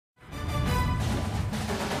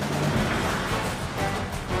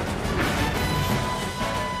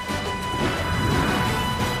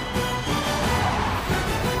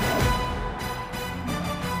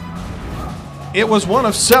It was one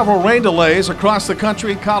of several rain delays across the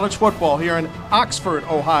country in college football here in Oxford,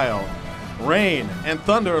 Ohio. Rain and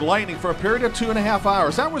thunder and lightning for a period of 2.5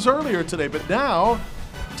 hours. That was earlier today, but now,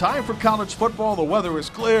 time for college football. The weather is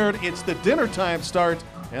cleared. It's the dinner time start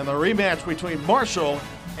and the rematch between Marshall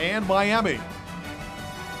and Miami.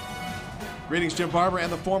 Greetings, Jim Barber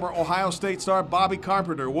and the former Ohio State star Bobby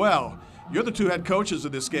Carpenter. Well, you're the two head coaches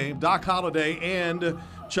of this game, Doc Holliday and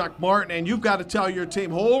Chuck Martin, and you've got to tell your team,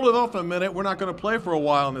 hold it off a minute. We're not going to play for a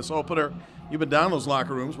while in this opener. You've been down in those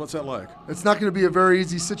locker rooms. What's that like? It's not going to be a very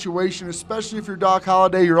easy situation, especially if you're Doc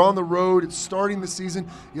Holliday. You're on the road. It's starting the season.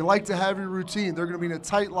 You like to have your routine. They're going to be in a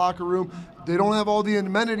tight locker room. They don't have all the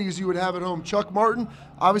amenities you would have at home. Chuck Martin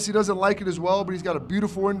obviously doesn't like it as well, but he's got a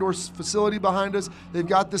beautiful indoor facility behind us. They've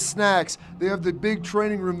got the snacks. They have the big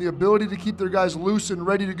training room, the ability to keep their guys loose and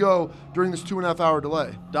ready to go during this 2.5-hour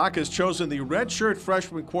delay. Doc has chosen the redshirt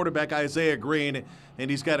freshman quarterback Isaiah Green,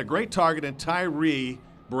 and he's got a great target in Tyree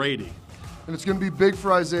Brady. And it's going to be big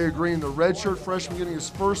for Isaiah Green, the redshirt freshman getting his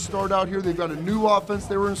first start out here. They've got a new offense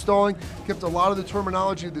they were installing, kept a lot of the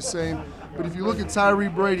terminology the same. But if you look at Tyree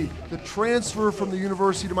Brady, the transfer from the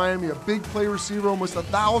University of Miami, a big play receiver, almost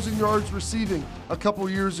 1,000 yards receiving a couple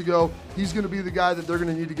years ago, he's going to be the guy that they're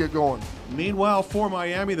going to need to get going. Meanwhile, for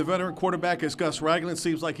Miami, the veteran quarterback is Gus Ragland.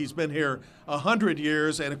 Seems like he's been here 100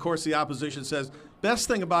 years, and of course the opposition says best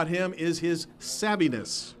thing about him is his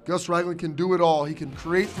savviness. Gus Ragland can do it all. He can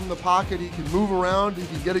create from the pocket. He can move around. He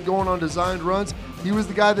can get it going on designed runs. He was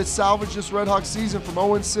the guy that salvaged this RedHawks season from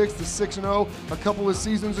 0-6 to 6-0 a couple of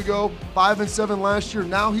seasons ago, 5-7 last year.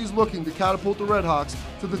 Now he's looking to catapult the RedHawks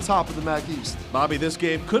to the top of the MAC East. Bobby, this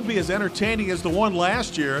game could be as entertaining as the one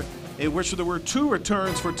last year, in which there were 2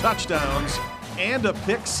 returns for touchdowns and a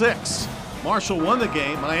pick 6. Marshall won the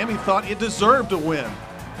game. Miami thought it deserved to win.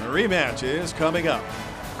 The rematch is coming up.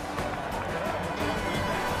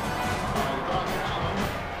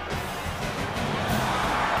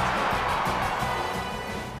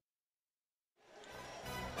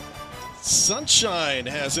 Sunshine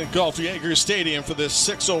has engulfed Yager Stadium for this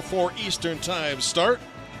 6:04 Eastern Time start.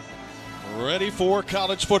 Ready for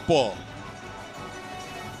college football.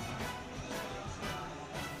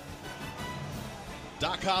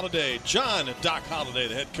 Doc Holliday, Doc Holliday,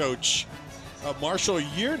 the head coach of Marshall,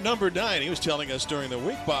 year number 9. He was telling us during the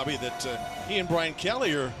week, Bobby, that he and Brian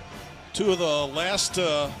Kelly are 2 of the last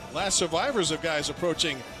survivors of guys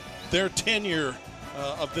approaching their tenure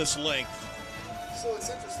of this length. So it's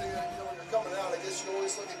interesting that when you're coming out, I guess you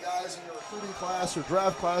always look at guys in your recruiting class or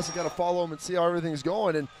draft class. You got to follow them and see how everything's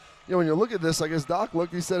going. And when you look at this, I guess Doc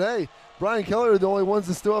looked. He said, "Hey, Brian Kelly are the only ones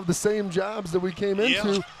that still have the same jobs that we came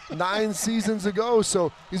into 9 seasons ago."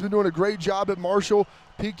 So he's been doing a great job at Marshall.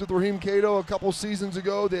 Peaked with Raheem Cato a couple seasons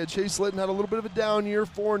ago. They had Chase Litton, had a little bit of a down year,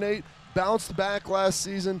 4-8. Bounced back last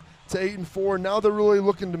season to 8-4. Now they're really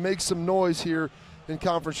looking to make some noise here in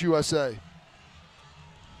Conference USA.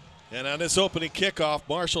 And on this opening kickoff,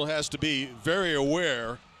 Marshall has to be very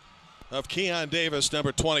aware of Keon Davis,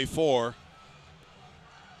 number 24.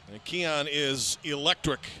 And Keon is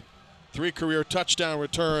electric. 3 career touchdown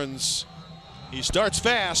returns. He starts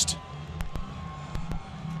fast.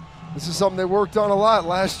 This is something they worked on a lot.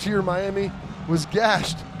 Last year, Miami was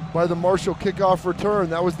gashed by the Marshall kickoff return.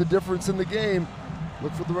 That was the difference in the game.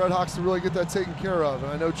 Look for the RedHawks to really get that taken care of.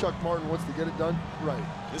 And I know Chuck Martin wants to get it done right.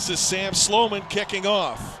 This is Sam Sloman kicking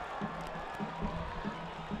off.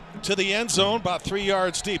 To the end zone, about 3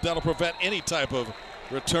 yards deep. That'll prevent any type of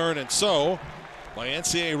return. And so, by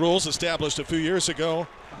NCAA rules established a few years ago,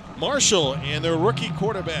 Marshall and their rookie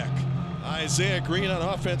quarterback, Isaiah Green, on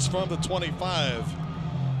offense from the 25.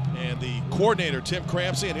 And the coordinator, Tim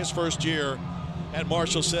Cramsey, in his first year at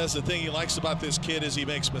Marshall, says the thing he likes about this kid is he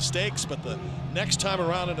makes mistakes, but the next time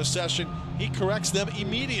around in a session, he corrects them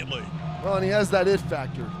immediately. Well, and he has that it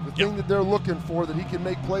factor, the thing that they're looking for, that he can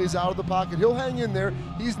make plays out of the pocket. He'll hang in there.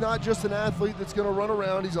 He's not just an athlete that's going to run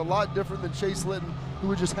around. He's a lot different than Chase Litton, who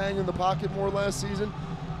would just hang in the pocket more last season.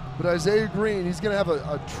 But Isaiah Green, he's going to have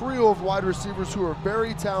a trio of wide receivers who are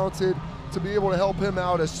very talented to be able to help him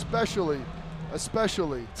out, especially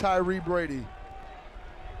Tyree Brady.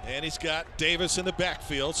 And he's got Davis in the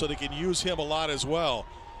backfield, so they can use him a lot as well.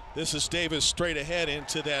 This is Davis straight ahead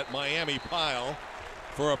into that Miami pile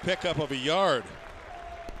for a pickup of a yard.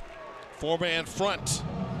 4-man front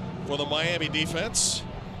for the Miami defense.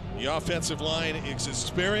 The offensive line is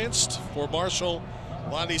experienced for Marshall. A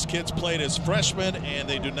lot of these kids played as freshmen, and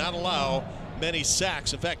they do not allow many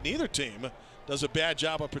sacks. In fact, neither team does a bad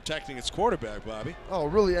job of protecting its quarterback, Bobby. Oh,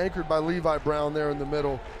 really anchored by Levi Brown there in the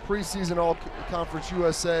middle. Preseason All-Conference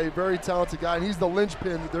USA, very talented guy, and he's the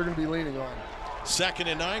linchpin that they're going to be leaning on. 2nd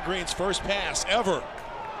and 9, Green's first pass ever.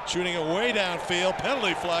 shooting it way downfield.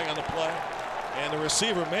 Penalty flag on the play. And the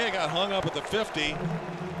receiver may have got hung up at the 50.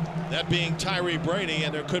 That being Tyree Brady,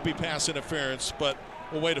 and there could be pass interference, but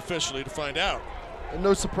we'll wait officially to find out. And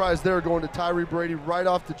no surprise there, going to Tyree Brady right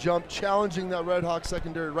off the jump, challenging that RedHawks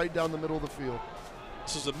secondary right down the middle of the field.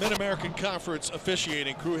 This is the Mid-American Conference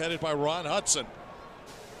officiating crew headed by Ron Hudson.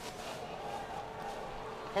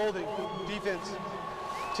 Holding, defense.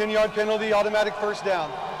 10-yard penalty, automatic first down.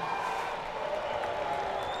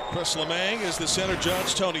 Chris Lemang is the center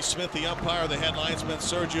judge. Tony Smith, the umpire. The head linesman,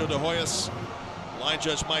 Sergio De Hoyos. Line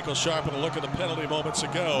judge Michael Sharp, and a look at the penalty moments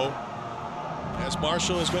ago, as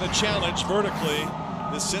Marshall is going to challenge vertically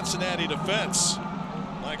the Cincinnati defense.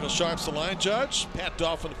 Michael Sharp's the line judge. Pat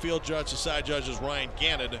Dolphin, the field judge. The side judge is Ryan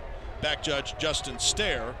Gannon. Back judge Justin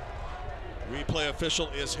Stair. Replay official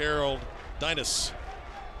is Harold Dinas.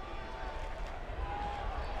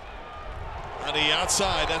 On the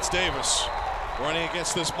outside, that's Davis running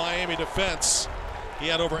against this Miami defense. He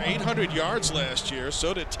had over 800 yards last year.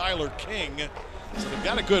 So did Tyler King. So they've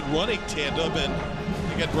got a good running tandem,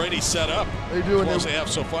 and they get Brady set up. They do, as they have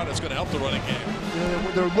so far. That's going to help the running game.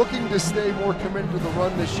 Yeah, they're looking to stay more committed to the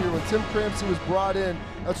run this year. When Tim Cramsey was brought in,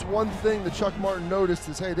 that's one thing that Chuck Martin noticed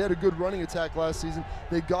is, hey, they had a good running attack last season.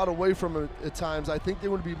 They got away from it at times. I think they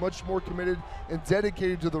would be much more committed and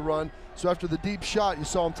dedicated to the run. So after the deep shot, you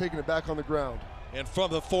saw him taking it back on the ground. And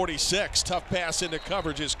from the 46, tough pass into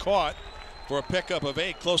coverage is caught for a pickup of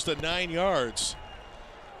 8, close to 9 yards.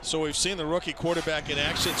 So we've seen the rookie quarterback in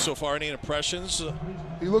action so far. Any impressions?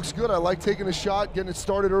 He looks good. I like taking a shot, getting it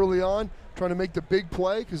started early on, trying to make the big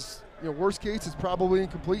play, because worst case it's probably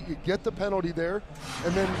incomplete. You get the penalty there,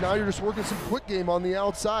 and then now you're just working some quick game on the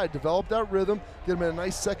outside. Develop that rhythm, get him in a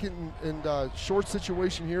nice second and short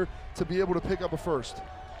situation here to be able to pick up a first.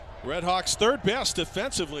 RedHawks third best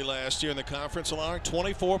defensively last year in the conference, allowing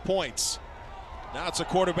 24 points. Now it's a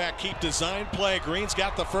quarterback keep design play. Green's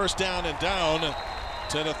got the first down and down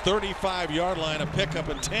to the 35-yard line, a pickup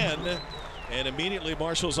and 10, and immediately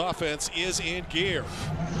Marshall's offense is in gear.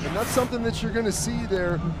 And that's something that you're going to see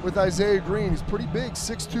there with Isaiah Green. He's pretty big,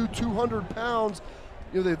 6'2", 200 pounds.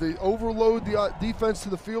 They overload the defense to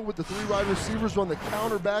the field with the 3 wide receivers, run the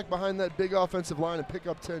counter back behind that big offensive line and pick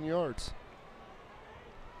up 10 yards.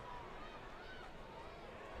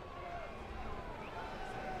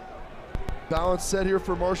 Balance set here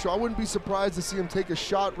for Marshall. I wouldn't be surprised to see him take a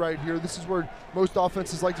shot right here. This is where most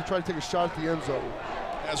offenses like to try to take a shot at the end zone.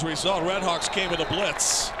 As a result, RedHawks came with a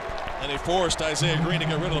blitz, and they forced Isaiah Green to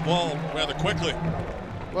get rid of the ball rather quickly.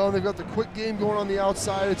 Well, they've got the quick game going on the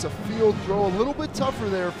outside. It's a field throw, a little bit tougher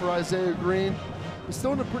there for Isaiah Green. But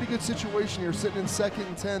still in a pretty good situation here, sitting in 2nd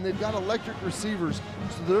and 10. They've got electric receivers,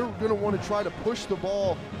 so they're going to want to try to push the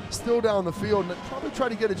ball still down the field and probably try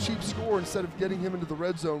to get a cheap score instead of getting him into the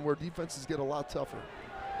red zone where defenses get a lot tougher.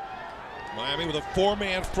 Miami with a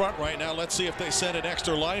 4-man front right now. Let's see if they send an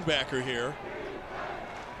extra linebacker here.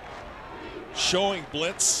 Showing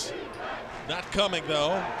blitz. Not coming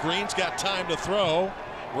though. Green's got time to throw.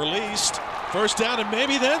 Released. First down and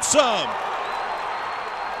maybe then some.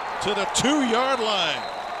 To the 2-yard line.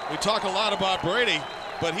 We talk a lot about Brady,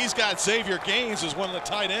 but he's got Xavier Gaines as one of the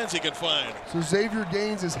tight ends he can find. So Xavier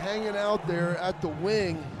Gaines is hanging out there at the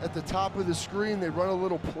wing at the top of the screen. They run a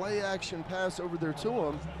little play action pass over there to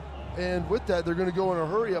him. And with that, they're going to go in a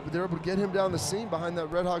hurry up, but they're able to get him down the seam behind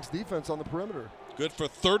that RedHawks defense on the perimeter. Good for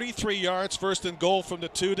 33 yards, first and goal from the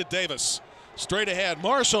 2 to Davis. Straight ahead,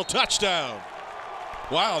 Marshall, touchdown.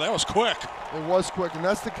 Wow, that was quick. It was quick, and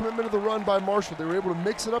that's the commitment of the run by Marshall. They were able to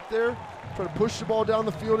mix it up there, try to push the ball down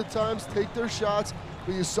the field at times, take their shots,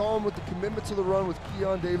 but you saw him with the commitment to the run with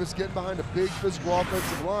Keon Davis getting behind a big physical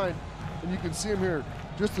offensive line, and you can see him here.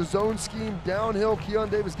 Just the zone scheme downhill, Keon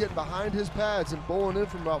Davis getting behind his pads and bowling in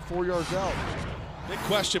from about 4 yards out. Big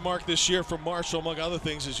question mark this year for Marshall, among other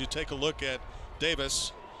things, as you take a look at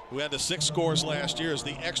Davis, who had the 6 scores last year, as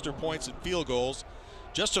the extra points and field goals.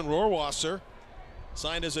 Justin Rohrwasser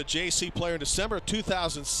signed as a JC player in December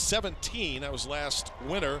 2017. That was last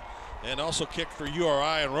winter, and also kicked for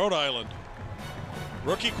URI in Rhode Island.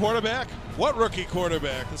 Rookie quarterback? What rookie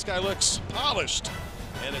quarterback? This guy looks polished.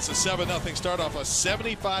 And it's a 7-0 start off a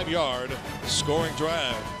 75-yard scoring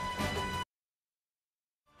drive.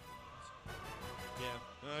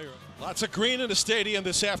 Lots of green in the stadium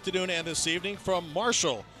this afternoon and this evening from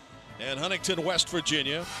Marshall and Huntington, West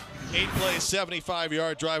Virginia. 8-play,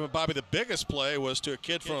 75-yard drive. And Bobby, the biggest play was to a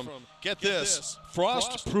kid from, get this,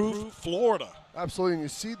 Frost-Proof, Florida. Absolutely, and you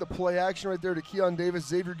see the play action right there to Keon Davis.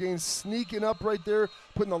 Xavier Gaines sneaking up right there,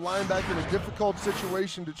 putting the linebacker in a difficult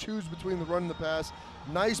situation to choose between the run and the pass.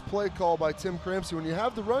 Nice play call by Tim Crampsey. When you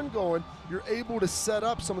have the run going, you're able to set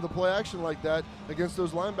up some of the play action like that against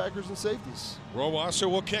those linebackers and safeties. Rohrwasser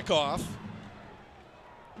will kick off.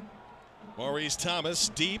 Maurice Thomas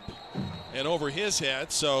deep and over his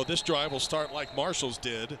head, so this drive will start like Marshall's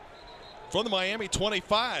did. From the Miami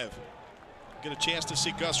 25, get a chance to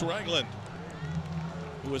see Gus Ragland,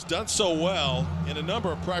 who has done so well in a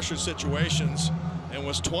number of pressure situations and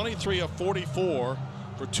was 23 of 44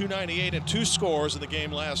 for 298 and 2 scores in the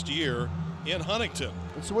game last year in Huntington.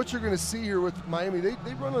 And so what you're going to see here with Miami,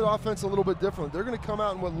 they run an offense a little bit different. They're going to come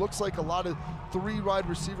out in what looks like a lot of 3 wide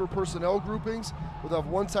receiver personnel groupings with have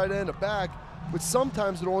 1 tight end, a back, but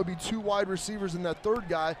sometimes there'll only be 2 wide receivers in that 3rd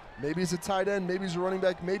guy. Maybe he's a tight end, maybe he's a running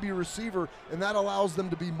back, maybe a receiver, and that allows them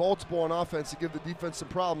to be multiple on offense to give the defense some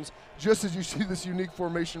problems, just as you see this unique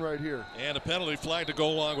formation right here. And a penalty flag to go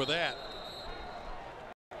along with that.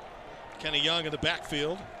 Kenny Young in the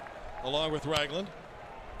backfield, along with Ragland.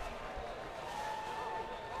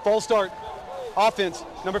 False start. Offense,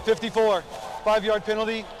 number 54. 5-yard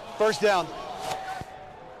penalty, first down.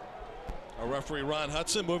 Our referee Ron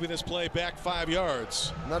Hudson moving this play back 5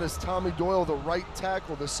 yards. And that is Tommy Doyle, the right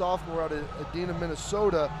tackle, the sophomore out of Edina,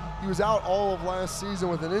 Minnesota. He was out all of last season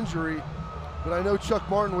with an injury, but I know Chuck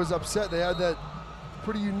Martin was upset. They had that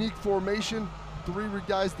pretty unique formation. 3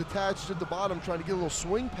 guys detached at the bottom trying to get a little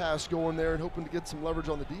swing pass going there and hoping to get some leverage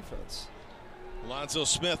on the defense. Alonzo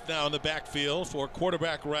Smith now in the backfield for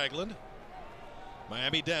quarterback Ragland.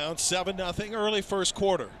 Miami down 7-0 early first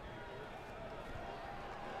quarter.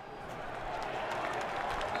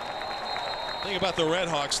 Think about the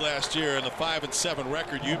RedHawks last year and the 5-7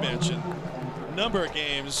 record you mentioned. Number of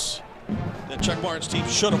games that Chuck Martin's team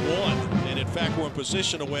should have won, and in fact were in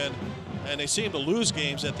position to win, and they seem to lose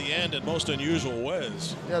games at the end in most unusual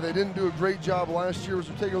ways. Yeah, they didn't do a great job last year. As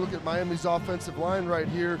we're taking a look at Miami's offensive line right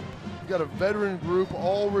here, you've got a veteran group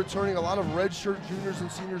all returning, a lot of redshirt juniors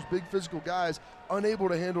and seniors, big physical guys, unable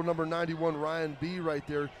to handle number 91 Ryan B right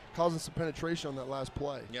there, causing some penetration on that last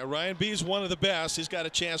play. Yeah, Ryan B's one of the best. He's got a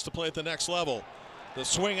chance to play at the next level. The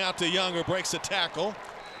swing out to Young, who breaks the tackle.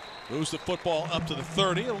 Moves the football up to the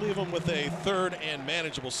 30. It'll leave him with a 3rd and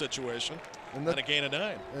manageable situation. And a gain of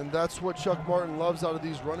 9. And that's what Chuck Martin loves out of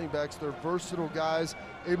these running backs. They're versatile guys,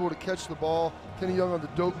 able to catch the ball. Kenny Young on the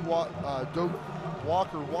Doak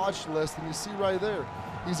Walker watch list, and you see right there,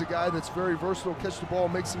 he's a guy that's very versatile, catch the ball,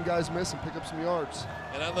 make some guys miss, and pick up some yards.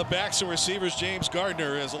 And on the backs and receivers, James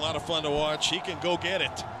Gardner is a lot of fun to watch. He can go get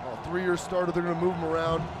it. 3-year starter, they're going to move him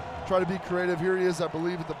around, try to be creative. Here he is, I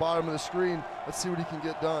believe, at the bottom of the screen. Let's see what he can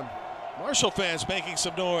get done. Marshall fans making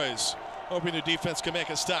some noise, hoping the defense can make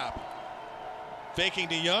a stop. Faking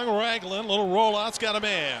to Young, Ragland, little rollout's got a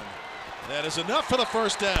man. That is enough for the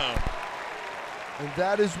first down. And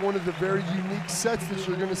that is one of the very unique sets that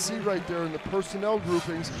you're going to see right there in the personnel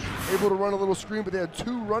groupings. Able to run a little screen, but they had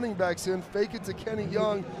 2 running backs in, fake it to Kenny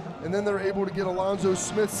Young, and then they're able to get Alonzo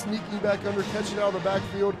Smith sneaking back under, catch it out of the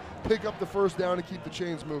backfield, pick up the first down, and keep the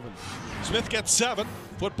chains moving. Smith gets 7.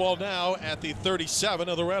 Football now at the 37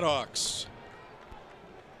 of the RedHawks.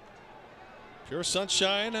 Pure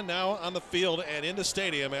sunshine and now on the field and in the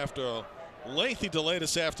stadium after a lengthy delay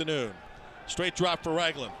this afternoon. Straight drop for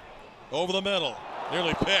Ragland. Over the middle.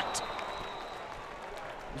 Nearly picked.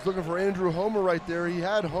 He's looking for Andrew Homer right there. He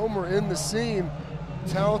had Homer in the seam.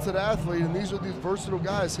 Talented athlete, and these are these versatile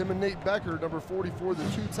guys. Him and Nate Becker, number 44, the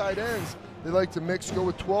 2 tight ends. They like to mix, go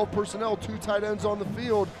with 12 personnel, 2 tight ends on the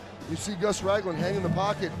field. You see Gus Ragland hang in the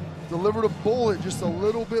pocket, delivered a bullet just a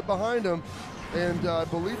little bit behind him. And I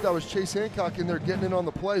believe that was Chase Hancock in there getting in on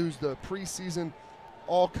the play, who's the preseason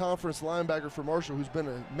all-conference linebacker for Marshall, who's been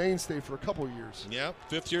a mainstay for a couple of years. Yeah,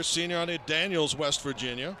 5th-year senior on Daniels, West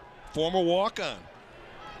Virginia. Former walk-on.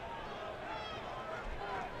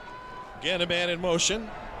 Again, a man in motion.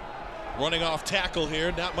 Running off tackle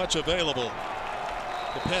here, not much available.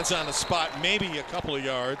 Depends on the spot, maybe a couple of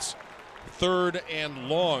yards. 3rd and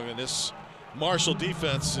long, and this Marshall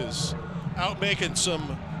defense is out making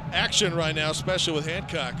some action right now, especially with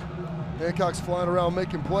Hancock. Hancock's flying around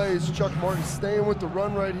making plays. Chuck Martin staying with the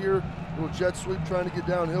run right here. Little jet sweep trying to get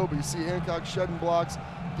downhill, but you see Hancock shedding blocks,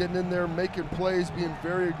 getting in there, making plays, being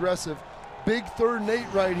very aggressive. Big 3rd and 8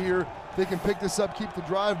 right here. They can pick this up, keep the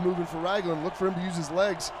drive moving for Ragland. Look for him to use his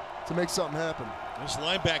legs to make something happen. This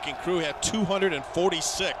linebacking crew had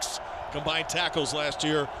 246 combined tackles last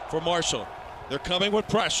year for Marshall. They're coming with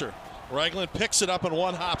pressure. Ragland picks it up and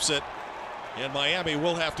one hops it, and Miami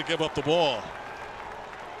will have to give up the ball.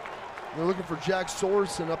 They're looking for Jack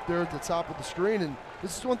Sorensen up there at the top of the screen, and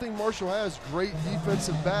This is one thing Marshall has, great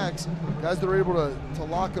defensive backs, guys that are able to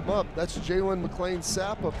lock them up. That's Jalen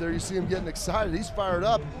McLean-Sapp up there. You see him getting excited. He's fired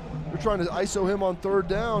up. They're trying to ISO him on third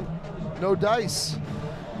down. No dice.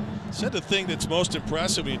 Said the thing that's most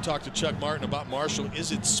impressive when you talk to Chuck Martin about Marshall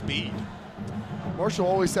is its speed. Marshall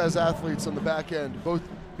always has athletes on the back end, both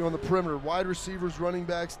on the perimeter, wide receivers, running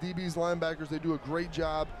backs, DBs, linebackers. They do a great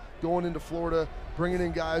job going into Florida, bringing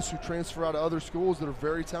in guys who transfer out of other schools that are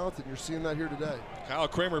very talented. You're seeing that here today. Kyle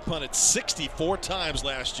Kramer punted 64 times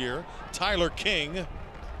last year. Tyler King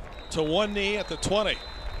to one knee at the 20.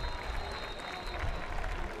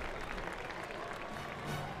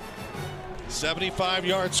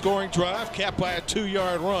 "75-yard scoring drive, capped by a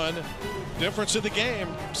 2-yard run. Difference in the game,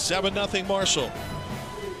 7-0 Marshall."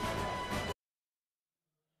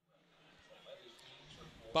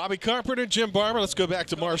 Bobby Carpenter, Jim Barber. Let's go back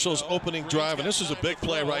to Marshall's opening drive, and this is a big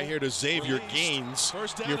play right here to Xavier Gaines.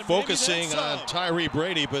 You're focusing on Tyree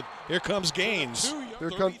Brady, but here comes Gaines. Here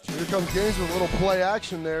comes Gaines with a little play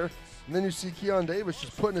action there, and then you see Keon Davis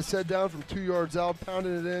just putting his head down from 2 yards out,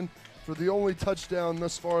 pounding it in for the only touchdown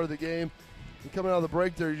thus far of the game. And coming out of the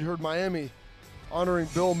break there, you heard Miami honoring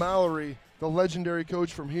Bill Mallory, the legendary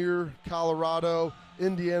coach from here, Colorado,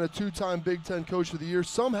 Indiana, 2-time Big Ten Coach of the Year,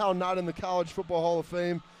 somehow not in the College Football Hall of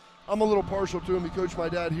Fame. I'm a little partial to him. He coached my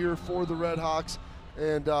dad here for the RedHawks,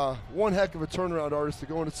 and one heck of a turnaround artist to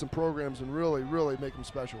go into some programs and really, really make them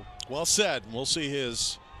special. Well said. We'll see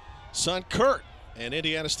his son Kurt and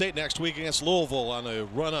Indiana State next week against Louisville on a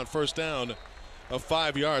run on first down of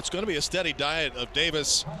 5 yards. It's going to be a steady diet of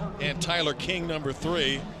Davis and Tyler King, number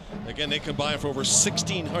 3. Again, they combined for over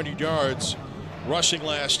 1,600 yards rushing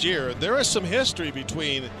last year. There is some history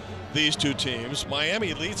between these two teams.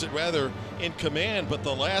 Miami leads it rather in command, but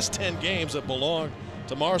the last 10 games have belonged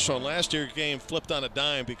to Marshall. And last year's game flipped on a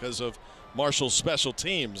dime because of Marshall's special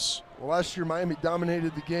teams. Well, last year Miami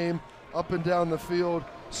dominated the game up and down the field,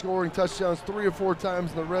 scoring touchdowns 3 or 4 times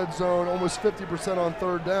in the red zone, almost 50% on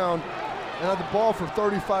third down, and had the ball for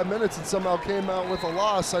 35 minutes and somehow came out with a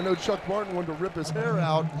loss. I know Chuck Martin wanted to rip his hair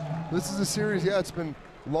out. This is a series, yeah, it's been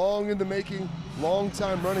long in the making, long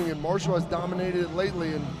time running, and Marshall has dominated it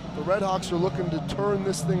lately, and the RedHawks are looking to turn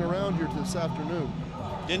this thing around here this afternoon.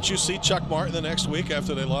 Didn't you see Chuck Martin the next week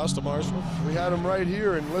after they lost to Marshall? We had him right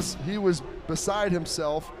here, and he was beside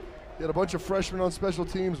himself. He had a bunch of freshmen on special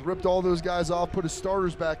teams, ripped all those guys off, put his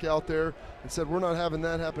starters back out there, and said, we're not having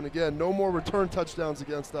that happen again. No more return touchdowns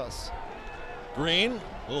against us. Green,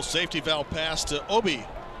 little safety valve pass to Obilo,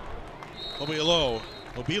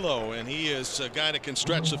 and he is a guy that can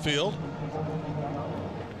stretch the field.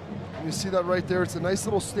 And you see that right there. It's a nice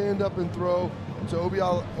little stand-up and throw to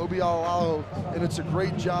Obialo, and it's a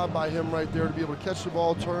great job by him right there to be able to catch the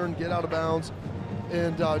ball, turn, get out of bounds,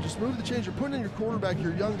 and just move the change. You're putting in your quarterback,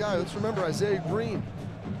 your young guy. Let's remember Isaiah Green,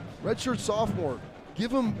 redshirt sophomore. Give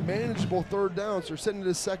him manageable third downs. They're setting it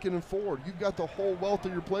to 2nd and 4. You've got the whole wealth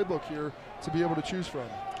of your playbook here to be able to choose from.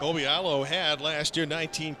 Obialo had last year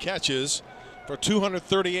 19 catches for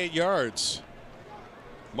 238 yards.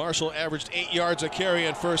 Marshall averaged 8 yards a carry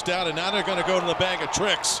and first down, and now they're going to go to the bag of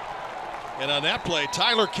tricks. And on that play,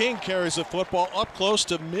 Tyler King carries the football up close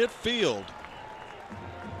to midfield.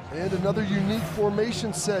 And another unique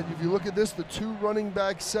formation set. If you look at this, the 2 running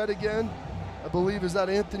back set again. I believe is that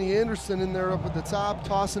Anthony Anderson in there up at the top,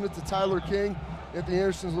 tossing it to Tyler King. Anthony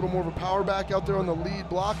Anderson's a little more of a power back out there on the lead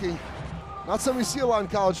blocking. Not something you see a lot in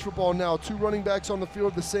college football now. 2 running backs on the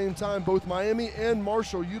field at the same time. Both Miami and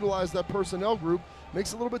Marshall utilize that personnel group.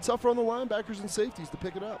 Makes it a little bit tougher on the linebackers and safeties to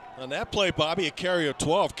pick it up. On that play, Bobby, a carry of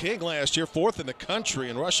 12. King last year 4th in the country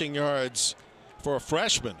in rushing yards for a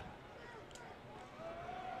freshman.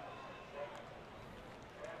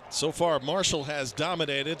 So far, Marshall has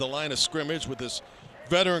dominated the line of scrimmage with this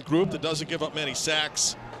veteran group that doesn't give up many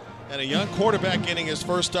sacks, and a young quarterback getting his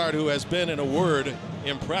first start who has been, in a word,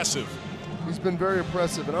 impressive. He's been very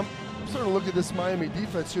impressive, and I'm starting to look at this Miami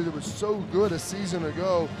defense here that was so good a season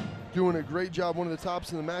ago, doing a great job, one of the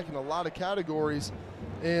tops in the MAC in a lot of categories,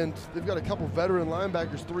 and they've got a couple veteran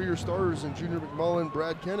linebackers, 3-year starters in Junior McMullen,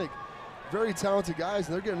 Brad Kinnick. Very talented guys,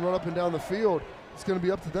 and they're getting run up and down the field. It's going to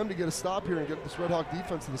be up to them to get a stop here and get this RedHawk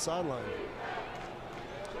defense to the sideline.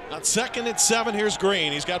 On 2nd and 7, here's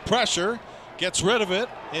Green. He's got pressure, gets rid of it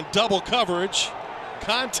in double coverage.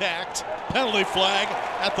 Contact, penalty flag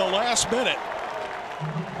at the last minute.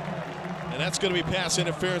 And that's going to be pass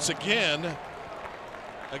interference again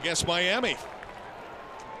against Miami.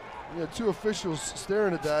 You had 2 officials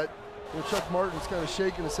staring at that. Chuck Martin's kind of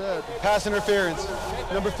shaking his head. Pass interference.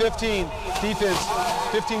 Number 15, defense.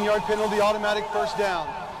 15-yard penalty, automatic first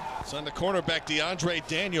down. It's on the cornerback, DeAndre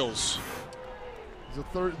Daniels. He's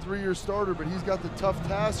a three-year starter, but he's got the tough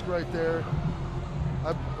task right there,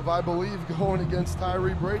 I believe, going against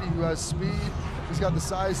Tyree Brady, who has speed. He's got the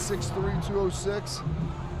size 6'3", 206,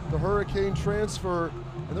 the Hurricane transfer,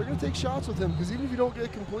 and they're going to take shots with him because even if you don't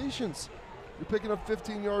get completions, you're picking up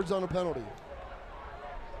 15 yards on a penalty.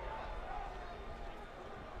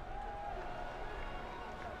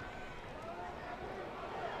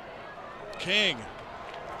 King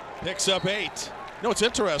picks up 8. No, it's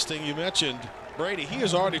interesting you mentioned Brady. He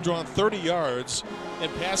has already drawn 30 yards in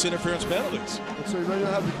pass interference penalties. And so you may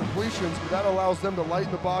not have the completions, but that allows them to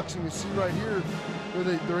lighten the box. And you see right here, where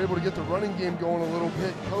they're able to get the running game going a little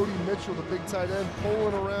bit. Cody Mitchell, the big tight end,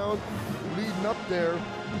 pulling around, leading up there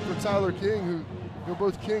for Tyler King, who, you know,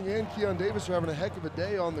 both King and Keon Davis are having a heck of a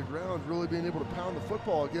day on the ground, really being able to pound the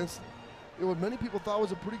football against, you know, what many people thought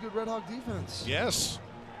was a pretty good Red Hawk defense. Yes.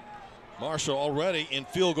 Marshall already in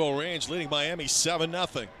field goal range, leading Miami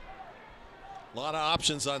 7-0. A lot of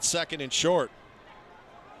options on second and short.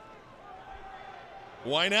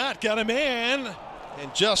 Why not? Got a man.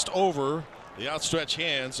 And just over the outstretched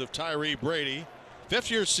hands of Tyree Brady,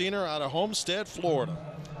 fifth-year senior out of Homestead, Florida.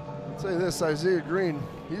 I'll tell you this, Isaiah Green,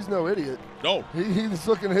 he's no idiot. No. He's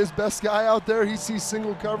looking at his best guy out there. He sees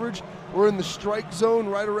single coverage. We're in the strike zone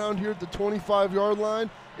right around here at the 25-yard line.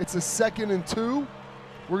 It's a 2nd and 2.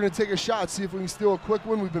 We're going to take a shot, see if we can steal a quick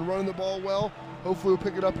one. We've been running the ball well. Hopefully we'll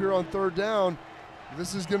pick it up here on 3rd down.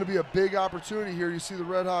 This is going to be a big opportunity here. You see the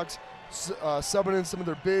RedHawks subbing in some of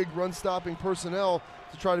their big run-stopping personnel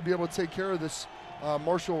to try to be able to take care of this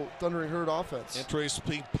Marshall Thundering Herd offense.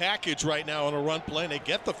 Interesting package right now on a run play, and they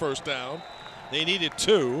get the 1st down. They needed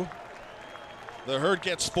 2. The Herd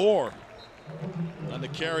gets 4 on the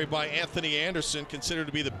carry by Anthony Anderson, considered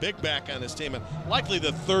to be the big back on this team, and likely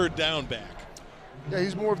the 3rd down back. Yeah,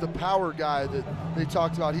 he's more of the power guy that they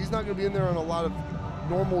talked about. He's not going to be in there on a lot of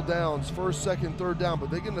normal downs, 1st, 2nd, 3rd down,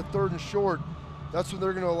 but they get into 3rd and short. That's when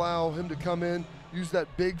they're going to allow him to come in, use that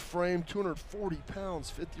big frame, 240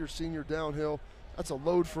 pounds, 5th-year senior downhill. That's a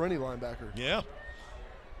load for any linebacker. Yeah.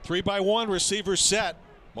 3-by-1, receiver set.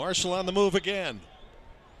 Marshall on the move again.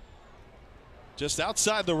 Just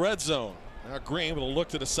outside the red zone. Now Green will look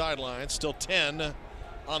to the sideline. Still 10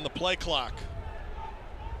 on the play clock.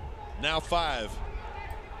 Now 5.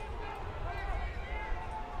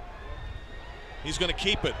 He's going to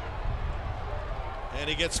keep it. And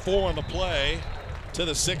he gets 4 on the play to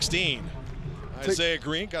the 16. Isaiah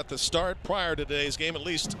Green got the start prior to today's game, at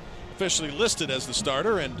least officially listed as the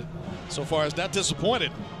starter, and so far has not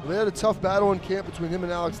disappointed. Well, they had a tough battle in camp between him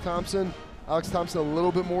and Alex Thompson. Alex Thompson a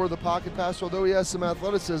little bit more of the pocket passer, although he has some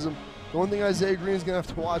athleticism. The one thing Isaiah Green is going to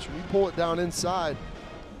have to watch when you pull it down inside,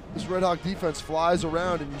 this Red Hawk defense flies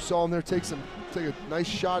around, and you saw him there take a nice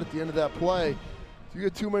shot at the end of that play. If you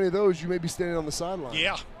get too many of those, you may be standing on the sideline.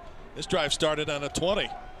 Yeah. This drive started on a 20.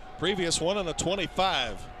 Previous one on a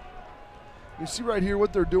 25. You see right here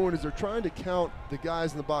what they're doing is they're trying to count the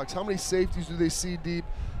guys in the box. How many safeties do they see deep?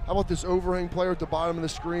 How about this overhang player at the bottom of the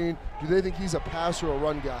screen? Do they think he's a pass or a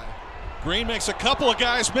run guy? Green makes a couple of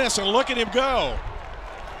guys miss, and look at him go.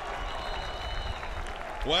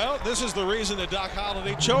 Well, this is the reason that Doc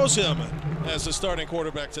Holliday chose him as the starting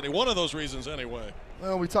quarterback today. One of those reasons anyway.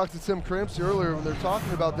 Well, we talked to Tim Crampsey earlier when they're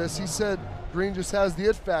talking about this. He said Green just has the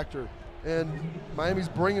it factor, and Miami's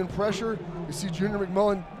bringing pressure. You see Junior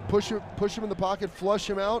McMullen push him in the pocket, flush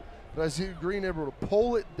him out, but I see Green able to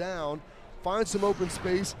pull it down, find some open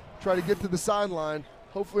space, try to get to the sideline.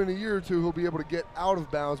 Hopefully in a year or two he'll be able to get out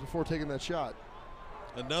of bounds before taking that shot.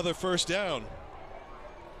 Another 1st down.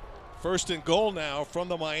 1st and goal now from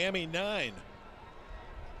the Miami 9.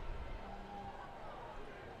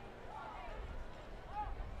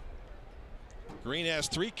 Green has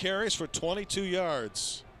 3 carries for 22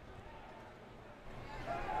 yards.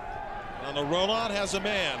 On the rollout has a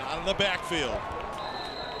man out of the backfield.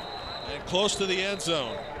 And close to the end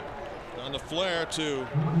zone. On the flare to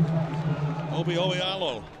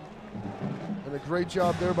Obialo. And a great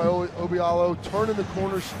job there by Obialo, turning the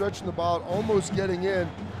corner, stretching the ball, almost getting in.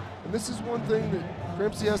 And this is one thing that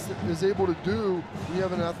Crampsey is able to do when you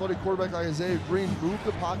have an athletic quarterback like Isaiah Green. Move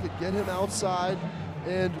the pocket, get him outside.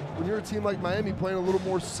 And when you're a team like Miami playing a little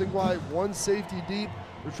more single high, one safety deep,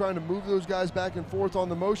 they're trying to move those guys back and forth on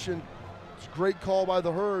the motion. It's a great call by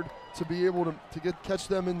the Herd to be able to catch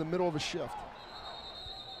them in the middle of a shift.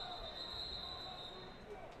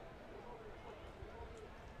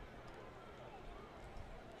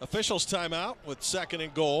 Officials timeout with 2nd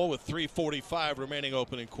and goal with 3:45 remaining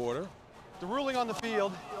opening quarter. The ruling on the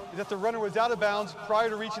field is that the runner was out of bounds prior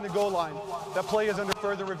to reaching the goal line. That play is under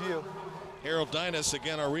further review. Harold Dinas,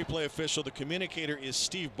 again, our replay official. The communicator is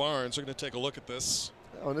Steve Barnes. We're going to take a look at this.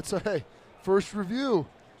 Oh, and it's hey, First review.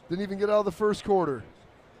 Didn't even get out of the first quarter.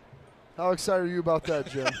 How excited are you about that,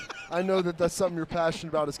 Jim? I know that that's something you're passionate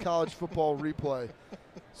about, is college football replay.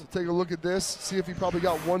 So take a look at this. See if he probably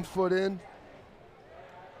got 1 foot in.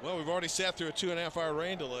 Well, we've already sat through a 2.5-hour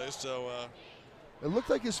rain delay, so. It looked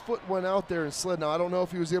like his foot went out there and slid. Now, I don't know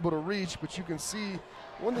if he was able to reach, but you can see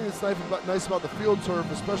one thing that's nice about the field turf,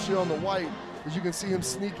 especially on the white, is you can see him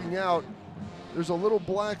sneaking out. There's a little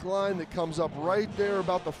black line that comes up right there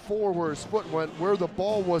about the 4 where his foot went. Where the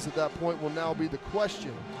ball was at that point will now be the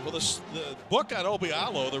question. Well, the book on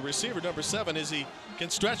Obialo, the receiver number 7, is he can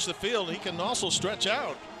stretch the field. He can also stretch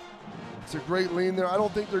out. It's a great lean there. I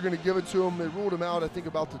don't think they're going to give it to him. They ruled him out, I think,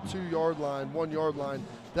 about the 2-yard line, 1-yard line.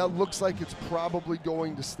 That looks like it's probably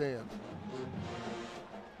going to stand.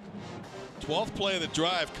 12th play of the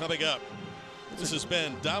drive coming up. This has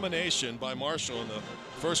been domination by Marshall in the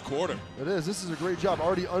first quarter. It is. This is a great job.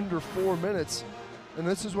 Already under 4 minutes. And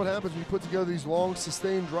this is what happens when you put together these long,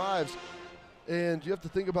 sustained drives. And you have to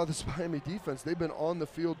think about this Miami defense. They've been on the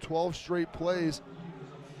field 12 straight plays,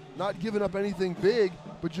 not giving up anything big,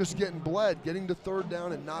 but just getting bled, getting to 3rd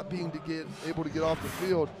down and not being able to get off the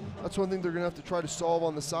field. That's one thing they're going to have to try to solve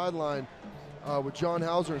on the sideline with John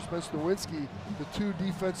Hauser and Spencer Nowinski, the 2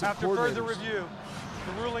 defensive After coordinators. further review,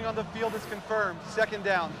 the ruling on the field is confirmed. 2nd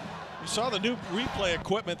down. You saw the new replay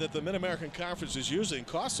equipment that the Mid-American Conference is using.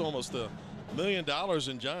 Costs almost $1 million,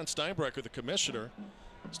 and John Steinbrecher, the commissioner,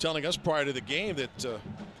 is telling us prior to the game that they're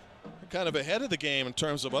kind of ahead of the game in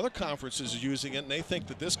terms of other conferences using it, and they think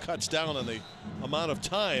that this cuts down on the amount of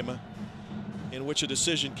time in which a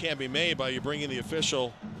decision can be made by you bringing the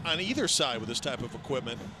official on either side with this type of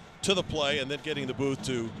equipment to the play and then getting the booth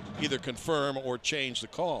to either confirm or change the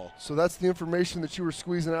call. So that's the information that you were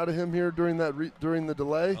squeezing out of him here during that during the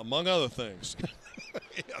delay? Among other things.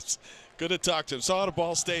 Yes. Good to talk to him. Saw it at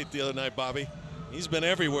Ball State the other night, Bobby. He's been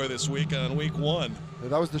everywhere this week on week 1. Yeah,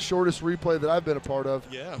 that was the shortest replay that I've been a part of.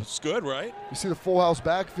 Yeah, it's good, right? You see the full house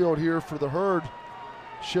backfield here for the Herd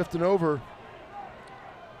shifting over.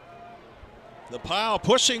 The pile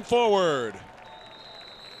pushing forward.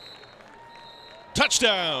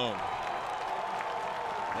 Touchdown.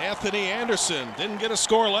 Anthony Anderson didn't get a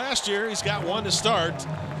score last year. He's got one to start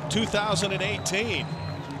 2018.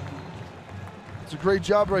 It's a great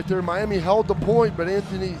job right there. Miami held the point, but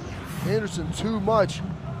Anthony Anderson too much.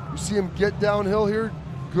 You see him get downhill here.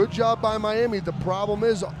 Good job by Miami. The problem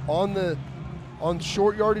is on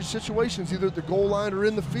short yardage situations, either at the goal line or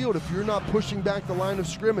in the field, if you're not pushing back the line of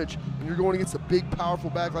scrimmage and you're going against a big, powerful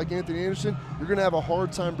back like Anthony Anderson, you're going to have a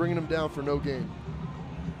hard time bringing him down for no gain.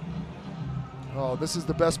 Oh, this is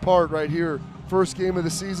the best part right here. First game of the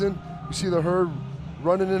season. You see the Herd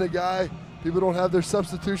running in a guy. People don't have their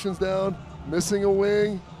substitutions down. Missing a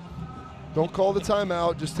wing. Don't call the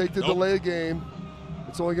timeout. Just take the delay of game.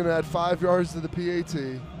 It's only going to add 5 yards to the PAT.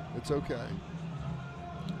 It's okay.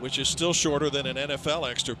 Which is still shorter than an NFL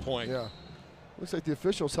extra point. Yeah. Looks like the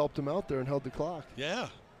officials helped him out there and held the clock. Yeah.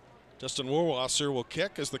 Justin Warwasser will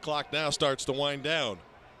kick as the clock now starts to wind down.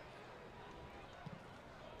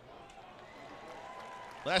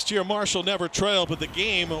 Last year, Marshall never trailed, but the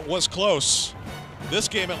game was close. This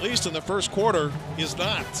game, at least in the first quarter, is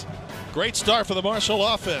not. Great start for the Marshall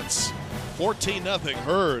offense. 14-0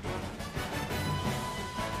 Herd.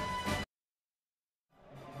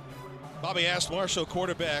 Bobby asked Marshall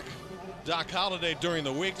quarterback Doc Holliday during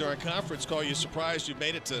the week during a conference call, "You surprised you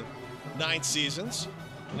made it to 9 seasons?"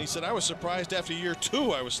 And he said, "I was surprised after year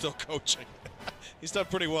 2 I was still coaching." He's done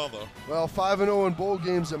pretty well, though. Well, 5-0 in bowl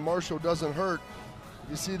games at Marshall doesn't hurt.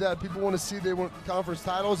 You see that? People want to see they want conference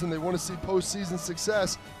titles and they want to see postseason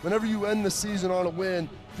success. Whenever you end the season on a win,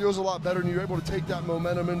 it feels a lot better and you're able to take that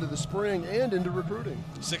momentum into the spring and into recruiting.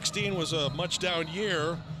 16 was a much down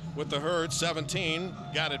year with the Herd. 17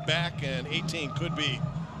 got it back, and 18 could be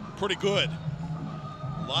pretty good.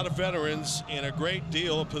 A lot of veterans in a great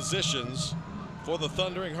deal of positions for the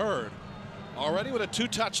Thundering Herd. Already with a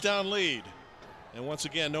 2-touchdown lead. And once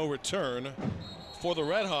again, no return for the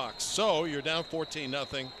RedHawks. So you're down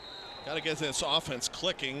 14-0. Got to get this offense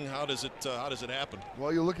clicking. How does it happen?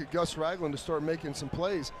 Well, you look at Gus Ragland to start making some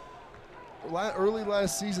plays. Early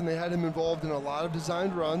last season, they had him involved in a lot of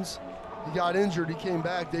designed runs. He got injured. He came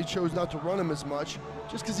back. They chose not to run him as much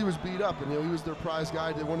just because he was beat up. And, he was their prize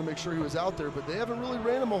guy. They wanted to make sure he was out there. But they haven't really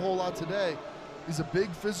ran him a whole lot today. He's a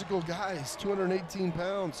big physical guy. He's 218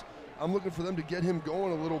 pounds. I'm looking for them to get him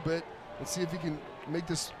going a little bit and see if he can make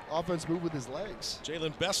this offense move with his legs.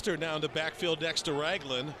 Jalen Bester now in the backfield next to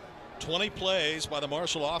Ragland. 20 plays by the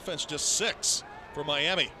Marshall offense, just 6 for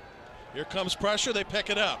Miami. Here comes pressure. They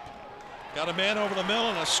pick it up. Got a man over the middle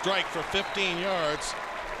and a strike for 15 yards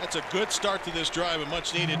That's a good start to this drive and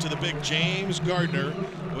much needed to the big James Gardner,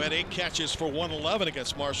 who had 8 catches for 111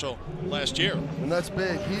 against Marshall last year. And that's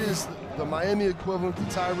big. He is the Miami equivalent to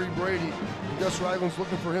Tyree Brady. Gus Ragland's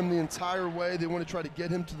looking for him the entire way. They want to try to get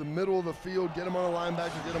him to the middle of the field, get him on a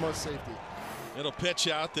linebacker, get him on safety. It'll pitch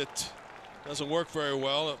out that doesn't work very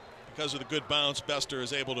well. Because of the good bounce, Bester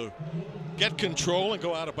is able to get control and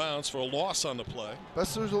go out of bounds for a loss on the play.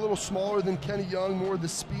 Bester's a little smaller than Kenny Young, more the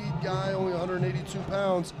speed guy, only 182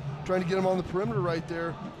 pounds, trying to get him on the perimeter right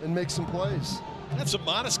there and make some plays. Had some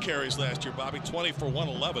modest carries last year, Bobby, 20 for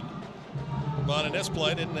 111. But in this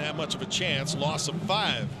play, didn't have much of a chance, loss of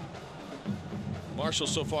 5. Marshall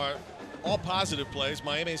so far, all positive plays.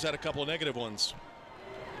 Miami's had a couple of negative ones.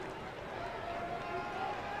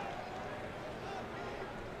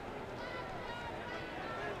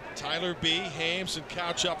 Tyler B, Hames, and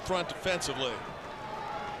Couch up front defensively.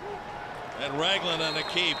 And Ragland on the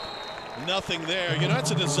keep. Nothing there. You know,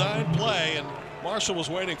 it's a design play, and Marshall was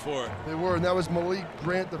waiting for it. They were, and that was Malik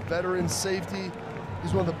Grant, the veteran safety.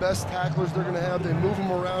 He's one of the best tacklers they're going to have. They move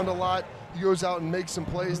him around a lot. He goes out and makes some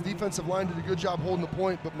plays. Defensive line did a good job holding the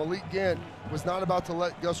point, but Malik Grant was not about to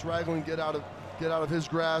let Gus Ragland get out of his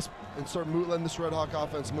grasp and start letting this Red Hawk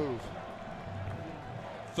offense move.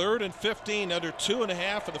 3rd and 15, under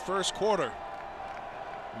 2.5 in the first quarter.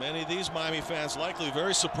 Many of these Miami fans likely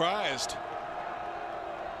very surprised.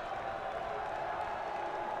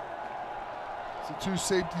 So 2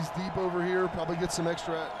 safeties deep over here. Probably get some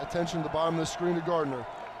extra attention at the bottom of the screen to Gardner.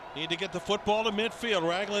 Need to get the football to midfield.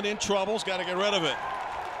 Ragland in trouble's got to get rid of it.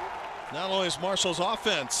 Not only is Marshall's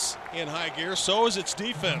offense in high gear, so is its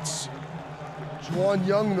defense. Juwan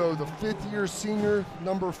Young, though, the 5th-year senior,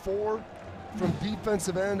 number 4. From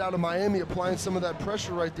defensive end out of Miami, applying some of that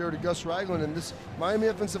pressure right there to Gus Ragland. And this Miami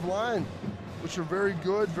offensive line, which are very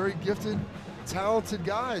good, very gifted, talented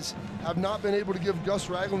guys, have not been able to give Gus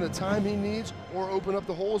Ragland the time he needs or open up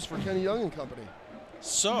the holes for Kenny Young and company.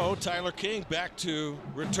 So Tyler King back to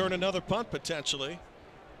return another punt potentially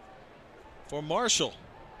for Marshall.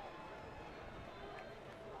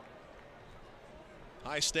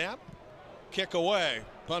 High snap, kick away.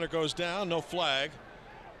 Punter goes down, no flag.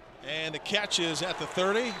 And the catch is at the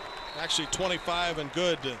 30, actually 25 and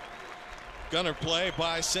good. Gunner play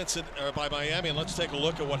by Miami. And let's take a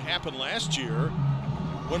look at what happened last year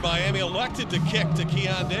when Miami elected to kick to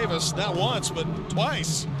Keon Davis, not once, but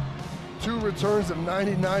twice. 2 returns of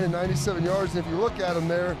 99 and 97 yards. And if you look at him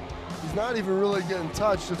there, he's not even really getting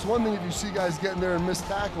touched. It's one thing if you see guys getting there and miss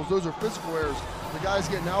tackles. Those are physical errors. The guys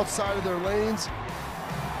getting outside of their lanes,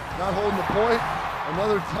 not holding the point.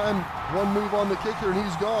 Another time, one move on the kicker and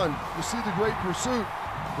he's gone. You see the great pursuit,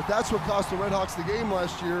 but that's what cost the RedHawks the game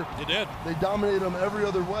last year. It did. They dominated them every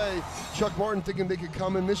other way. Chuck Martin thinking they could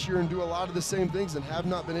come in this year and do a lot of the same things and have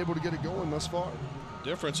not been able to get it going thus far.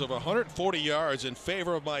 Difference of 140 yards in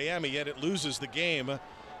favor of Miami, yet it loses the game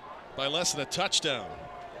by less than a touchdown.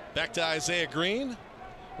 Back to Isaiah Green,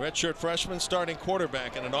 redshirt freshman, starting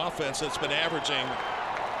quarterback in an offense that's been averaging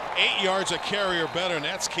 8 yards a carry or better, and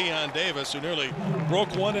that's Keon Davis, who nearly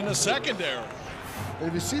broke one in the secondary. And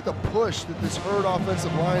if you see the push that this Herd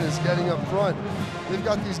offensive line is getting up front, they've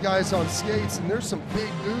got these guys on skates, and there's some big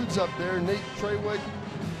dudes up there. Nate Treywick,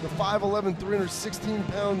 the 5'11",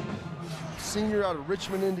 316-pound senior out of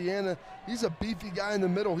Richmond, Indiana. He's a beefy guy in the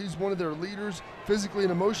middle. He's one of their leaders physically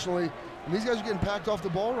and emotionally, and these guys are getting packed off the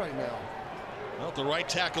ball right now. Well, at the right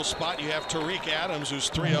tackle spot, you have Tariq Adams, who's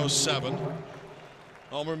 307.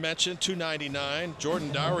 Homer mentioned 299.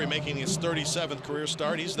 Jordan Dowry making his 37th career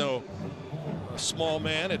start. He's no small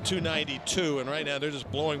man at 292, and right now they're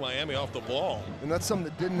just blowing Miami off the ball. And that's something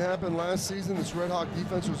that didn't happen last season. This Red Hawk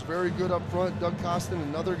defense was very good up front. Doug Costin,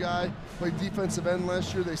 another guy, played defensive end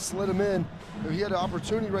last year. They slid him in. He had an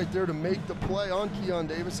opportunity right there to make the play on Keon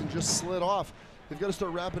Davis and just slid off. They've got to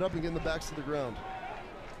start wrapping up and getting the backs to the ground.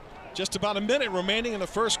 Just about a minute remaining in the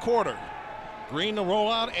first quarter. Green to roll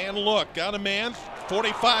out and look. Got a man,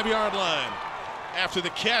 45-yard line. After the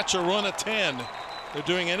catch, a run of 10. They're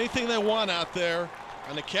doing anything they want out there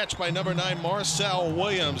on the catch by number 9, Marcel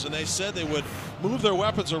Williams. And they said they would move their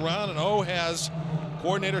weapons around, and has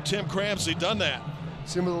coordinator Tim Cramsey done that.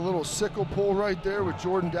 See him with a little sickle pull right there with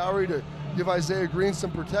Jordan Dowry to give Isaiah Green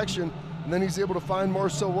some protection. And then he's able to find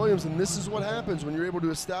Marcel Williams, and this is what happens when you're able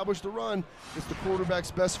to establish the run. It's the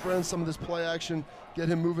quarterback's best friend, some of this play action, get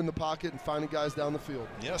him moving the pocket and finding guys down the field.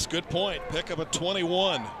 Yes, good point. Pick up at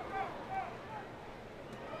 21.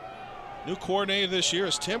 New coordinator this year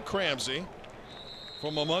is Tim Cramsey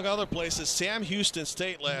from, among other places, Sam Houston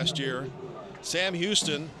State last year. Sam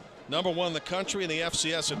Houston, #1 in the country in the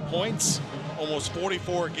FCS in points, almost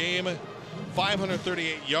 44 a game,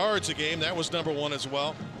 538 yards a game. That was #1 as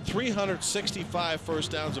well. 365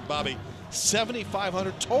 first downs, and Bobby,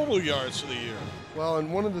 7,500 total yards for the year. Well,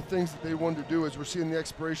 and one of the things that they wanted to do, as we're seeing the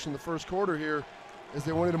expiration of the first quarter here, is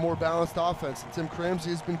they wanted a more balanced offense. And Tim Cramsey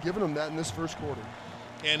has been giving them that in this first quarter.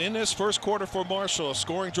 And in this first quarter for Marshall, a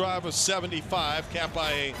scoring drive of 75, capped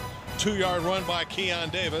by a 2-yard run by Keon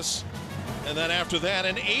Davis. And then after that,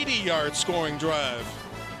 an 80-yard scoring drive.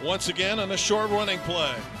 Once again on a short running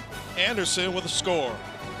play. Anderson with a score.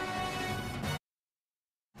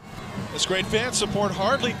 This great fan support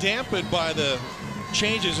hardly dampened by the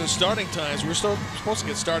changes in starting times. We were supposed to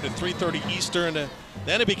get started at 3:30 Eastern.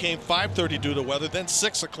 Then it became 5:30 due to weather. Then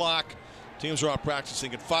 6 o'clock. Teams were out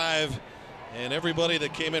practicing at 5. And everybody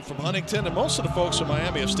that came in from Huntington and most of the folks from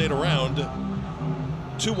Miami have stayed around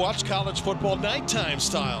to watch college football nighttime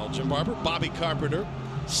style. Jim Barber, Bobby Carpenter.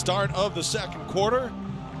 Start of the second quarter.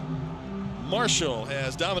 Marshall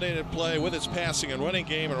has dominated play with its passing and running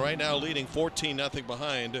game, and right now leading 14-0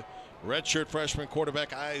 behind redshirt freshman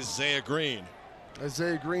quarterback Isaiah Green.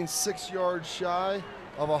 Isaiah Green 6 yards shy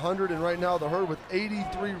of 100, and right now the Herd with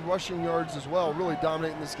 83 rushing yards as well, really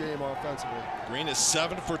dominating this game offensively. Green is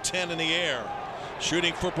 7 for 10 in the air.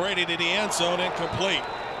 Shooting for Brady to the end zone, incomplete.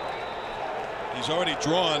 He's already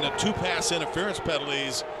drawn 2 pass interference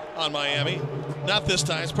penalties on Miami. Not this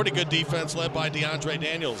time. It's pretty good defense led by DeAndre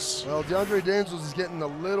Daniels. Well, DeAndre Daniels is getting a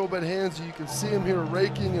little bit handsy. You can see him here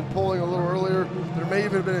raking and pulling a little earlier. There may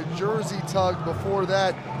even have been a jersey tug before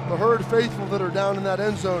that. The Herd faithful that are down in that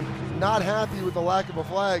end zone, not happy with the lack of a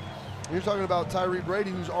flag. And you're talking about Tyree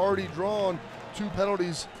Brady, who's already drawn 2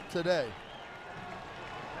 penalties today.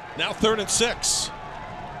 Now 3rd and 6.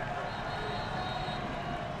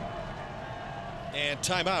 And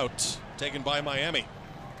timeout taken by Miami.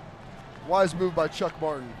 Wise move by Chuck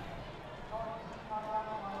Martin.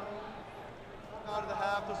 Out of the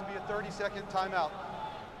half, this will be a 30-second timeout.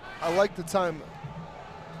 I like the timeout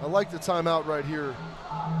right here.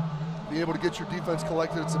 Being able to get your defense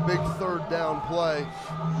collected. It's a big 3rd down play.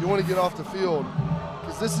 You want to get off the field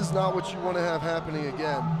because this is not what you want to have happening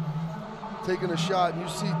again. Taking a shot, and you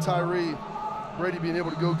see Tyree Brady being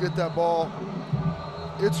able to go get that ball.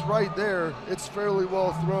 It's right there. It's fairly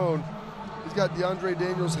well thrown. He's got DeAndre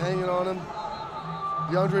Daniels hanging on him.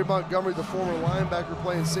 DeAndre Montgomery, the former linebacker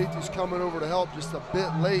playing safety, is coming over to help just a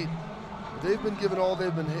bit late. But they've been given all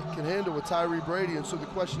they've can handle with Tyree Brady, and so the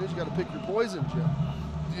question is, you got to pick your poison, Jim.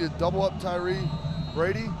 Do you double up Tyree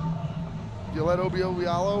Brady? Do you let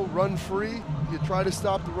Obiallo run free? Do you try to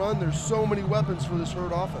stop the run? There's so many weapons for this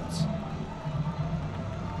Herd offense.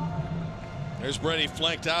 There's Brady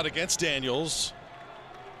flanked out against Daniels.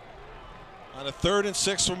 On a 3rd and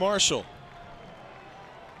 6 for Marshall.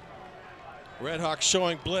 RedHawks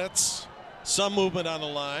showing blitz. Some movement on the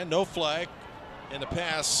line. No flag. And the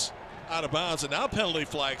pass out of bounds. And now penalty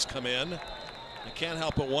flags come in. I can't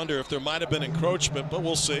help but wonder if there might have been encroachment, but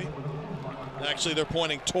we'll see. Actually, they're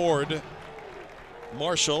pointing toward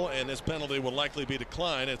Marshall, and this penalty will likely be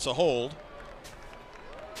declined. It's a hold.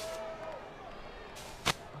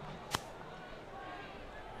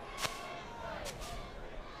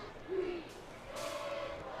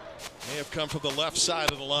 May have come from the left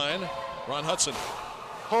side of the line. Ron Hudson.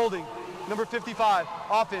 Holding, number 55,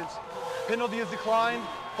 offense. Penalty is declined,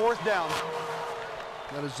 4th down.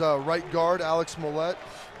 That is right guard Alex Millette.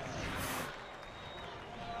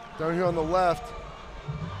 Down here on the left,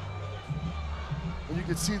 and you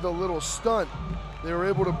can see the little stunt. They were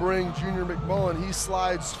able to bring Junior McMullen. He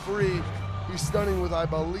slides free. He's stunning with, I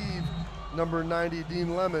believe, number 90,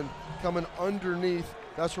 Dean Lemon, coming underneath.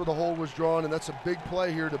 That's where the hold was drawn, and that's a big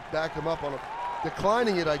play here to back him up on it.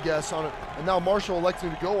 Declining it, I guess, on it. And now Marshall electing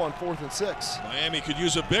to go on 4th and 6. Miami could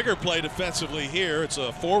use a bigger play defensively here. It's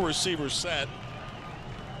a 4-receiver set.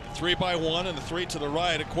 3 by 1 and the 3 to the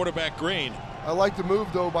right at quarterback Green. I like the move,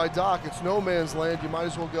 though, by Doc. It's no man's land. You might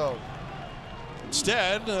as well go.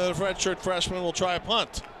 Instead, the redshirt freshman will try a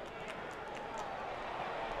punt.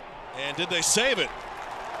 And did they save it?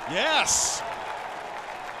 Yes.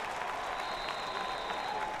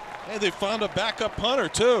 And they found a backup punter,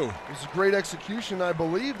 too. It was a great execution. I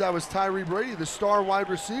believe that was Tyree Brady, the star wide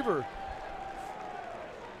receiver.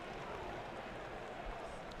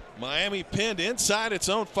 Miami pinned inside its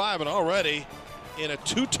own 5 and already in a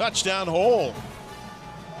 2-touchdown hole.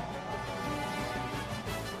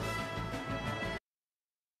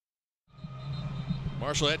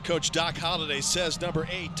 Marshall head coach Doc Holliday says number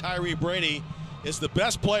 8, Tyree Brady, is the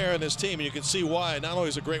best player in this team, and you can see why. Not only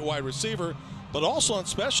is he a great wide receiver, but also on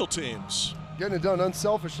special teams. Getting it done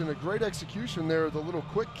unselfish and a great execution there. The little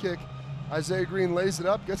quick kick. Isaiah Green lays it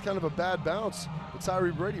up, gets kind of a bad bounce. But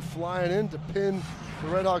Tyree Brady flying in to pin the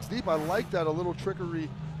RedHawks deep. I like that, a little trickery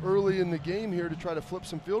early in the game here to try to flip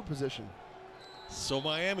some field position. So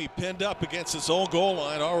Miami pinned up against its own goal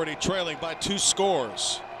line, already trailing by 2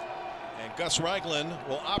 scores. And Gus Ragland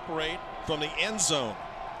will operate from the end zone.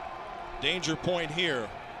 Danger point here.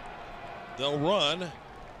 They'll run,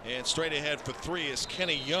 and straight ahead for 3 is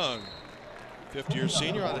Kenny Young, 50-year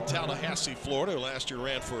senior out of Tallahassee, Florida, who last year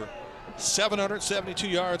ran for 772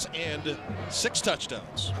 yards and 6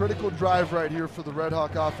 touchdowns. Critical drive right here for the Red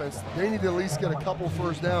Hawk offense. They need to at least get a couple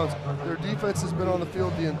first downs. Their defense has been on the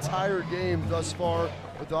field the entire game thus far,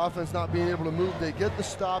 with the offense not being able to move. They get the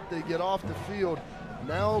stop, they get off the field.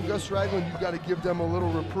 Now, Gus Ragland, you've got to give them a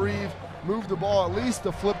little reprieve, move the ball at least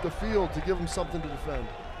to flip the field to give them something to defend.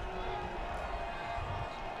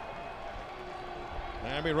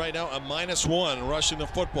 Miami right now a -1 rushing the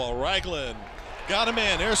football. Ragland got him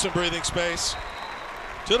in. There's some breathing space.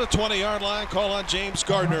 To the 20-yard line. Call on James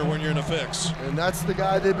Gardner when you're in a fix. And that's the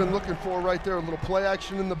guy they've been looking for right there. A little play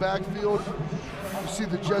action in the backfield. You see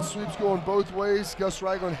the jet sweeps going both ways. Gus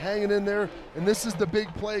Ragland hanging in there. And this is the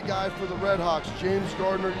big play guy for the RedHawks. James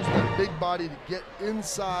Gardner using that big body to get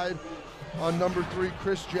inside on number 3,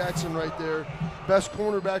 Chris Jackson right there. Best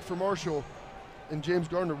cornerback for Marshall. And James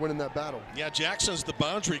Gardner winning that battle. Yeah, Jackson's the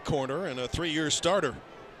boundary corner and a 3-year starter.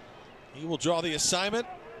 He will draw the assignment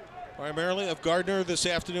primarily of Gardner this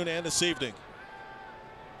afternoon and this evening.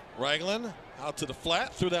 Ragland out to the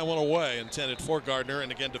flat, threw that one away, intended for Gardner,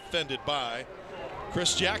 and again defended by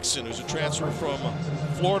Chris Jackson, who's a transfer from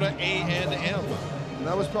Florida A&M. And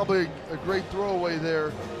that was probably a great throwaway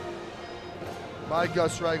there by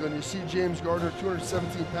Gus Ragland. You see James Gardner,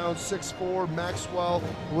 217 pounds, 6'4", Maxwell,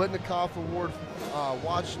 Litnikoff Award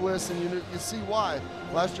watch list, and you see why.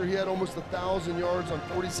 Last year he had almost 1,000 yards on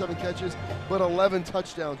 47 catches, but 11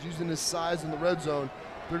 touchdowns using his size in the red zone.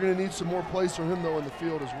 They're going to need some more plays from him, though, in the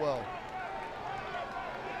field as well.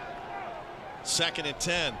 2nd and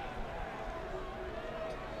 10.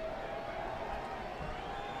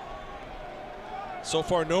 So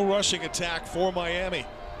far, no rushing attack for Miami.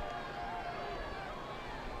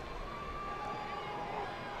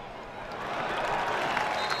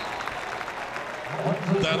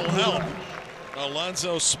 That'll help.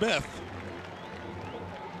 Alonzo Smith,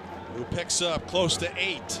 who picks up close to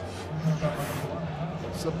 8.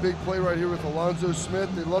 It's a big play right here with Alonzo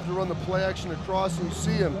Smith. They love to run the play action across, and you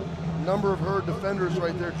see him. Number of her defenders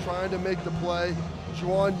right there trying to make the play.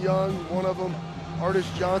 Juwan Young, one of them. Artis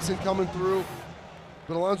Johnson coming through.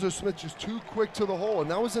 But Alonzo Smith just too quick to the hole,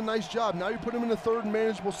 and that was a nice job. Now you put him in a 3rd and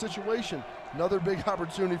manageable situation. Another big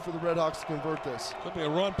opportunity for the RedHawks to convert this. Could be a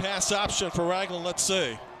run-pass option for Ragland. Let's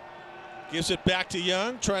see. Gives it back to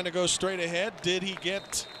Young, trying to go straight ahead. Did he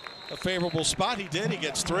get a favorable spot? He did. He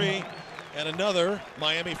gets 3, and another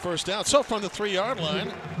Miami first down. So from the 3-yard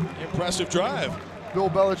line, impressive drive. Bill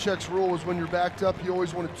Belichick's rule was when you're backed up, you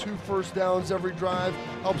always wanted 2 first downs every drive,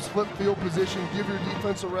 helps flip field position, give your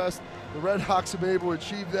defense a rest. The RedHawks have been able to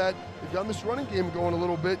achieve that. They've gotten this running game going a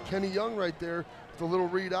little bit. Kenny Young right there with a little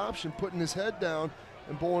read option, putting his head down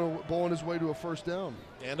and bowling his way to a first down.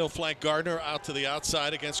 And he'll flank Gardner out to the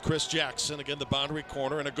outside against Chris Jackson. Again, the boundary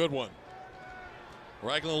corner, and a good one.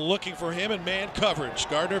 Ragland looking for him in man coverage.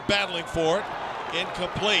 Gardner battling for it.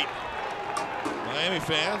 Incomplete. Miami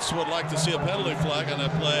fans would like to see a penalty flag on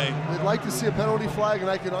that play. They'd like to see a penalty flag, and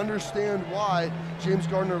I can understand why. James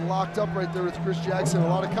Gardner locked up right there with Chris Jackson, a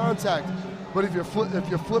lot of contact. But if you flip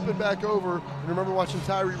it back over, and remember watching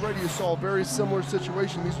Tyree Reddy, you saw a very similar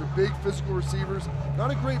situation. These are big physical receivers.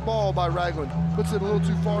 Not a great ball by Ragland. Puts it a little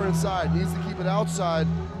too far inside. Needs to keep it outside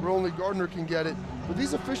where only Gardner can get it. But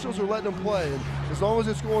these officials are letting them play, and as long as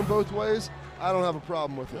it's going both ways, I don't have a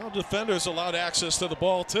problem with it. Well, defenders allowed access to the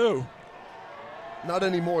ball too. Not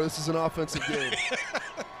anymore. This is an offensive game.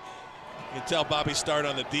 You can tell Bobby started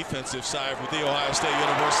on the defensive side for The Ohio State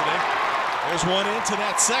University. There's one into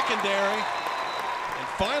that secondary. And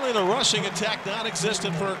finally, the rushing attack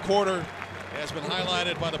non-existent for a quarter has been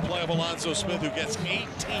highlighted by the play of Alonzo Smith, who gets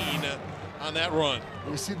 18 on that run.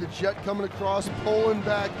 You see the jet coming across, pulling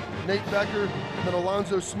back Nate Becker, and then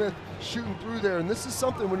Alonzo Smith shooting through there. And this is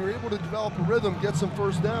something, when you're able to develop a rhythm, get some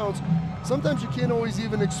first downs, sometimes you can't always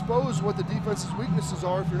even expose what the defense's weaknesses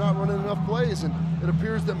are if you're not running enough plays. And it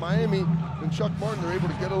appears that Miami and Chuck Martin are able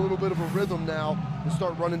to get a little bit of a rhythm now and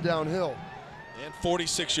start running downhill. And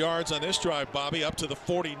 46 yards on this drive, Bobby, up to the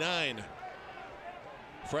 49.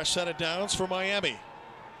 Fresh set of downs for Miami.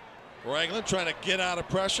 Ragland trying to get out of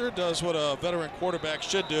pressure, does what a veteran quarterback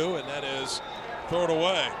should do, and that is throw it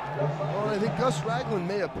away. Well, I think Gus Ragland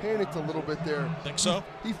may have panicked a little bit there. Think so?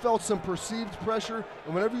 He felt some perceived pressure,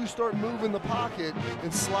 and whenever you start moving the pocket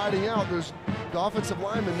and sliding out, there's the offensive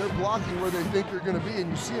linemen, they're blocking where they think you're going to be,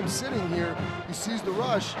 and you see him sitting here, he sees the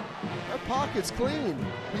rush, that pocket's clean.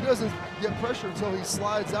 He doesn't get pressure until he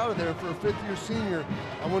slides out of there. For a fifth-year senior,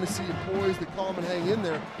 I want to see you poised and calm and hang in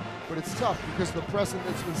there, but it's tough because of the precedent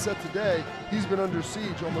that's been set today. He's been under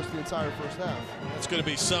siege almost the entire first half. It's going to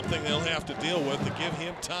be something they'll have to deal with to give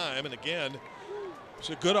him time, and again, it's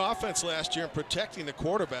a good offense last year in protecting the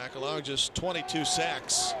quarterback, allowing just 22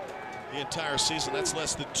 sacks the entire season. That's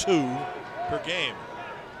less than 2 per game.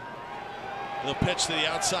 They'll pitch to the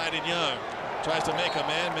outside, and Young tries to make a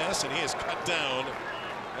man miss, and he is cut down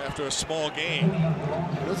after a small gain.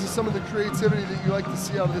 This is some of the creativity that you like to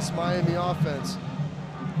see out of this Miami offense.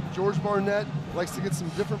 George Barnett likes to get some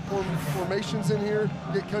different formations in here,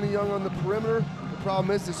 get Kenny Young on the perimeter. The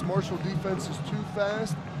problem is this Marshall defense is too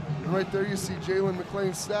fast. And right there you see Jalen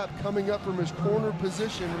McLean-Stapp coming up from his corner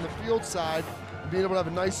position on the field side, being able to have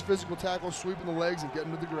a nice physical tackle, sweeping the legs and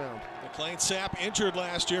getting to the ground. McLean-Stapp injured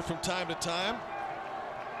last year from time to time.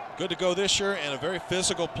 Good to go this year, and a very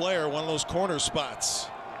physical player, one of those corner spots.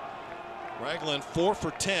 Ragland 4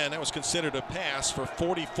 for 10. That was considered a pass for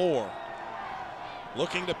 44.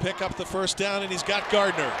 Looking to pick up the first down, and he's got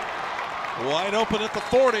Gardner wide open at the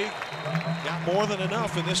 40. Got more than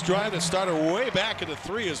enough in this drive that started way back into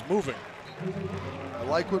 3 is moving. I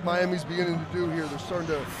like what Miami's beginning to do here. They're starting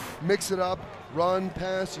to mix it up, run,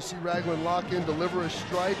 pass. You see Ragland lock in, deliver a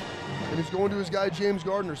strike, and he's going to his guy James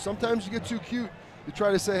Gardner. Sometimes you get too cute. You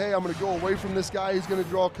try to say, hey, I'm going to go away from this guy. He's going to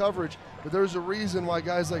draw coverage. But there's a reason why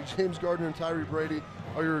guys like James Gardner and Tyree Brady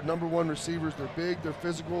are your #1 receivers. They're big, they're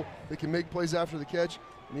physical, they can make plays after the catch.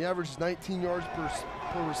 And the average is 19 yards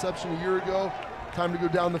per reception a year ago. Time to go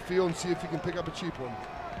down the field and see if you can pick up a cheap one.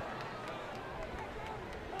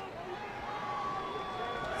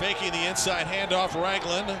 Faking the inside handoff,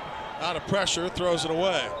 Ragland out of pressure, throws it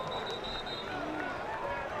away.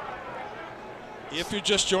 If you're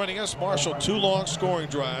just joining us, Marshall 2 long scoring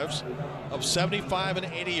drives of 75 and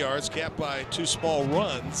 80 yards, capped by 2 small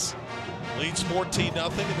runs. Leads 14-0,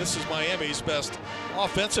 and this is Miami's best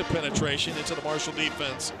offensive penetration into the Marshall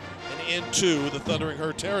defense and into the Thundering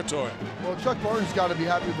Herd territory. Well, Chuck Martin's got to be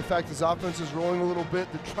happy with the fact his offense is rolling a little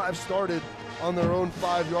bit. The drive started on their own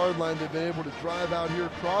 5-yard line. They've been able to drive out here,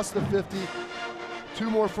 cross the 50, 2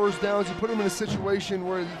 more first downs. You put them in a situation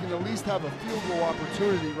where you can at least have a field goal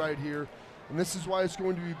opportunity right here. And this is why it's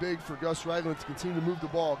going to be big for Gus Ragland to continue to move the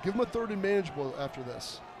ball. Give him a 3rd and manageable after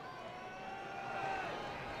this.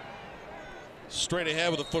 Straight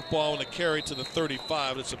ahead with the football and a carry to the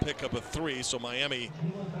 35. It's a pickup of 3. So Miami,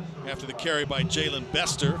 after the carry by Jalen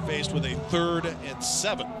Bester, faced with a 3rd and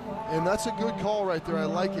 7. And that's a good call right there. I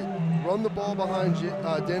like it. Run the ball behind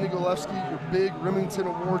Danny Golewski, your big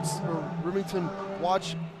Remington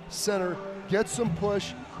Watch center. Get some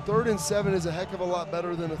push. 3rd and 7 is a heck of a lot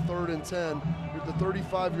better than a 3rd and 10. You're at the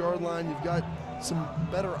 35-yard line. You've got some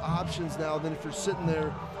better options now than if you're sitting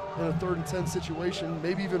there in a 3rd and 10 situation.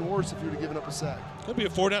 Maybe even worse if you were to give up a sack. Could be a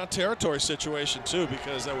 4-down territory situation too,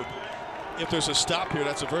 because that would, if there's a stop here,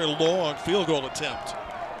 that's a very long field goal attempt.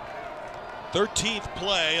 13th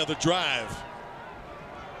play of the drive.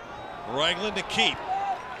 Ragland to keep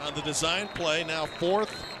on the design play. Now 4th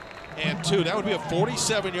and 2. That would be a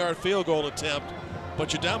 47-yard field goal attempt,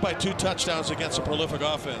 but you're down by 2 touchdowns against a prolific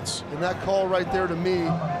offense. And that call right there to me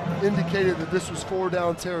indicated that this was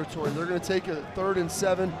 4-down territory. They're going to take a 3rd and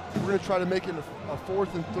 7. We're going to try to make it a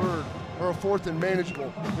 4th and 3rd, or a 4th and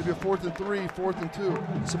manageable. Maybe a 4th and 3, 4th and 2.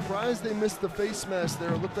 Surprised they missed the face mask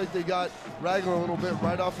there. It looked like they got Ragland a little bit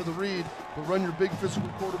right off of the read. But run your big physical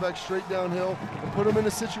quarterback straight downhill and put them in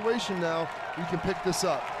a situation now you can pick this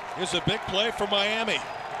up. Here's a big play for Miami.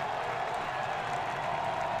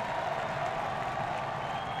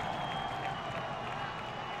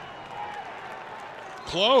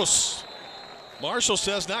 Close. Marshall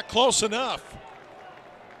says not close enough.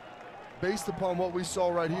 Based upon what we saw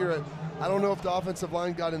right here, I don't know if the offensive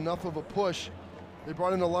line got enough of a push. They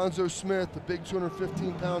brought in Alonzo Smith, the big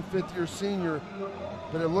 215-pound fifth-year senior,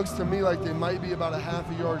 but it looks to me like they might be about a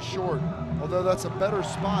half a yard short, although that's a better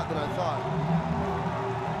spot than I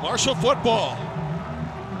thought. Marshall football.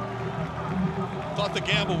 Thought the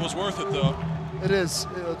gamble was worth it, though. It is.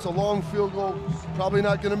 It's a long field goal, probably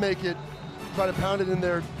not going to make it. Try to pound it in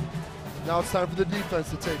there. Now it's time for the defense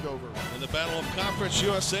to take over. In the Battle of Conference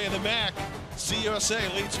USA and the MAC,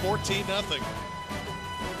 CUSA leads 14-0.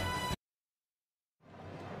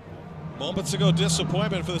 Moments ago,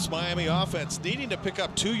 disappointment for this Miami offense, needing to pick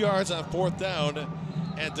up 2 yards on 4th down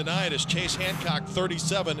and denied as Chase Hancock,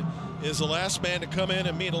 37, is the last man to come in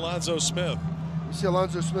and meet Alonzo Smith. You see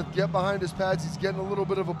Alonzo Smith get behind his pads. He's getting a little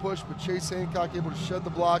bit of a push, but Chase Hancock able to shed the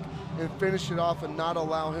block and finish it off and not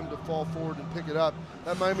allow him to fall forward and pick it up.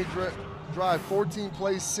 That Miami drive, 14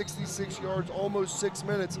 plays, 66 yards, almost 6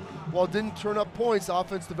 minutes. While it didn't turn up points, the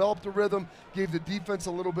offense developed a rhythm, gave the defense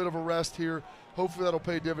a little bit of a rest here. Hopefully that'll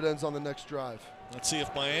pay dividends on the next drive. Let's see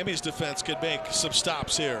if Miami's defense could make some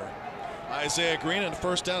stops here. Isaiah Green on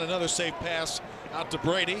first down, another safe pass out to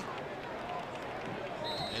Brady.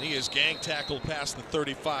 And he is gang tackled past the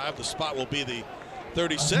 35. The spot will be the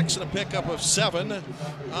 36 and a pickup of 7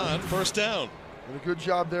 on first down. And a good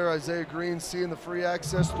job there, Isaiah Green, seeing the free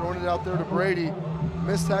access, throwing it out there to Brady.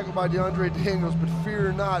 Missed tackle by DeAndre Daniels, but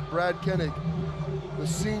fear not, Brad Koenig, the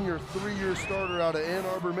senior 3-year starter out of Ann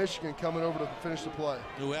Arbor, Michigan, coming over to finish the play.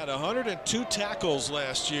 Who had 102 tackles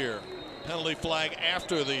last year. Penalty flag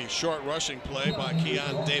after the short rushing play by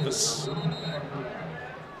Keon Davis.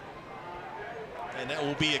 And that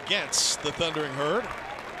will be against the Thundering Herd.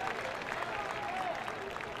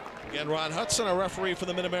 Again, Ron Hudson, our referee for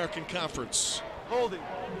the Mid-American Conference. Holding.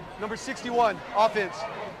 Number 61, offense.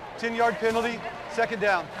 10-yard penalty, second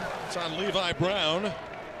down. It's on Levi Brown.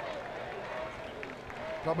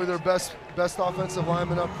 Probably their best offensive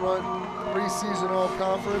lineman up front, preseason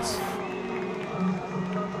all-conference.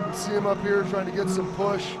 You see him up here trying to get some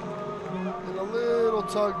push. And a little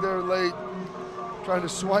tug there late. Trying to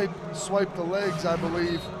swipe the legs, I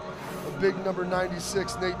believe, of big number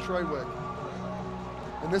 96, Nate Treywick.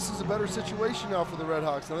 And this is a better situation now for the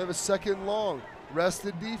RedHawks. Now they have a second and long,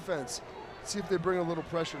 rested defense. See if they bring a little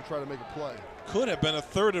pressure and try to make a play. Could have been a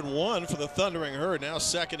 3rd and 1 for the Thundering Herd. Now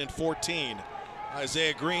 2nd and 14.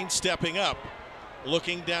 Isaiah Green stepping up,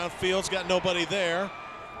 looking downfield's got nobody there.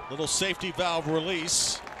 Little safety valve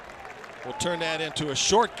release. We'll turn that into a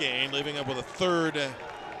short gain, leaving up with a 3rd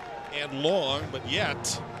and long, but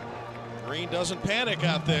yet Green doesn't panic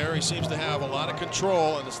out there. He seems to have a lot of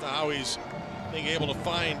control, and it's how he's being able to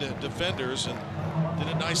find defenders, and did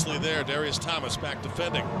it nicely there. Darius Thomas back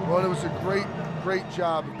defending. Well, it was a great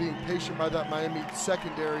job of being patient by that Miami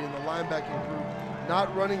secondary and the linebacking group,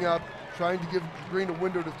 not running up, trying to give Green a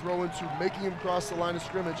window to throw into, making him cross the line of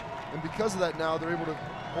scrimmage, and because of that now they're able to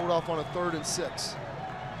hold off on a 3rd and 6.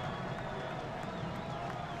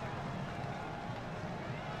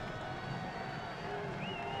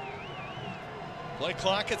 Play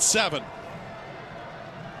clock at 7.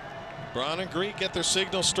 Brown and Greek get their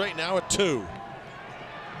signal straight now at 2.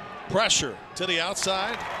 Pressure to the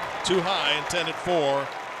outside, too high, intended for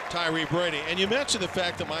Tyree Brady. And you mentioned the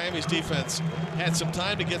fact that Miami's defense had some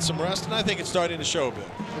time to get some rest, and I think it's starting to show a bit.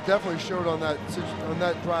 It definitely showed on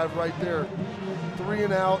that drive right there. 3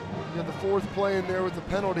 and out. You had the 4th play in there with the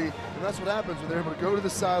penalty, and that's what happens when they're able to go to the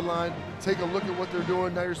sideline, take a look at what they're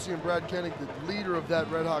doing. Now you're seeing Brad Koenig, the leader of that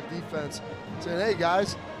RedHawk defense, saying, hey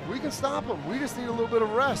guys, we can stop them. We just need a little bit of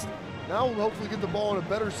rest. Now we'll hopefully get the ball in a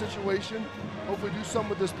better situation, hopefully do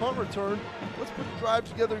something with this punt return. Let's put the drive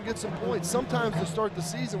together and get some points. Sometimes to start the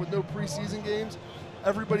season with no preseason games,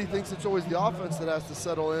 everybody thinks it's always the offense that has to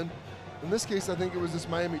settle in. In this case, I think it was this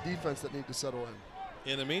Miami defense that needed to settle in.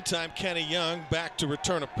 In the meantime, Kenny Young back to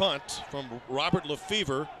return a punt from Robert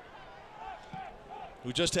Lefevre,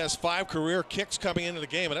 who just has 5 career kicks coming into the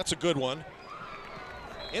game, and that's a good one.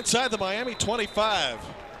 Inside the Miami 25.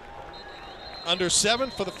 Under 7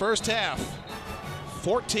 for the first half.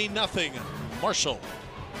 14-0 Marshall.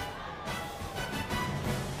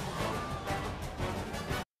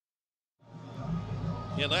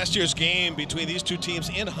 In last year's game between these two teams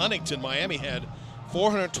in Huntington, Miami had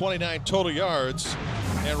 429 total yards,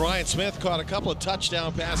 and Ryan Smith caught a couple of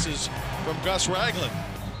touchdown passes from Gus Ragland.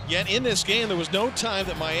 Yet in this game, there was no time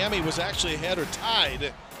that Miami was actually ahead or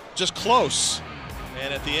tied, just close.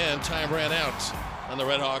 And at the end, time ran out on the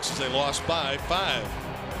RedHawks as they lost by 5.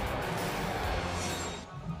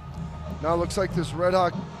 Now it looks like this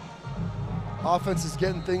RedHawk offense is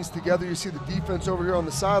getting things together. You see the defense over here on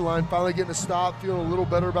the sideline finally getting a stop, feeling a little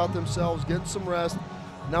better about themselves, getting some rest.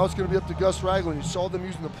 Now it's going to be up to Gus Ragland. You saw them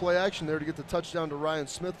using the play action there to get the touchdown to Ryan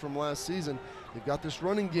Smith from last season. They've got this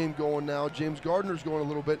running game going now. James Gardner's going a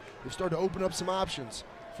little bit. They've started to open up some options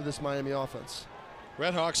for this Miami offense.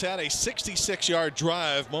 RedHawks had a 66-yard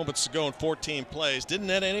drive moments ago in 14 plays. Didn't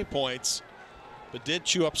net any points, but did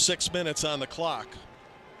chew up 6 minutes on the clock.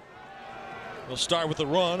 We'll start with the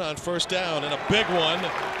run on first down, and a big one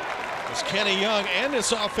as Kenny Young and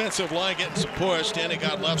this offensive line getting some push. Danny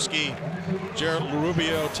Godlewski, Jared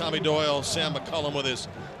Rubio, Tommy Doyle, Sam McCullum with his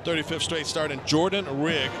 35th straight start, and Jordan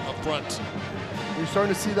Rigg up front. You're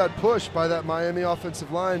starting to see that push by that Miami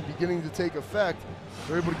offensive line beginning to take effect.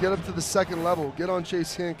 They're able to get up to the second level, get on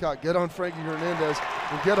Chase Hancock, get on Frankie Hernandez,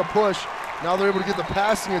 and get a push. Now they're able to get the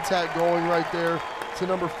passing attack going right there to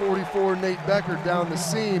number 44, Nate Becker, down the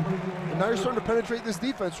seam. And now you're starting to penetrate this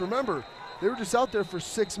defense. Remember, they were just out there for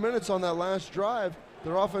 6 minutes on that last drive.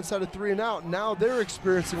 Their offense had a 3 and out. Now they're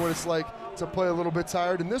experiencing what it's like to play a little bit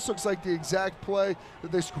tired. And this looks like the exact play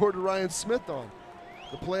that they scored to Ryan Smith on.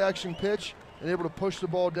 The play action pitch and able to push the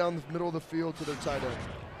ball down the middle of the field to their tight end.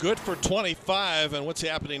 Good for 25, and what's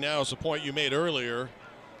happening now is the point you made earlier,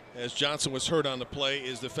 as Johnson was hurt on the play,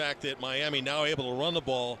 is the fact that Miami now able to run the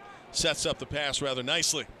ball, sets up the pass rather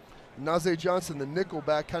nicely. Najee Johnson, the nickel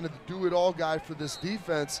back, kind of the do-it-all guy for this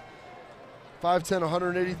defense. 5'10",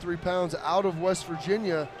 183 pounds, out of West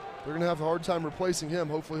Virginia. They're going to have a hard time replacing him.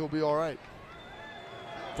 Hopefully he'll be all right.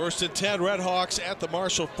 1st and 10, RedHawks at the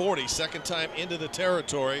Marshall 40. Second time into the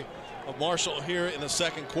territory of Marshall here in the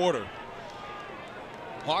second quarter.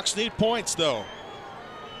 Hawks need points, though.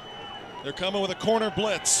 They're coming with a corner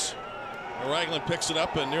blitz. Ragland picks it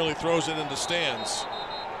up and nearly throws it into stands.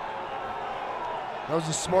 That was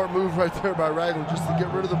a smart move right there by Ragland, just to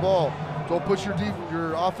get rid of the ball. Don't put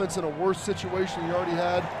your offense in a worse situation you already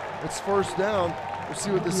had. It's 1st down. We'll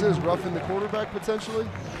see what this is. Roughing the quarterback potentially.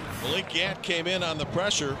 Malik Gant came in on the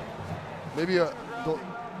pressure. Maybe a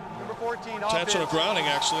Number 14 intentional grounding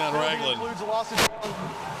actually on Ragland. Includes a loss of down.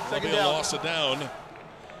 Second down. Loss of down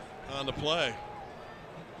on the play.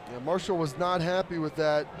 Yeah, Marshall was not happy with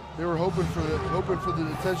that. They were hoping for the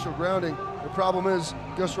intentional grounding. The problem is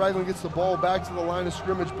Gus Ragland gets the ball back to the line of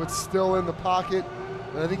scrimmage, but still in the pocket.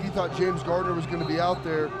 And I think he thought James Gardner was going to be out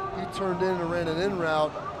there. He turned in and ran an in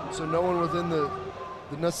route, so no one within the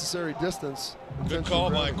necessary distance. Good call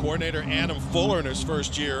by coordinator Adam Fuller in his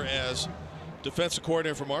first year as defensive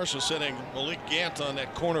coordinator for Marshall, sending Malik Gant on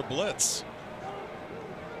that corner blitz.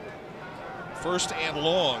 1st and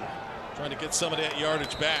long, trying to get some of that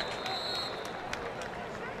yardage back.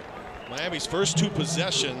 Miami's first 2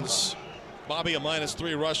 possessions, Bobby a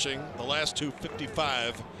 -3 rushing, the last 2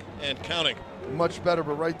 55 and counting. Much better,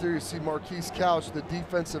 but right there you see Marquise Couch, the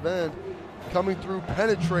defensive end, coming through,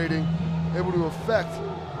 penetrating, able to affect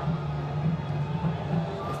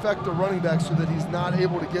the running back so that he's not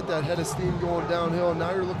able to get that head of steam going downhill. And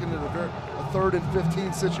now you're looking at a 3rd and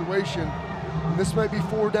 15 situation. And this might be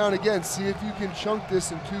 4 down again. See if you can chunk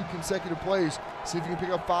this in 2 consecutive plays. See if you can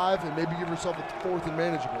pick up 5 and maybe give yourself a 4th and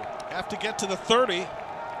manageable. Have to get to the 30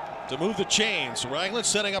 to move the chains. Ragland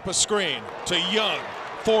setting up a screen to Young,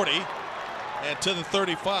 40, and to the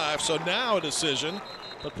 35. So now a decision,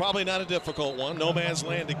 but probably not a difficult one. No man's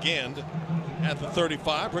land again at the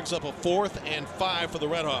 35. Brings up a 4th and 5 for the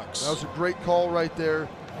RedHawks. That was a great call right there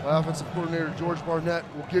by offensive coordinator George Barnett.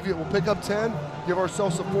 We'll pick up 10, give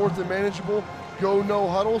ourselves a 4th and manageable, go no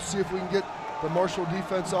huddle, see if we can get the Marshall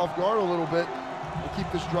defense off guard a little bit and keep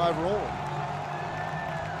this drive rolling.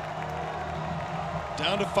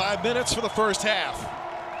 Down to 5 minutes for the first half.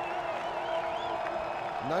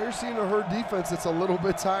 Now you're seeing a Herd defense that's a little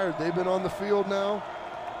bit tired. They've been on the field now.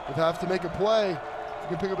 They have to make a play. If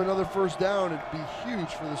you can pick up another 1st down, it'd be huge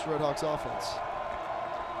for this RedHawks offense.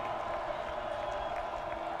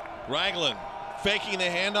 Ragland faking the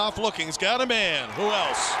handoff, looking. He's got a man. Who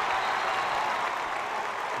else?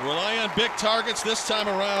 Rely on big targets this time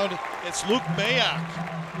around. It's Luke Mayock.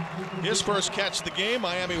 His first catch of the game.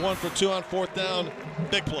 Miami 1 for 2 on 4th down.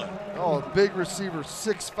 Big play. Oh, big receiver,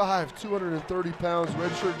 6'5", 230 pounds,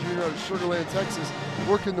 redshirt junior out of Sugar Land, Texas,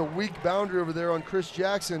 working the weak boundary over there on Chris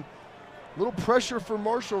Jackson. Little pressure for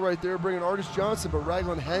Marshall right there, bringing Artis Johnson, but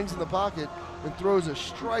Ragland hangs in the pocket and throws a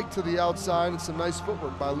strike to the outside, and some nice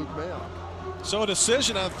footwork by Luke Mayock. So a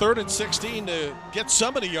decision on 3rd and 16 to get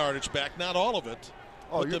some of the yardage back, not all of it.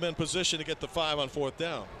 Put them in position to get the 5 on 4th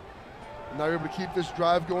down. Now you're able to keep this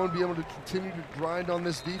drive going, be able to continue to grind on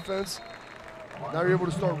this defense. Now you're able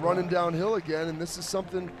to start running downhill again, and this is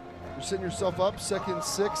something, you're setting yourself up, 2nd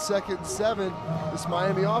 6, 2nd 7. This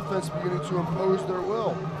Miami offense beginning to impose their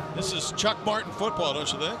will. This is Chuck Martin football,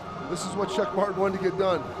 don't you think? This is what Chuck Martin wanted to get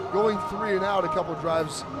done. Going 3 and out a couple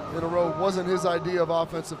drives in a row wasn't his idea of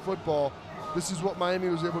offensive football. This is what Miami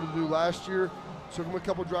was able to do last year. Took them a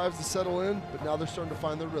couple drives to settle in, but now they're starting to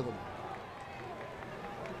find their rhythm.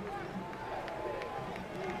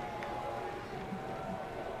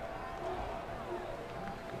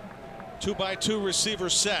 Two-by-two receiver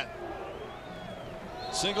set.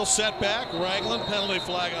 Single setback, Ragland, penalty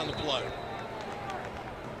flag on the play.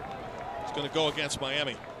 It's going to go against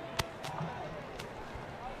Miami.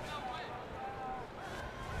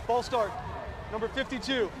 False start. Number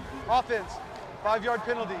 52, offense, 5-yard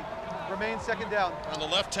penalty. Remains 2nd down. On the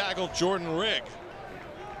left tackle, Jordan Rigg.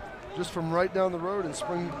 just from right down the road in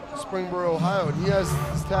Springboro, Ohio. And he has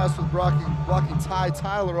his task with blocking Ty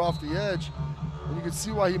Tyler off the edge. And you can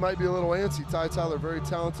see why he might be a little antsy. Ty Tyler, very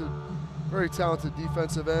talented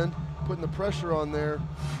defensive end, putting the pressure on there.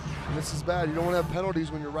 And this is bad. You don't want to have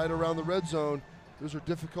penalties when you're right around the red zone. Those are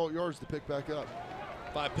difficult yards to pick back up.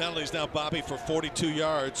 5 penalties now, Bobby, for 42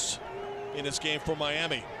 yards in this game for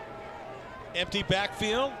Miami. Empty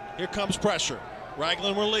backfield. Here comes pressure.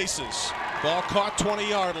 Ragland releases. Ball caught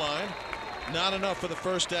 20-yard line. Not enough for the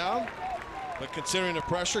first down, but considering the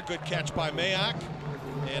pressure, good catch by Mayock.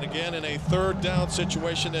 And again, in a 3rd down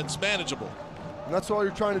situation, it's manageable. And that's all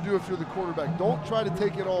you're trying to do if you're the quarterback. Don't try to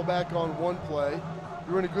take it all back on one play.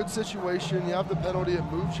 You're in a good situation. You have the penalty. It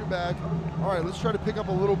moves you back. All right, let's try to pick up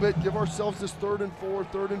a little bit. Give ourselves this 3rd and 4,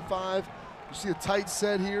 3rd and 5. You see a tight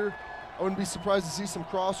set here. I wouldn't be surprised to see some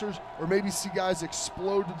crossers or maybe see guys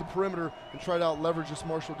explode to the perimeter and try to out-leverage this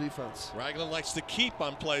Marshall defense. Ragland likes to keep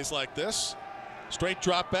on plays like this. Straight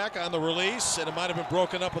drop back on the release, and it might have been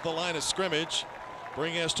broken up at the line of scrimmage,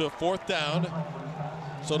 bringing us to a 4th down.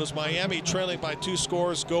 So does Miami, trailing by 2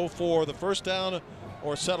 scores, go for the first down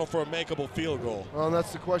or settle for a makeable field goal? Well, and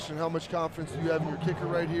that's the question. How much confidence do you have in your kicker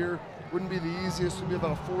right here? Wouldn't be the easiest. It would be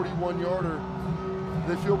about a 41-yarder.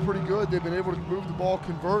 They feel pretty good. They've been able to move the ball,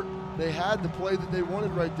 convert. They had the play that they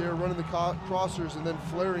wanted right there, running the crossers and then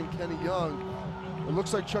flaring Kenny Young. It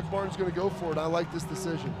looks like Chuck Martin's going to go for it. I like this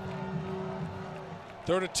decision.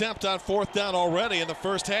 3rd attempt on 4th down already in the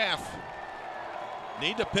first half.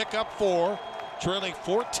 Need to pick up 4, trailing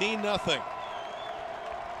 14-0.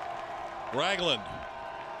 Ragland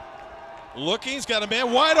looking, he's got a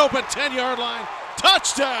man wide open, 10-yard line,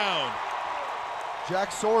 touchdown!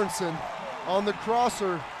 Jack Sorensen on the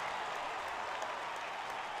crosser.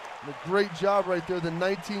 And a great job right there, the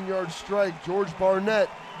 19-yard strike. George Barnett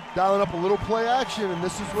dialing up a little play action, and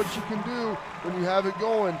this is what you can do when you have it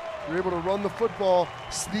going. You're able to run the football,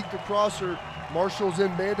 sneak the crosser. Marshall's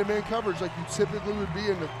in man-to-man coverage like you typically would be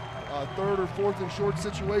in the 3rd or 4th and short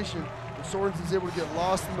situation. And Sorensen's able to get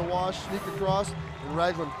lost in the wash, sneak across, and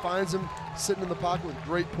Ragland finds him sitting in the pocket with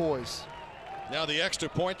great poise. Now the extra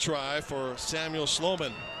point try for Samuel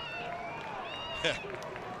Sloman.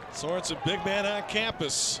 Sorensen, big man on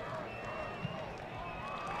campus.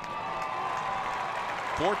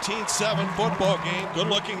 14-7 football game,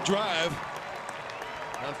 good-looking drive.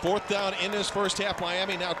 On 4th down in this first half,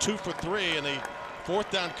 Miami now 2 for 3, and the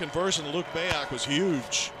 4th down conversion to Luke Mayock was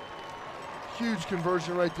huge. Huge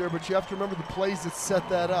conversion right there, but you have to remember the plays that set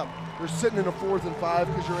that up. They're sitting in a 4th and 5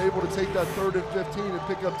 because you're able to take that 3rd and 15 and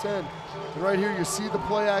pick up 10. And right here you see the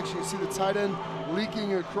play action, you see the tight end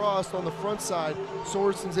leaking across on the front side.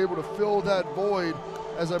 Sorensen's able to fill that void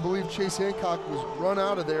as I believe Chase Hancock was run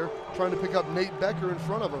out of there trying to pick up Nate Becker in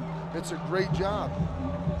front of him. It's a great job.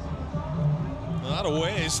 In a lot of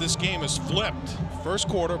ways, this game is flipped. First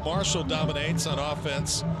quarter, Marshall dominates on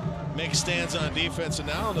offense, makes stands on defense, and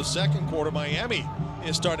now in the second quarter, Miami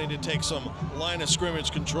is starting to take some line of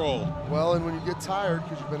scrimmage control. Well, and when you get tired,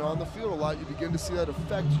 because you've been on the field a lot, you begin to see that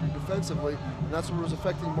affect you defensively, and that's what was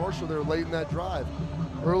affecting Marshall there late in that drive.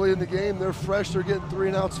 Early in the game, they're fresh, they're getting 3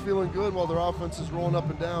 and outs, feeling good while their offense is rolling up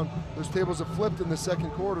and down. Those tables have flipped in the second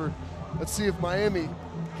quarter. Let's see if Miami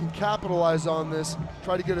can capitalize on this,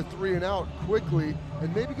 try to get a 3 and out quickly,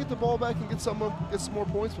 and maybe get the ball back and get some more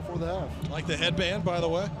points before the half. Like the headband, by the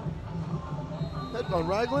way. Headband,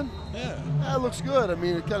 Ragland? Yeah. That looks good. I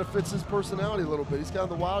mean, it kind of fits his personality a little bit. He's kind of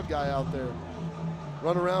the wild guy out there.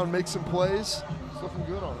 Run around, make some plays. It's looking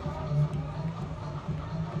good on him.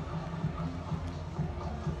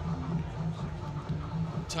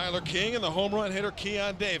 Tyler King and the home run hitter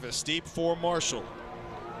Keon Davis, deep for Marshall.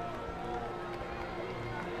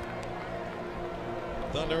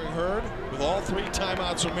 Thundering Herd with all 3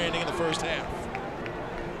 timeouts remaining in the first half.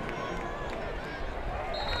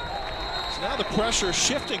 So now the pressure is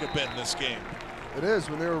shifting a bit in this game. It is.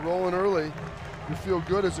 When they were rolling early, you feel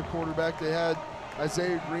good as a quarterback. They had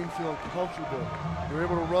Isaiah Green feeling comfortable. They were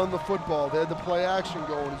able to run the football. They had the play action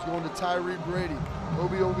going. He's going to Tyree Brady.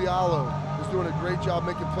 Obi Obialo is doing a great job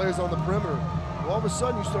making plays on the perimeter. Well, all of a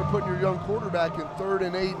sudden, you start putting your young quarterback in 3rd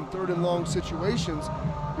and 8 and 3rd and long situations.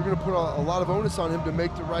 You're going to put a lot of onus on him to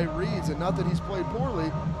make the right reads. And not that he's played poorly,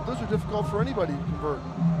 but those are difficult for anybody to convert.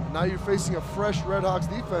 Now you're facing a fresh RedHawks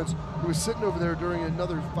defense who is sitting over there during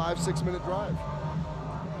another 5-6 minute drive.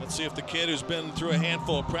 Let's see if the kid who's been through a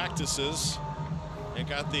handful of practices and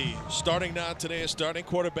got the starting nod today, a starting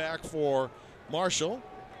quarterback for Marshall,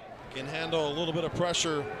 can handle a little bit of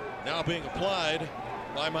pressure now being applied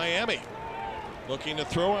by Miami. Looking to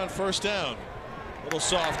throw on first down. Little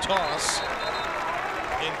soft toss.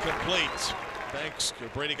 Incomplete. Thanks.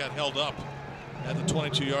 Brady got held up. at the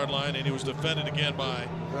 22-yard line, and he was defended again by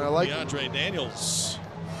DeAndre Daniels.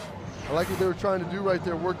 I like what they were trying to do right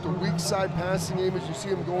there, work the weak side passing game as you see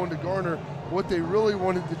him going to Garner. What they really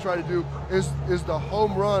wanted to try to do is the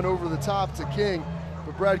home run over the top to King.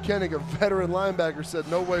 But Brad Koenig, a veteran linebacker, said,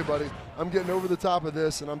 no way, buddy. I'm getting over the top of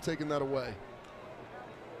this, and I'm taking that away.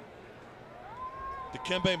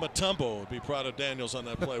 Dikembe Mutombo would be proud of Daniels on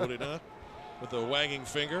that play, would he not? With a wagging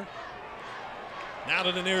finger. Now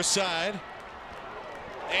to the near side.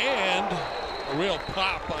 And a real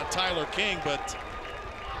pop on Tyler King, but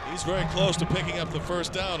he's very close to picking up the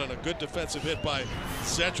first down, and a good defensive hit by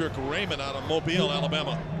Cedric Raymond out of Mobile,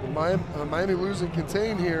 Alabama. Miami losing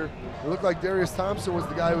contain here. It looked like Darius Thompson was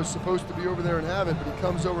the guy who was supposed to be over there and have it, but he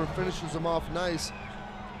comes over and finishes him off nice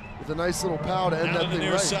with a nice little pow to end that thing right. Now to the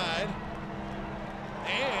near side.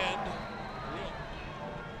 And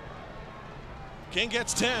King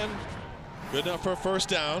gets 10. Good enough for a first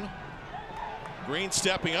down. Green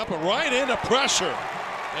stepping up and right into pressure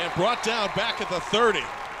and brought down back at the 30.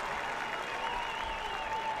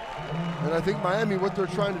 And I think Miami, what they're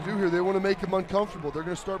trying to do here, they want to make him uncomfortable. They're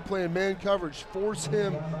going to start playing man coverage, force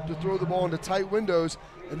him to throw the ball into tight windows,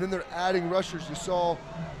 and then they're adding rushers. You saw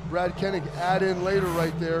Brad Koenig add in later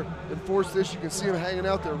right there and force this. You can see him hanging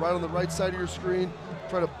out there right on the right side of your screen,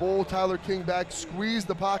 trying to bowl Tyler King back, squeeze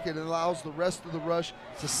the pocket, and allows the rest of the rush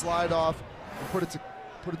to slide off and put it to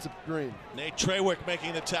Green. Nate Trawick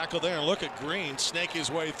making the tackle there, and look at Green snake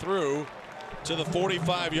his way through to the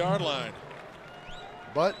 45-yard line.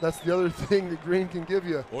 But that's the other thing that Green can give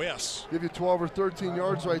you. Oh, yes. Give you 12 or 13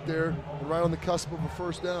 yards right there and right on the cusp of a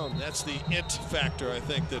first down. That's the it factor, I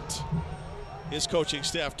think, that his coaching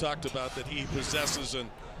staff talked about that he possesses, and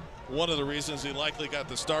one of the reasons he likely got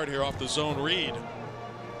the start here off the zone read.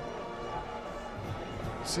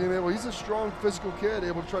 See, man, well, he's a strong physical kid,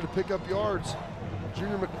 able to try to pick up yards.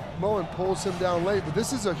 Junior McMullen pulls him down late, but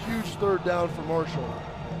this is a huge third down for Marshall.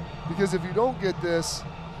 Because if you don't get this,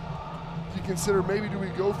 you consider maybe do we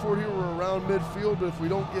go for it here, we're around midfield, but if we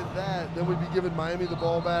don't get that, then we'd be giving Miami the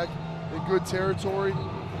ball back in good territory.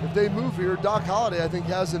 If they move here, Doc Holliday, I think,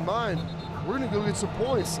 has in mind, we're going to go get some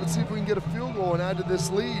points. Let's see if we can get a field goal and add to this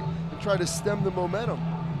lead and try to stem the momentum.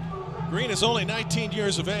 Green is only 19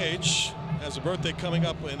 years of age, has a birthday coming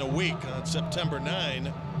up in a week on September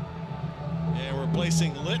 9. And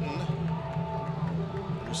replacing Litton,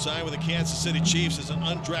 who signed with the Kansas City Chiefs as an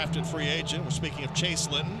undrafted free agent. We're speaking of Chase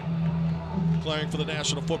Litton, declaring for the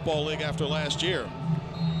National Football League after last year.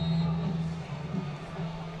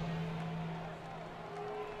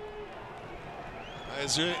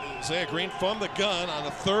 Isaiah Green from the gun on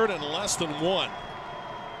a 3rd and less than 1.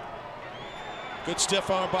 Good stiff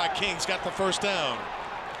arm by King. He's got the first down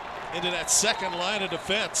into that second line of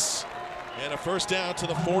defense. And a first down to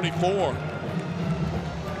the 44.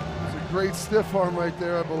 It's a great stiff arm right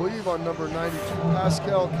there, I believe, on number 92,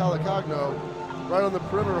 Pascal Calicagno. Right on the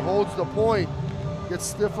perimeter, holds the point, gets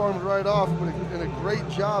stiff armed right off, but a great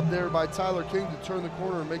job there by Tyler King to turn the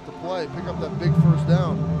corner and make the play, pick up that big first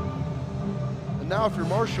down. And now if you're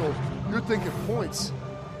Marshall, you're thinking points.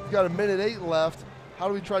 You've got 1:08 left. How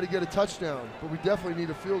do we try to get a touchdown? But we definitely need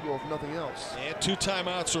a field goal if nothing else. And 2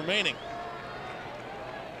 timeouts remaining.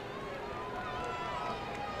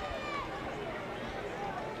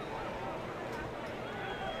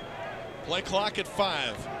 Play clock at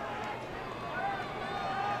 5.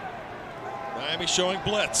 Miami showing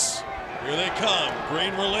blitz. Here they come.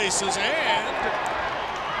 Green releases, and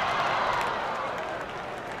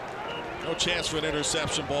no chance for an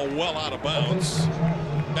interception. Ball well out of bounds.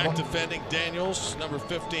 Back defending Daniels, number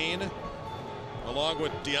 15, along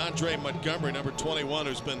with DeAndre Montgomery, number 21,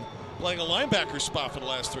 who's been playing a linebacker spot for the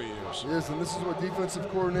last 3 years. Yes, and this is what defensive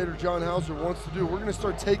coordinator John Hauser wants to do. We're going to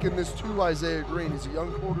start taking this to Isaiah Green. He's a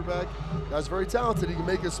young quarterback. Guy's very talented. He can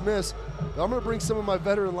make us miss. But I'm going to bring some of my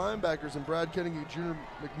veteran linebackers and Brad Koenig and Junior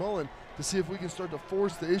McMullen to see if we can start to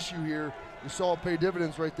force the issue here. You saw it pay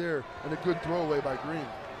dividends right there, and a good throwaway by Green.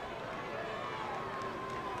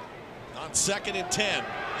 On 2nd and 10,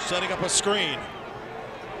 setting up a screen.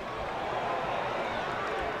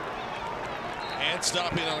 And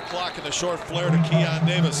stopping on the clock in the short flare to Keon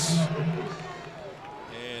Davis.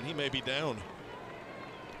 And he may be down.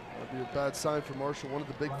 That'd be a bad sign for Marshall. One of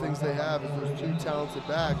the big things they have is those 2 talented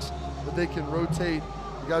backs that they can rotate.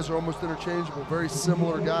 The guys are almost interchangeable, very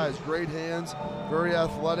similar guys. Great hands, very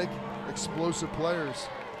athletic, explosive players.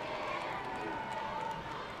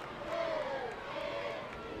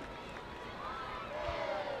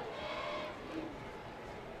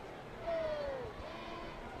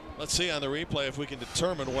 Let's see on the replay if we can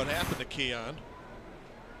determine what happened to Keon.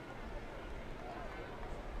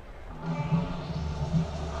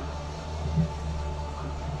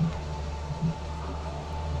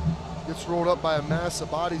 rolled up by a mass of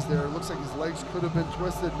bodies there. It looks like his legs could have been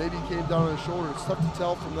twisted. Maybe he came down on his shoulder. It's tough to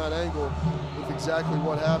tell from that angle with exactly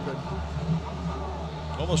what happened.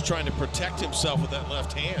 Almost trying to protect himself with that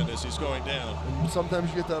left hand as he's going down. And sometimes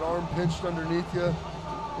you get that arm pinched underneath you.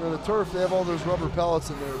 You know, the turf, they have all those rubber pellets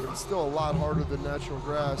in there, but it's still a lot harder than natural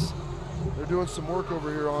grass. They're doing some work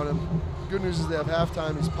over here on him. Good news is they have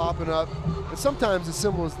halftime. He's popping up. And sometimes it's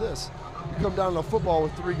simple as this. You come down to football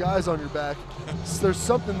with 3 guys on your back, there's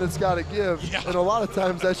something that's got to give, yeah. And a lot of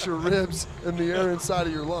times that's your ribs and the air inside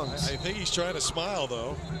of your lungs. I think he's trying to smile,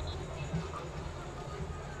 though.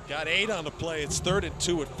 Got 8 on the play. It's 3rd and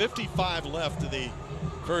 2 with 55 left in the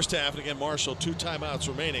first half. And again, Marshall, 2 timeouts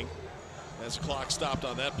remaining as the clock stopped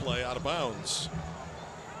on that play out of bounds.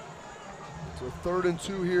 So 3rd and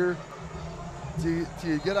 2 here. Do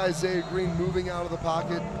you get Isaiah Green moving out of the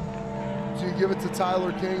pocket? Do you give it to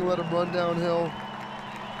Tyler King, let him run downhill?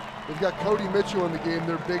 They've got Cody Mitchell in the game,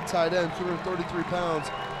 their big tight end, 233 pounds.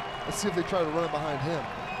 Let's see if they try to run it behind him.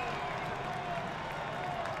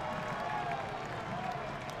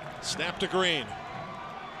 Snap to Green.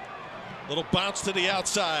 Little bounce to the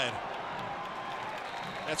outside.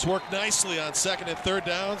 That's worked nicely on 2nd and 3rd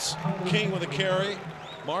downs. King with a carry.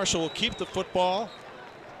 Marshall will keep the football.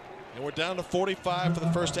 And we're down to 45 for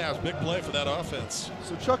the first half. Big play for that offense.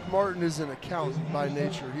 So Chuck Martin is an accountant by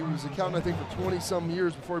nature. He was an accountant, I think, for 20-some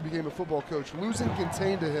years before he became a football coach. Losing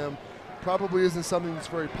contained to him probably isn't something that's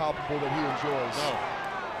very palpable that he enjoys. No.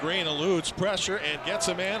 Green eludes pressure and gets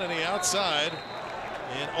a man on the outside.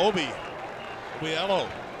 And Obiello.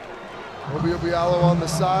 Obiello on the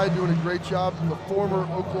side, doing a great job. The former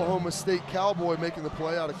Oklahoma State Cowboy making the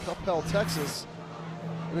play out of Coppell, Texas.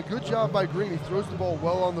 And a good job by Green. He throws the ball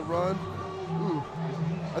well on the run. Ooh,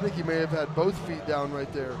 I think he may have had both feet down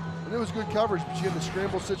right there. And it was good coverage, but you had the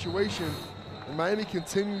scramble situation. And Miami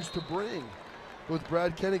continues to bring both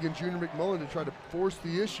Brad Kennig and Junior McMullen to try to force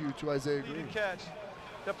the issue to Isaiah Green. Catch.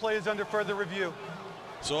 That play is under further review.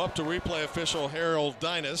 So up to replay official Harold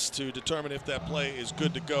Dinas to determine if that play is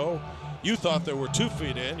good to go. You thought there were 2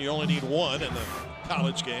 feet in. You only need 1 in the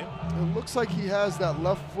college game. It looks like he has that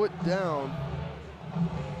left foot down.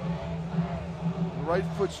 The right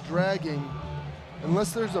foot's dragging.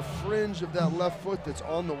 Unless there's a fringe of that left foot that's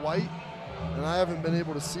on the white, and I haven't been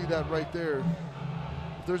able to see that right there.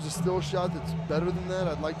 If there's a still shot that's better than that,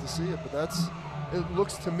 I'd like to see it, but it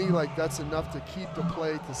looks to me like that's enough to keep the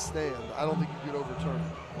play to stand. I don't think you could overturn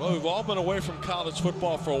it. Well, we've all been away from college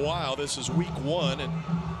football for a while. This is week 1, and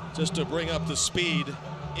just to bring up the speed,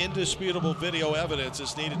 indisputable video evidence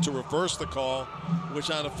is needed to reverse the call, which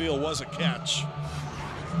on the field was a catch.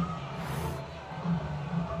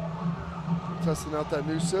 Testing out that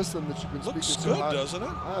new system that you've been speaking Looks so good, high. doesn't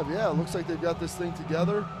it? Yeah, it looks like they've got this thing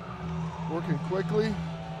together, working quickly.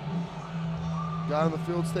 Guy on the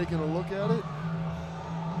field's taking a look at it.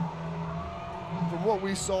 From what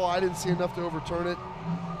we saw, I didn't see enough to overturn it.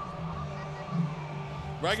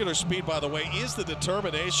 Regular speed, by the way, is the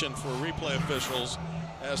determination for replay officials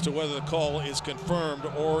as to whether the call is confirmed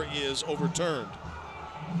or is overturned.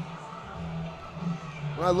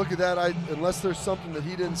 When I look at that, unless there's something that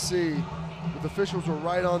he didn't see, but the officials were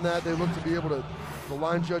right on that. They looked to be able to, the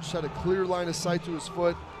line judge had a clear line of sight to his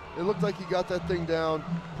foot. It looked like he got that thing down,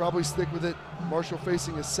 probably stick with it. Marshall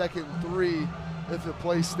facing a 2nd and 3 if the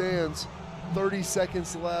play stands. 30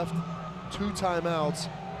 seconds left, 2 timeouts.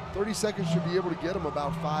 30 seconds should be able to get them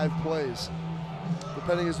about 5 plays,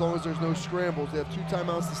 depending as long as there's no scrambles. They have 2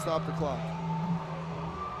 timeouts to stop the clock.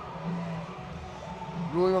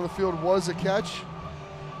 Ruling on the field was a catch,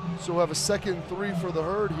 so we'll have a 2nd and 3 for the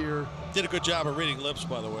Herd here. Did a good job of reading lips,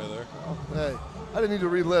 by the way, there. Oh, hey, I didn't need to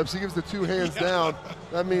read lips. He gives the 2 hands down.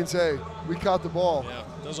 That means, hey, we caught the ball. Yeah,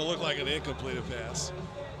 doesn't look like an incompleted pass.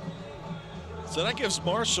 So that gives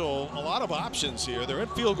Marshall a lot of options here. They're in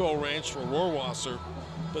field goal range for Rohrwasser,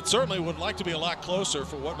 but certainly would like to be a lot closer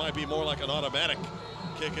for what might be more like an automatic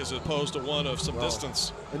kick as opposed to one of some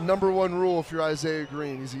distance. And #1 rule if you're Isaiah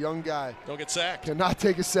Green, he's a young guy. Don't get sacked. Cannot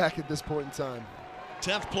take a sack at this point in time.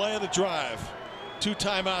 10th play of the drive. 2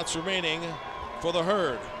 timeouts remaining for the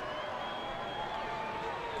Herd.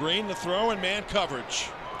 Green to throw and man coverage.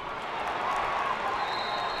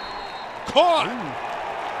 Caught! Ooh.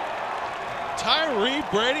 Tyree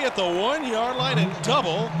Brady at the 1-yard line and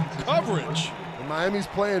double coverage. And Miami's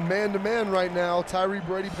playing man-to-man right now. Tyree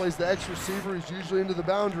Brady plays the X receiver. He's usually into the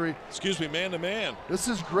boundary. Excuse me, man-to-man. This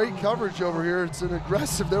is great coverage over here. It's an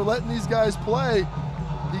aggressive. They're letting these guys play.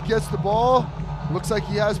 He gets the ball. Looks like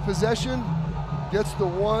he has possession. Gets the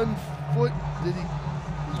 1 foot. Did he?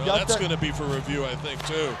 Well, that's going to be for review, I think,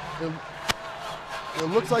 too. It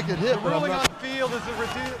looks like it hit, The but I'm ruling on not. the field is the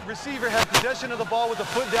receiver had possession of the ball with the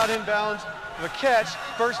foot down inbounds. The catch,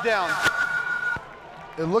 first down.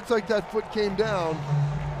 It looked like that foot came down,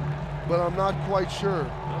 but I'm not quite sure.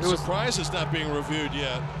 I'm surprised it's not being reviewed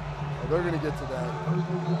yet. They're going to get to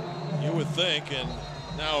that. You would think, and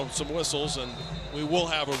now some whistles, and we will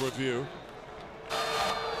have a review.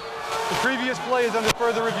 The previous play is under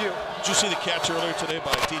further review. Did you see the catch earlier today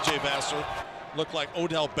by T.J. Vassar? Looked like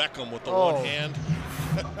Odell Beckham with the one hand.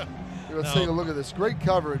 Let's take a look at this. Great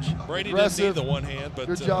coverage. Brady didn't need the one hand, but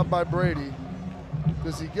good job by Brady.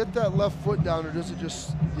 Does he get that left foot down, or does it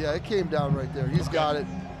just? Yeah, it came down right there. He's got it.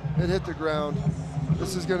 It hit the ground.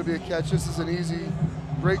 This is going to be a catch. This is an easy,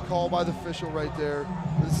 great call by the official right there.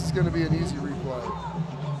 This is going to be an easy replay.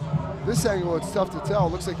 This angle, it's tough to tell.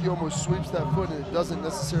 It looks like he almost sweeps that foot, and it doesn't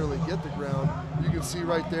necessarily get the ground. You can see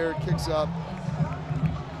right there, it kicks up.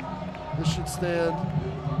 This should stand.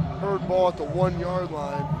 Herd ball at the 1 yard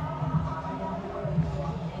line.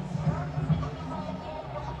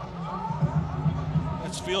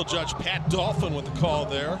 That's field judge Pat Dolphin with the call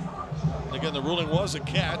there. And again, the ruling was a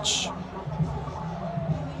catch.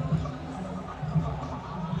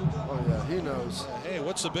 Oh yeah, he knows. Hey,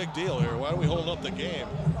 what's the big deal here? Why are we holding up the game?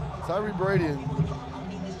 Tyree Brady, and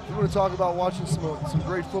if you want to talk about watching some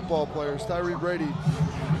great football players, Tyree Brady,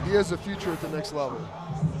 he has a future at the next level.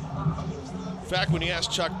 In fact, when he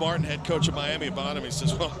asked Chuck Martin, head coach of Miami, about him, he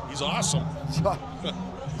says, well, he's awesome.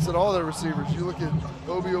 He said all their receivers. You look at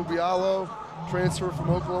Obi Obialo, transfer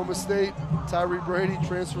from Oklahoma State, Tyree Brady,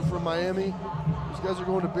 transfer from Miami. Those guys are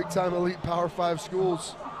going to big-time elite Power 5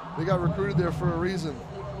 schools. They got recruited there for a reason.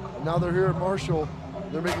 And now they're here at Marshall.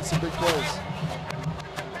 They're making some big plays.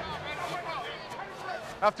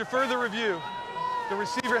 After further review, the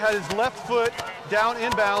receiver had his left foot down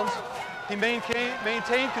inbounds. He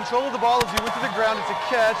maintained control of the ball as he went to the ground. It's a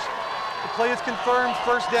catch. The play is confirmed,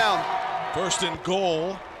 first down. First and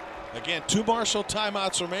goal. Again, 2 Marshall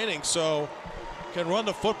timeouts remaining, so can run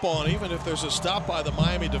the football, and even if there's a stop by the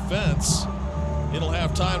Miami defense, it'll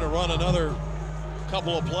have time to run another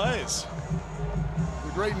couple of plays.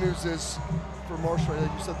 The great news is for Marshall,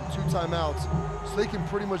 like you said, the 2 timeouts, so they can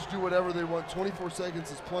pretty much do whatever they want. 24 seconds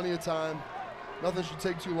is plenty of time. Nothing should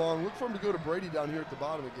take too long. Look for him to go to Brady down here at the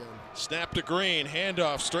bottom again. Snap to Green,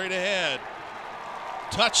 handoff straight ahead.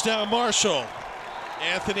 Touchdown Marshall.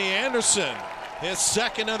 Anthony Anderson, his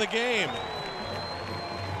second of the game.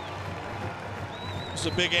 It's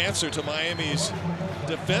a big answer to Miami's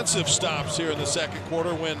defensive stops here in the second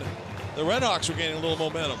quarter when the RedHawks were gaining a little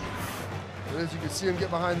momentum. And as you can see him get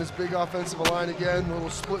behind this big offensive line again, a little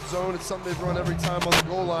split zone. It's something they've run every time on the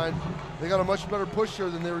goal line. They got a much better push here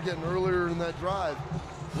than they were getting earlier in that drive.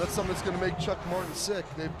 And that's something that's going to make Chuck Martin sick.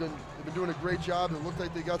 They've been doing a great job. It looked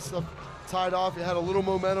like they got stuff tied off. It had a little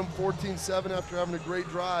momentum, 14-7 after having a great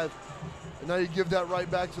drive. And now you give that right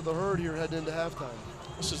back to the herd here heading into halftime.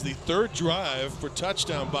 This is the 3rd drive for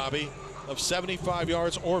touchdown, Bobby, of 75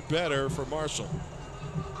 yards or better for Marshall.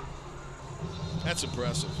 That's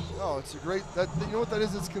impressive. Oh, it's a great, you know what that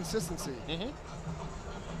is? It's consistency. You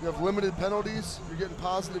have limited penalties. You're getting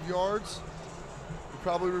positive yards. You're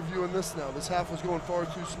probably reviewing this now. This half was going far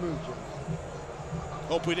too smooth, Jim.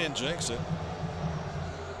 Hope we didn't jinx it.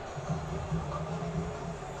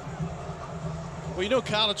 Well, you know,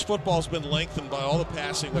 college football's been lengthened by all the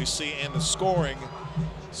passing we see and the scoring.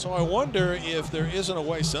 So I wonder if there isn't a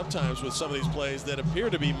way sometimes with some of these plays that appear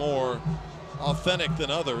to be more authentic than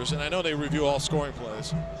others. And I know they review all scoring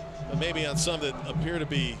plays, but maybe on some that appear to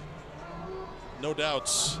be no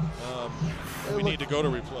doubts, we need to go to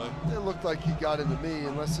replay. It looked like he got into me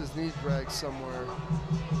unless his knee dragged somewhere.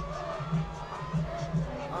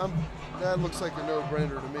 That looks like a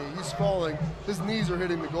no-brainer to me. He's falling. His knees are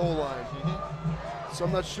hitting the goal line. So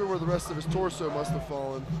I'm not sure where the rest of his torso must have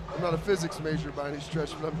fallen. I'm not a physics major by any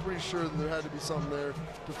stretch, but I'm pretty sure that there had to be something there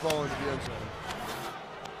to fall into the end zone.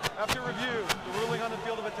 After review, the ruling on the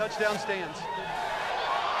field of a touchdown stands.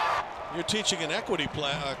 You're teaching an equity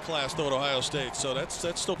class though at Ohio State, so that's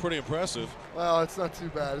still pretty impressive. Well, it's not too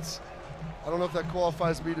bad. I don't know if that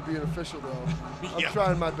qualifies me to be an official, though. I'm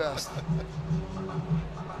trying my best.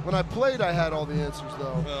 When I played, I had all the answers,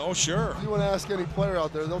 though. Oh, sure. If you want to ask any player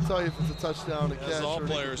out there, they'll tell you if it's a touchdown, a catch, as all or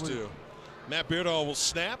players do. Matt Beardall will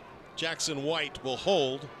snap. Jackson White will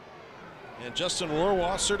hold. And Justin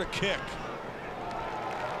Rohrwasser to kick.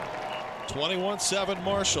 21-7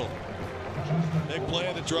 Marshall. Big play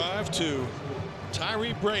of the drive to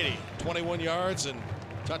Tyree Brady. 21 yards and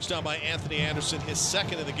touchdown by Anthony Anderson. His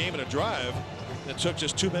second of the game in a drive that took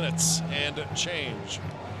just 2 minutes and change.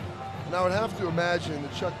 And I would have to imagine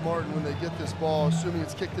that Chuck Martin, when they get this ball, assuming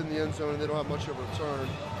it's kicked in the end zone and they don't have much of a return,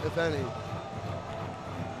 if any,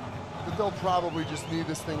 they'll probably just need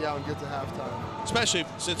this thing out and get to halftime. Especially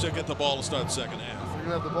since they'll get the ball to start the second half. They're going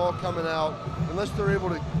to have the ball coming out. Unless they're able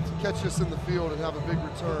to catch this in the field and have a big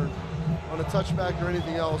return on a touchback or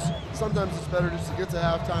anything else, sometimes it's better just to get to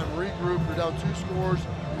halftime, regroup. You're down 2 scores.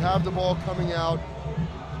 You have the ball coming out.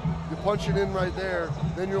 You punch it in right there.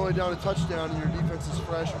 Then you're only down a touchdown, and your defense is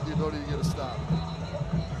fresh with the ability to get a stop.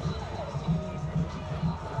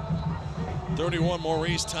 31,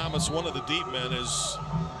 Maurice Thomas, one of the deep men, is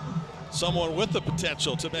someone with the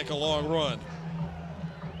potential to make a long run.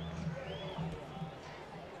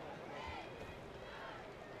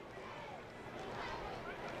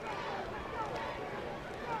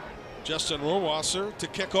 Justin Rohrwasser to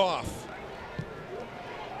kick off.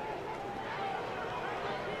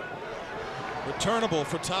 Returnable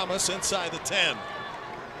for Thomas inside the 10.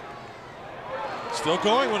 Still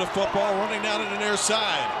going with a football, running down to the near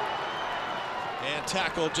side. And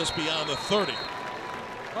tackled just beyond the 30.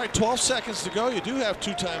 All right, 12 seconds to go. You do have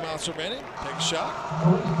 2 timeouts remaining. Take a shot.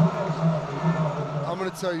 I'm going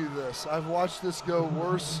to tell you this. I've watched this go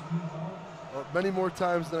worse many more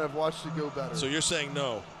times than I've watched it go better. So you're saying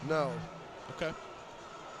no? No. Okay.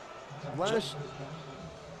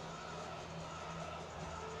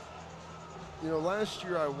 Last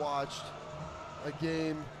year I watched a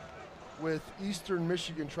game with Eastern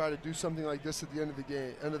Michigan try to do something like this at the end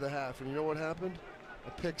of the half, and you know what happened?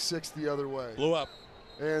 A pick 6 the other way. Blew up.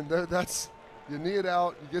 And that's, you knee it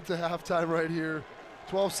out, you get to halftime right here.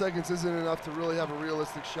 12 seconds isn't enough to really have a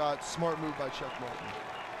realistic shot. Smart move by Chuck Martin.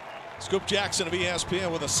 Scoop Jackson of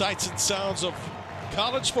ESPN with the sights and sounds of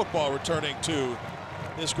college football returning to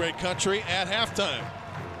this great country at halftime.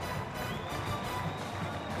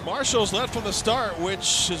 Marshall's led from the start,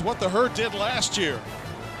 which is what the Herd did last year.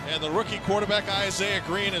 And the rookie quarterback Isaiah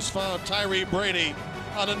Green has found Tyree Brady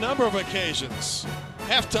on a number of occasions.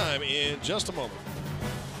 Halftime in just a moment.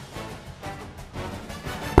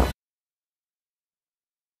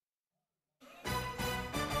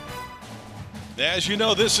 As you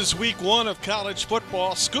know, this is week 1 of college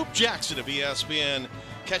football. Scoop Jackson of ESPN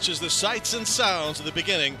catches the sights and sounds of the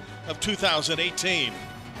beginning of 2018.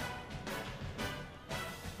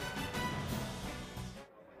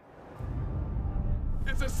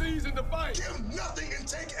 It's a season to fight. Give nothing and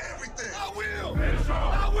take everything. I will. Finish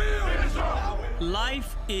strong. I will. Finish strong. I will.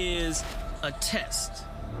 Life is a test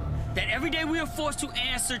that every day we are forced to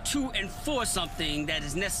answer to and for something that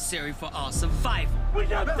is necessary for our survival. We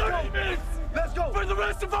got 30 minutes. Let's go for the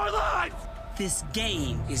rest of our lives. This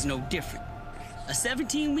game is no different. A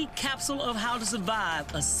 17-week capsule of how to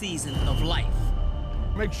survive a season of life.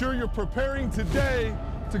 Make sure you're preparing today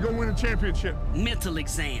to go win a championship. Mental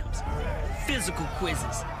exams, physical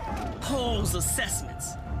quizzes, polls, assessments.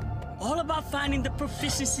 All about finding the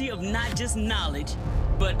proficiency of not just knowledge,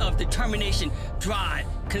 but of determination, drive,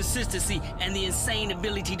 consistency, and the insane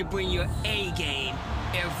ability to bring your A game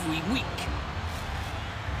every week.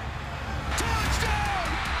 Touchdown!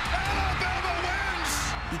 Alabama wins!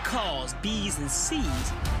 Because B's and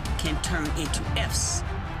C's can turn into F's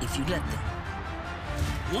if you let them.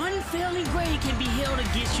 One failing grade can be held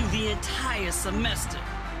against you the entire semester.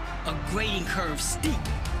 A grading curve steep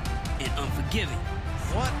and unforgiving.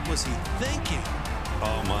 What was he thinking?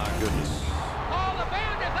 Oh my goodness. All the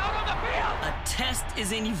band is out on the field! A test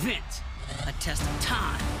is an event. A test of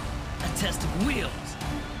time. A test of wills.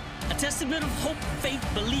 A testament of hope, faith,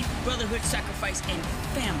 belief, brotherhood, sacrifice, and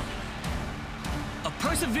family. A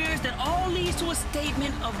perseverance that all leads to a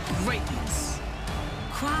statement of greatness.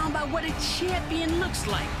 Crowned by what a champion looks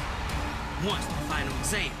like once the final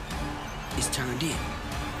exam is turned in.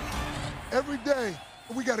 Every day,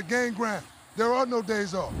 we got a game grind. There are no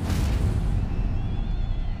days off.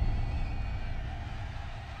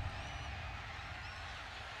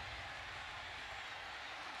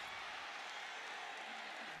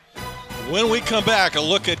 When we come back, a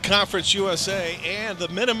look at Conference USA and the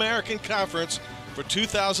Mid-American Conference for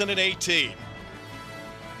 2018.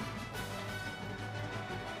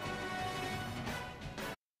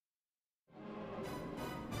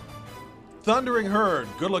 Thundering Herd,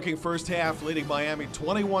 good-looking first half, leading Miami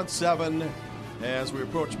 21-7 as we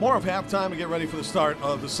approach more of halftime and get ready for the start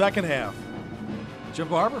of the second half. Jim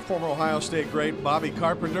Barber, former Ohio State great Bobby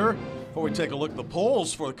Carpenter. Before we take a look at the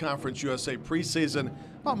polls for the Conference USA preseason,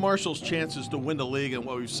 about Marshall's chances to win the league and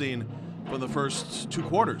what we've seen for the first 2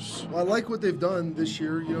 quarters. Well, I like what they've done this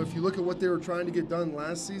year. You know, if you look at what they were trying to get done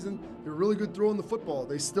last season, they're really good throwing the football.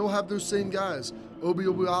 They still have those same guys, Obi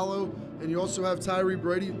Obialo, and you also have Tyree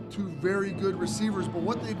Brady, 2 very good receivers. But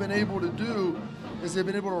what they've been able to do is they've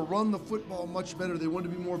been able to run the football much better. They want to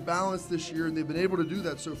be more balanced this year, and they've been able to do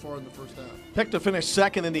that so far in the first half. Picked to finish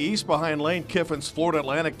second in the East behind Lane Kiffin's Florida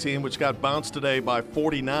Atlantic team, which got bounced today by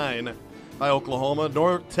 49 by Oklahoma.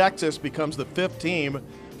 North Texas becomes the 5th team,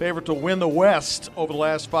 favorite to win the West over the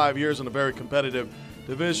last 5 years in a very competitive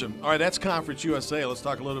division. All right, that's Conference USA. Let's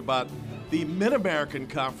talk a little about the Mid-American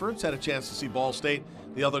Conference. Had a chance to see Ball State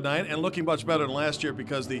the other night, and looking much better than last year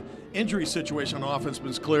because the injury situation on offense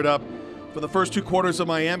has been cleared up. For the first 2 quarters of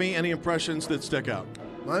Miami, any impressions that stick out?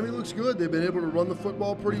 Miami looks good. They've been able to run the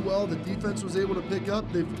football pretty well. The defense was able to pick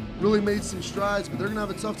up. They've really made some strides, but they're going to have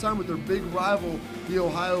a tough time with their big rival, the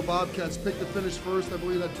Ohio Bobcats. Picked to finish first. I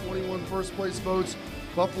believe had 21 first-place votes.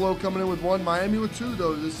 Buffalo coming in with 1. Miami with 2,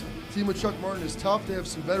 though. This team with Chuck Martin is tough. They have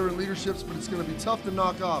some veteran leaderships, but it's going to be tough to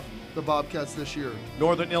knock off the Bobcats this year.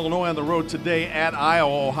 Northern Illinois on the road today at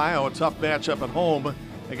Iowa, Ohio. A tough matchup at home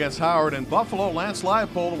against Howard. And Buffalo, Lance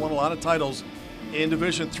Leipold won a lot of titles in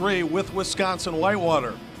Division III with Wisconsin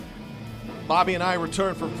Whitewater. Bobby and I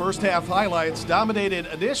return for first half highlights, dominated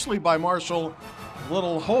initially by Marshall.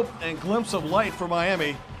 Little hope and glimpse of light for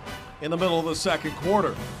Miami in the middle of the second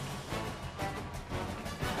quarter.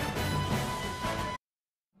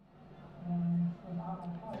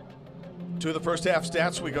 To the first half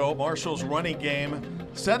stats we go. Marshall's running game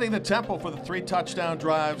setting the tempo for the 3 touchdown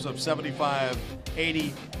drives of 75,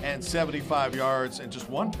 80, and 75 yards, and just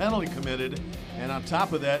 1 penalty committed. And on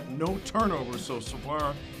top of that, no turnovers so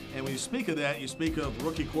far. And when you speak of that, you speak of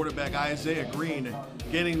rookie quarterback Isaiah Green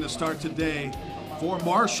getting the start today for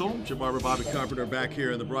Marshall. Jim Barber, Bobby Carpenter back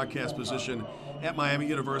here in the broadcast position at Miami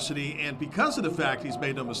University. And because of the fact he's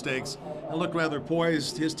made no mistakes and looked rather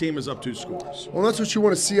poised, his team is up 2 scores. Well, that's what you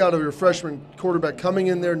want to see out of your freshman quarterback, coming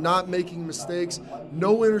in there, not making mistakes,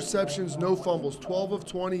 no interceptions, no fumbles. 12 of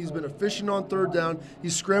 20. He's been efficient on 3rd down.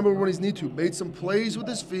 He's scrambled when he's need to, made some plays with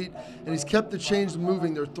his feet, and he's kept the chains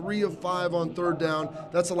moving. They're 3 of 5 on 3rd down.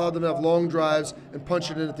 That's allowed them to have long drives and punch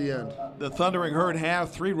it in at the end. The Thundering Herd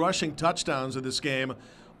have 3 rushing touchdowns in this game,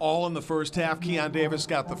 all in the first half. Keon Davis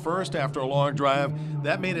got the first after a long drive.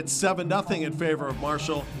 That made it 7-0 in favor of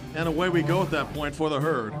Marshall, and away we go at that point for the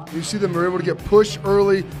Herd. You see them were able to get pushed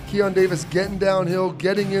early. Keon Davis getting downhill,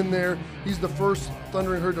 getting in there. He's the first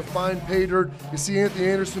Thundering Herd to find pay dirt. You see Anthony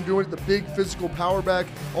Anderson doing it, the big physical power back,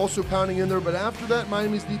 also pounding in there. But after that,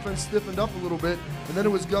 Miami's defense stiffened up a little bit, and then it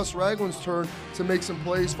was Gus Ragland's turn to make some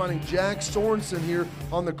plays, finding Jack Sorensen here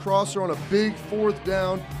on the crosser on a big 4th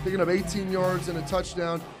down, picking up 18 yards and a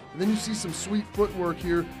touchdown. And then you see some sweet footwork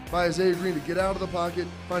here by Isaiah Green to get out of the pocket,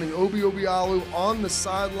 finding Obi Obialu on the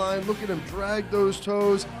sideline. Look at him drag those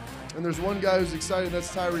toes. And there's one guy who's excited,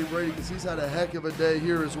 that's Tyree Brady, because he's had a heck of a day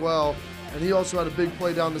here as well. And he also had a big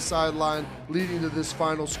play down the sideline, leading to this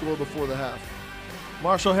final score before the half.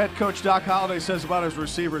 Marshall head coach Doc Holliday says about his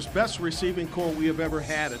receivers, best receiving core we have ever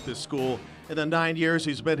had at this school in the 9 years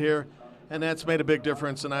he's been here. And that's made a big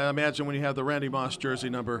difference. And I imagine when you have the Randy Moss jersey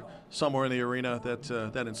number somewhere in the arena,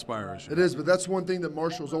 that inspires you. It is, but that's one thing that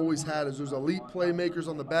Marshall's always had is those elite playmakers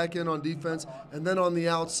on the back end on defense and then on the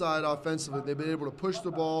outside offensively. They've been able to push the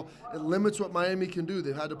ball. It limits what Miami can do.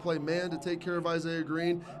 They've had to play man to take care of Isaiah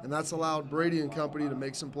Green, and that's allowed Brady and company to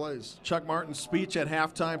make some plays. Chuck Martin's speech at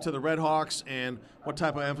halftime to the RedHawks, and what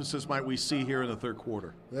type of emphasis might we see here in the 3rd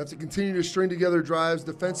quarter? They have to continue to string together drives.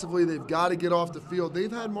 Defensively, they've got to get off the field.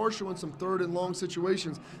 They've had Marshall in some 3rd and long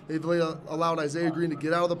situations. They've allowed Isaiah Green to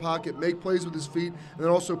get out of the pocket, make plays with his feet, and then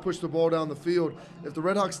also push the ball down the field. If the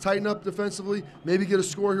RedHawks tighten up defensively, maybe get a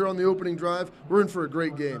score here on the opening drive, we're in for a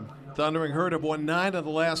great game. Thundering Herd have won 9 of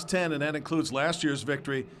the last 10, and that includes last year's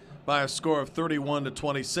victory by a score of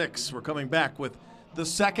 31-26. We're coming back with the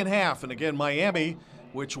second half, and again, Miami,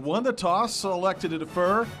 which won the toss, elected to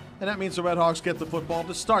defer, and that means the RedHawks get the football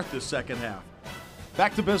to start this second half.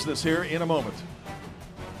 Back to business here in a moment.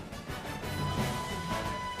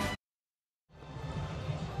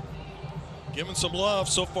 Giving some love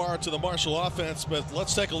so far to the Marshall offense, but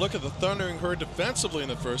let's take a look at the Thundering Herd defensively in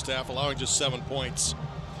the first half, allowing just 7 points.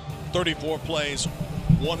 34 plays,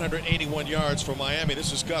 181 yards for Miami.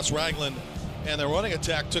 This is Gus Ragland, and their running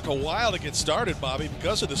attack took a while to get started, Bobby,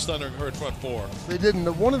 because of this Thundering Herd front 4. They didn't.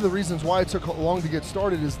 One of the reasons why it took long to get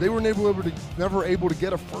started is they were never able to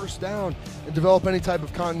get a first down and develop any type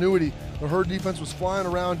of continuity. The Herd defense was flying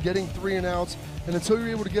around, getting 3 and outs, and until you're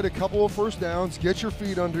able to get a couple of first downs, get your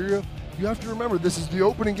feet under you, you have to remember this is the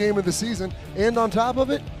opening game of the season, and on top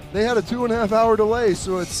of it, they had a 2.5-hour delay,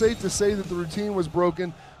 so it's safe to say that the routine was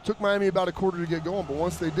broken. Took Miami about a quarter to get going, but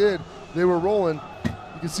once they did, they were rolling.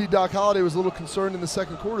 You can see Doc Holliday was a little concerned in the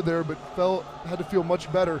second quarter there, but had to feel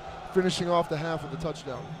much better finishing off the half with a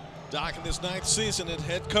touchdown. Doc in his 9th season as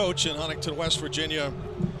head coach in Huntington, West Virginia.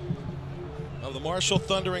 of the Marshall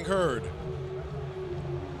Thundering Herd.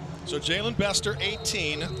 So Jalen Bester,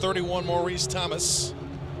 18, 31 Maurice Thomas.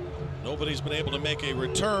 Nobody's been able to make a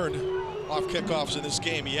return off kickoffs in this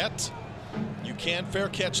game yet. You can fair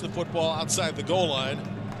catch the football outside the goal line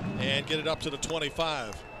and get it up to the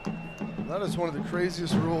 25. That is one of the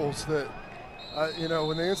craziest rules that, you know,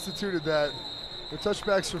 when they instituted that, the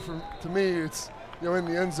touchbacks are, to me, it's, you know, in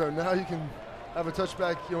the end zone. Now you can have a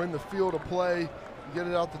touchback, you know, in the field of play, you get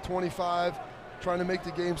it out to 25, trying to make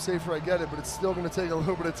the game safer, I get it, but it's still going to take a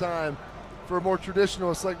little bit of time for a more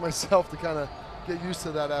traditionalist like myself to kind of get used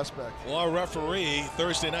to that aspect. Well, our referee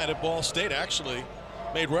Thursday night at Ball State actually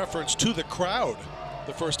made reference to the crowd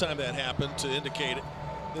the first time that happened to indicate it.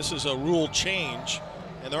 This is a rule change,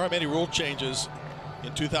 and there aren't many rule changes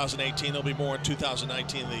in 2018. There'll be more in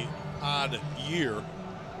 2019, the odd year,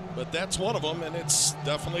 but that's one of them, and it's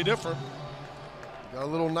definitely different. Got a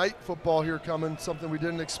little night football here coming, something we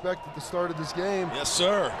didn't expect at the start of this game. Yes,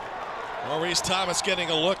 sir. Maurice Thomas getting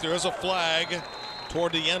a look. There is a flag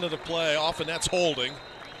toward the end of the play. Often that's holding.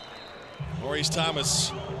 Maurice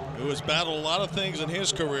Thomas, who has battled a lot of things in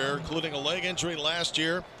his career, including a leg injury last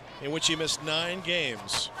year in which he missed 9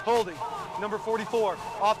 games. Holding, number 44,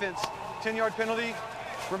 offense, 10-yard penalty,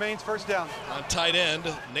 remains first down. On tight end,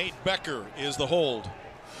 Nate Becker is the hold.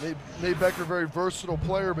 Nate Becker, very versatile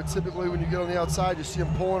player, but typically when you get on the outside, you see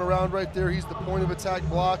him pulling around right there. He's the point of attack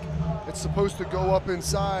block. It's supposed to go up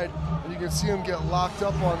inside, and you can see him get locked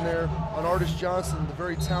up on there on Artis Johnson, the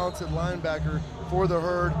very talented linebacker for the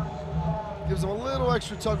Herd. Gives him a little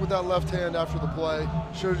extra tug with that left hand after the play.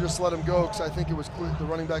 Should have just let him go because I think it was clear, the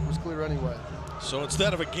running back was clear anyway. So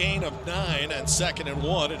instead of a gain of 9 and 2nd and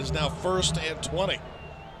 1, it is now 1st and 20.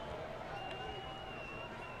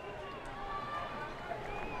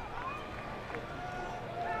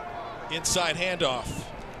 Inside handoff.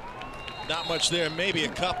 Not much there, maybe a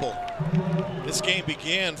couple. This game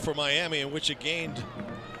began for Miami, in which it gained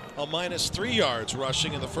a -3 yards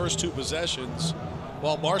rushing in the first 2 possessions,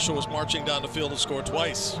 while Marshall was marching down the field and scored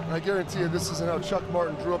twice. And I guarantee you this isn't how Chuck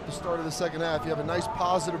Martin drew up the start of the second half. You have a nice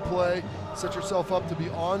positive play, set yourself up to be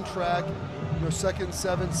on track, you know, 2nd and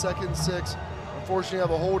 7, 2nd and 6. Unfortunately, you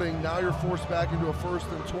have a holding. Now you're forced back into a 1st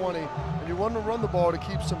and 20, and you want to run the ball to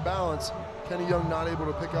keep some balance. Kenny Young not able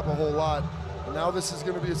to pick up a whole lot. And now this is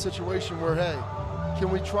going to be a situation where, hey, can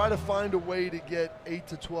we try to find a way to get 8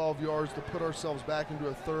 to 12 yards to put ourselves back into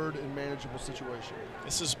a 3rd and manageable situation?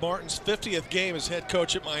 This is Martin's 50th game as head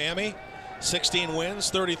coach at Miami. 16 wins,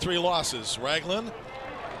 33 losses. Ragland,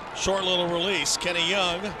 short little release. Kenny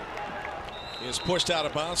Young is pushed out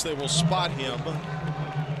of bounds. They will spot him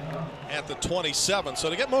at the 27. So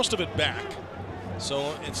to get most of it back.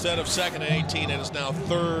 So instead of 2nd and 18, it is now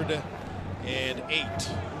 3rd and 8.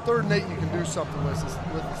 3rd and 8 you can do something with.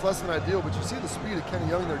 It's less than ideal, but you see the speed of Kenny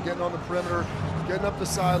Young there, getting on the perimeter, getting up the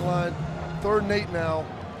sideline. 3rd and 8 now.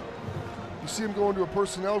 You see him go into a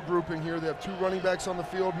personnel grouping here. They have 2 running backs on the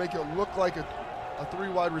field, make it look like a 3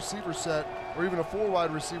 wide receiver set or even a 4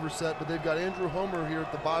 wide receiver set, but they've got Andrew Homer here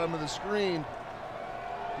at the bottom of the screen.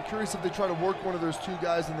 Be curious if they try to work one of those 2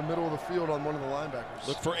 guys in the middle of the field on one of the linebackers.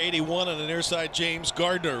 Look for 81 on the near side, James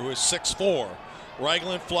Gardner, who is 6'4".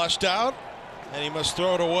 Ragland flushed out, and he must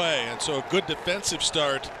throw it away. And so a good defensive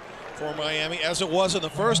start for Miami, as it was in the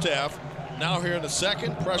first half. Now here in the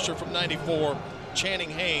second, pressure from 94,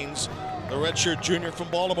 Channing Haynes, the redshirt junior from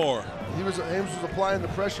Baltimore. Haynes was applying the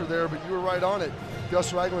pressure there, but you were right on it.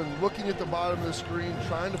 Gus Ragland looking at the bottom of the screen,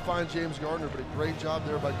 trying to find James Gardner, but a great job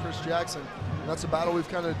there by Chris Jackson. And that's a battle we've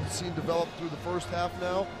kind of seen develop through the first half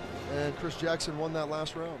now, and Chris Jackson won that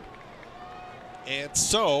last round. And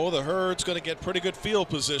so the Herd's going to get pretty good field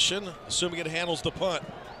position, assuming it handles the punt,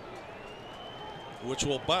 which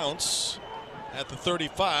will bounce at the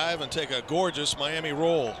 35 and take a gorgeous Miami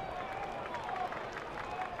roll.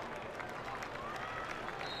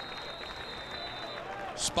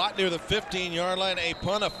 Spot near the 15-yard line, a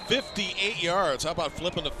punt of 58 yards. How about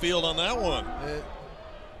flipping the field on that one?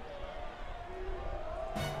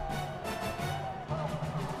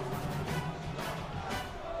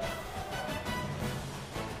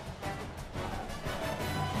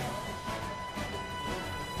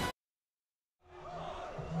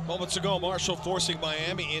 Moments ago, Marshall forcing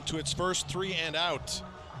Miami into its first 3 and out.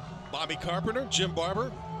 Bobby Carpenter, Jim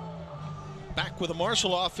Barber, back with the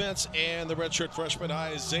Marshall offense, and the redshirt freshman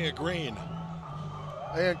Isaiah Green.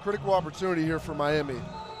 And critical opportunity here for Miami.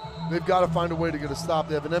 They've got to find a way to get a stop.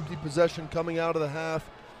 They have an empty possession coming out of the half.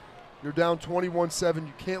 You're down 21-7.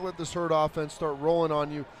 You can't let this Herd offense start rolling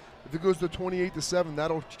on you. If it goes to 28-7,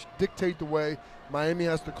 that'll dictate the way Miami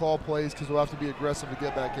has to call plays because they'll have to be aggressive to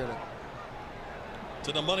get back in it.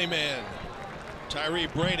 To the money man, Tyree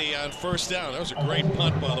Brady on first down. That was a great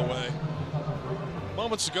punt, by the way.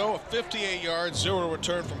 Moments ago, a 58-yard, 0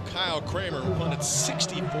 return from Kyle Kramer, who punted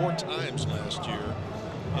 64 times last year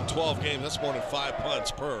in 12 games. That's more than 5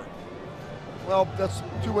 punts per. Well, that's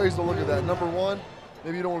two ways to look at that. Number one,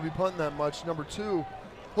 maybe you don't want to be punting that much. Number two,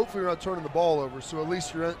 hopefully you're not turning the ball over, so at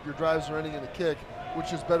least your drives are ending in a kick,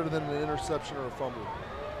 which is better than an interception or a fumble.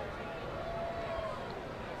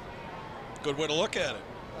 Good way to look at it.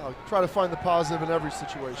 Try to find the positive in every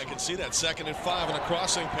situation. I can see that. 2nd and 5 in a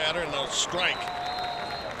crossing pattern, and they'll strike.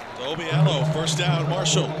 To Obiello, first down,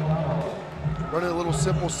 Marshall. Running a little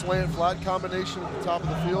simple slant flat combination at the top of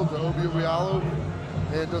the field to Obiello,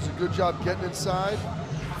 and does a good job getting inside.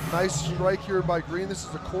 Nice strike here by Green. This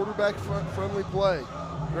is a quarterback friendly play.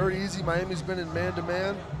 Very easy. Miami's been in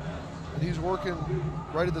man-to-man, and he's working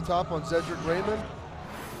right at the top on Zedric Raymond.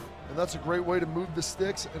 And that's a great way to move the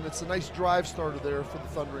sticks, and it's a nice drive starter there for the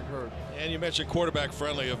Thundering Herd. And you mentioned quarterback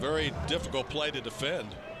friendly, a very difficult play to defend.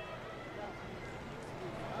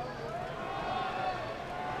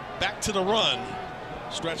 Back to the run,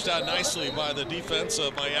 stretched out nicely by the defense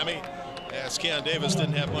of Miami, as Keon Davis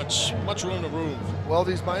didn't have much room to move. Well,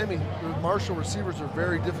 these Marshall receivers are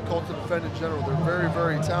very difficult to defend in general. They're very,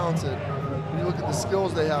 very talented when you look at the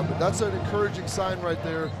skills they have. But that's an encouraging sign right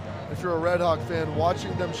there. If you're a Red Hawk fan,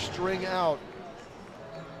 watching them string out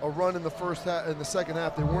a run in the first half, in the second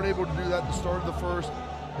half, they weren't able to do that at the start of the first.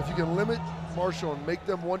 If you can limit Marshall and make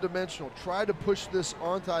them one-dimensional, try to push this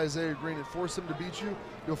onto Isaiah Green and force him to beat you,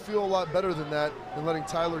 you'll feel a lot better than that than letting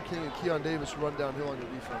Tyler King and Keon Davis run downhill on your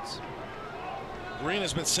defense. Green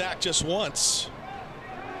has been sacked just once.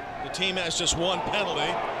 The team has just one penalty.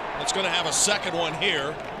 It's going to have a second one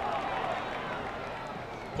here.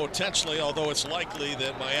 Potentially, although it's likely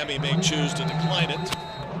that Miami may choose to decline it.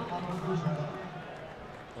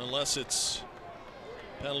 Unless it's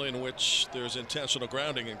a penalty in which there's intentional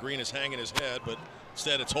grounding and Green is hanging his head, but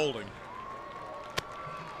instead it's holding.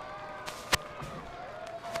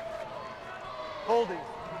 Holding.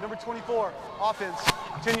 Number 24, offense,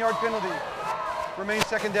 10-yard penalty. Remains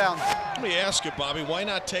 2nd down. Let me ask you, Bobby, why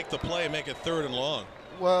not take the play and make it 3rd and long?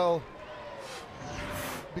 Well,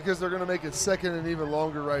 because they're going to make it 2nd and even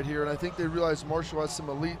longer right here. And I think they realize Marshall has some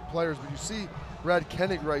elite players. But you see Brad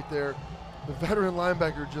Koenig right there, the veteran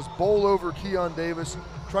linebacker, just bowl over Keon Davis,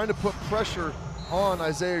 trying to put pressure on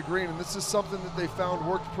Isaiah Green. And this is something that they found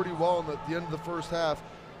worked pretty well at the end of the first half,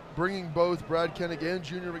 bringing both Brad Koenig and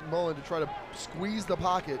Junior McMullen to try to squeeze the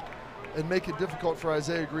pocket and make it difficult for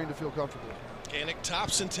Isaiah Green to feel comfortable. Koenig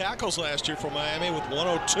tops in tackles last year for Miami with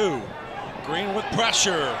 102. Green with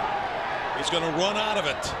pressure. He's going to run out of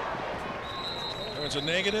it. There's a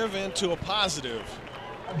negative into a positive.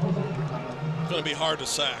 It's going to be hard to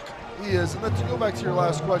sack. He is. And then to go back to your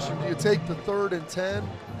last question, do you take the 3rd and 10,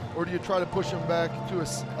 or do you try to push him back to a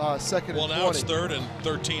 2nd and 20? Well, now it's 3rd and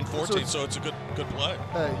 13, 14, so it's a good play.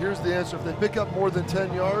 Hey, here's the answer. If they pick up more than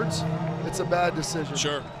 10 yards, it's a bad decision.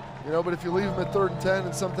 Sure. You know, but if you leave them at 3rd and 10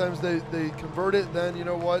 and sometimes they convert it, then you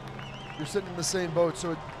know what? You're sitting in the same boat.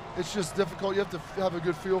 So it's just difficult. You have to have a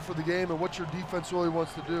good feel for the game and what your defense really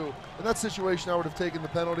wants to do. In that situation, I would have taken the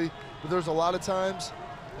penalty. But there's a lot of times,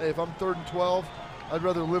 hey, if I'm 3rd and 12, I'd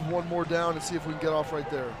rather live one more down and see if we can get off right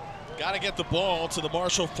there. Got to get the ball to the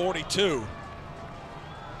Marshall 42.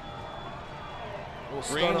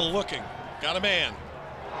 Green looking. Got a man.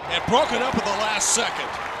 And broken up at the last second.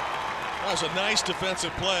 That was a nice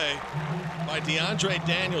defensive play by DeAndre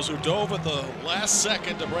Daniels, who dove at the last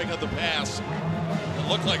second to break up the pass. It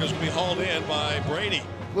looked like it was going to be hauled in by Brady.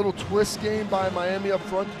 Little twist game by Miami up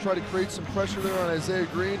front to try to create some pressure there on Isaiah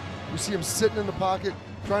Green. You see him sitting in the pocket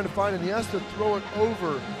trying to find it. He has to throw it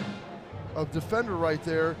over a defender right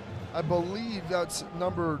there. I believe that's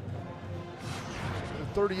number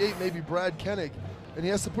 38, maybe Brad Koenig. And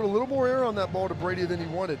he has to put a little more air on that ball to Brady than he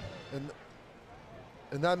wanted.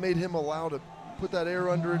 And that made him allow to put that air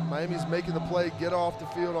under it. Miami's making the play, get off the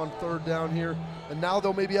field on 3rd down here. And now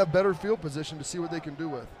they'll maybe have better field position to see what they can do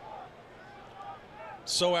with.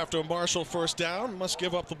 So after a Marshall first down, must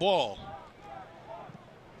give up the ball.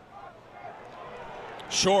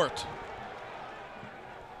 Short.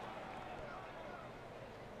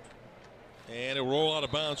 And it'll roll out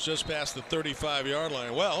of bounds just past the 35-yard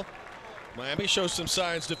line. Well, Miami shows some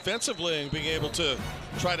signs defensively and being able to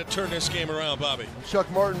try to turn this game around, Bobby. Chuck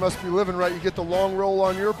Martin must be living right. You get the long roll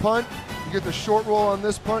on your punt, you get the short roll on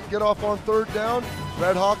this punt, get off on 3rd down,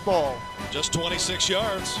 Red Hawk ball. Just 26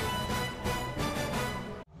 yards.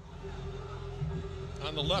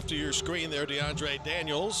 On the left of your screen there, DeAndre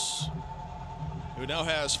Daniels, who now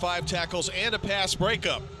has 5 tackles and a pass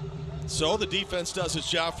breakup. So the defense does its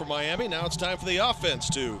job for Miami. Now it's time for the offense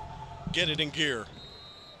to get it in gear.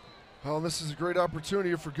 Well, this is a great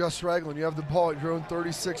opportunity for Gus Ragland. You have the ball at your own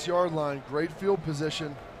 36-yard line. Great field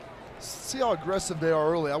position. See how aggressive they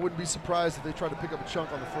are early. I wouldn't be surprised if they try to pick up a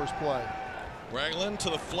chunk on the first play. Ragland to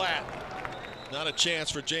the flat. Not a chance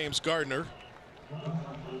for James Gardner.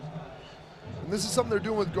 And this is something they're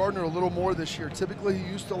doing with Gardner a little more this year. Typically, he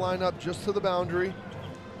used to line up just to the boundary.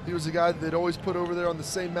 He was a guy that they'd always put over there on the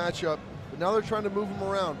same matchup. But now they're trying to move him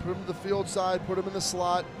around, put him to the field side, put him in the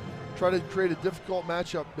slot, try to create a difficult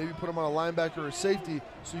matchup, maybe put him on a linebacker or a safety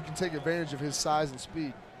so you can take advantage of his size and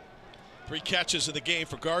speed. 3 catches in the game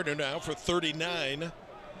for Gardner now for 39.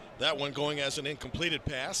 That one going as an incompleted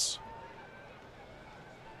pass.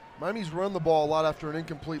 Miami's run the ball a lot after an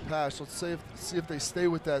incomplete pass. Let's see if they stay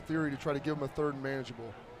with that theory to try to give them a third and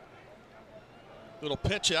manageable. Little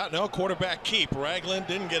pitch out. No, quarterback keep. Ragland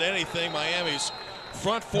didn't get anything. Miami's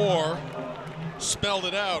front 4 spelled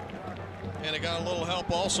it out. And it got a little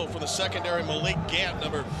help also for the secondary, Malik Gant,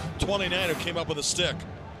 number 29, who came up with a stick.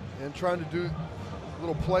 And trying to do a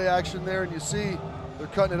little play action there, and you see they're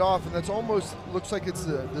cutting it off, and that's almost looks like it's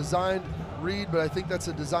a designed read, but I think that's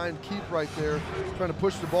a designed keep right there, trying to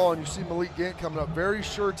push the ball, and you see Malik Gant coming up. Very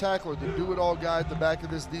sure tackler, the do-it-all guy at the back of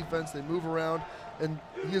this defense. They move around, and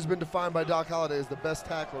he has been defined by Doc Holliday as the best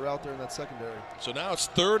tackler out there in that secondary. So now it's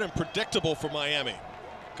 3rd and predictable for Miami.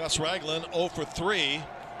 Gus Ragland 0 for 3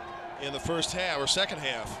 in the first half, or second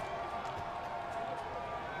half.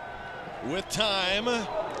 With time.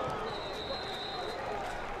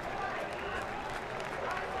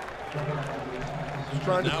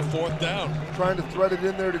 Now 4th down. Trying to thread it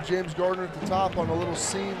in there to James Gardner at the top on a little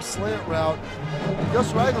seam slant route.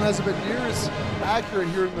 Gus Ragland hasn't been near as accurate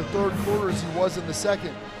here in the 3rd quarter as he was in the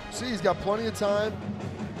 2nd. See, he's got plenty of time,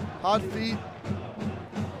 hot feet.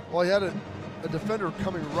 Well, he had a defender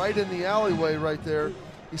coming right in the alleyway right there.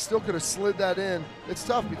 He still could have slid that in. It's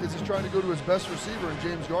tough because he's trying to go to his best receiver in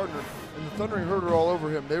James Gardner, and the Thundering Herd are all over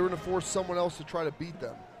him. They were going to force someone else to try to beat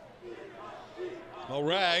them. Well,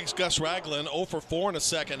 Gus Ragland 0 for 4 in the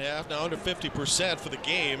second half, now under 50% for the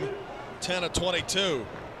game, 10 of 22.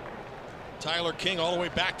 Tyler King all the way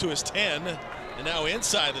back to his 10, and now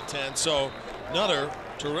inside the 10, so another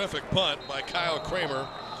terrific punt by Kyle Kramer.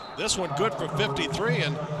 This one good for 53,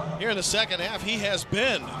 and here in the second half, he has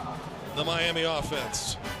been the Miami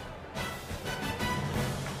offense.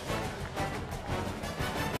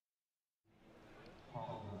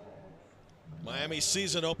 Miami's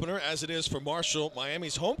season opener, as it is for Marshall.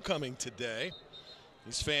 Miami's homecoming today.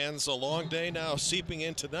 These fans, a long day now seeping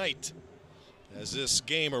in tonight, as this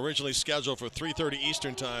game originally scheduled for 3:30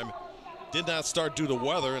 Eastern time did not start due to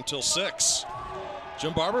weather until 6.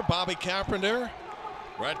 Jim Barber, Bobby Carpenter,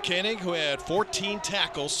 Brad Koenig, who had 14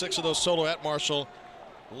 tackles, 6 of those solo at Marshall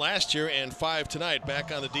last year and 5 tonight,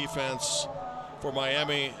 back on the defense for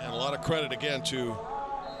Miami. And a lot of credit again to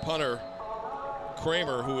punter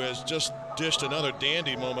Kramer, who has just dished another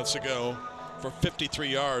dandy moments ago for 53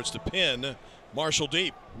 yards to pin Marshall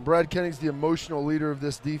deep. Brad Koenig's the emotional leader of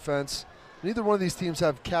this defense. Neither one of these teams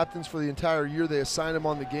have captains for the entire year. They assign them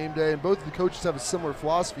on the game day, and both of the coaches have a similar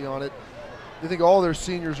philosophy on it. They think all their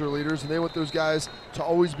seniors are leaders, and they want those guys to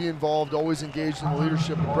always be involved, always engaged in the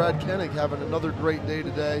leadership. But Brad Koenig having another great day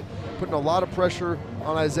today, putting a lot of pressure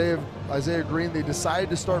on Isaiah Green. They decided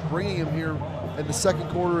to start bringing him here in the second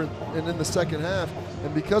quarter and in the second half,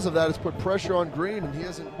 and because of that, it's put pressure on Green, and he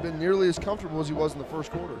hasn't been nearly as comfortable as he was in the first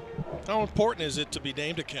quarter. How important is it to be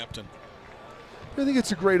named a captain? I think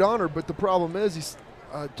it's a great honor, but the problem is he's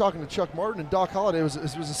talking to Chuck Martin and Doc Holliday. It was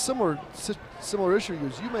a similar issue. He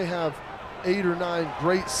goes, you may have 8 or 9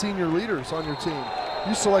 great senior leaders on your team.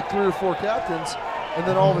 You select 3 or 4 captains, and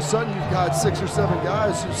then all of a sudden you've got 6 or 7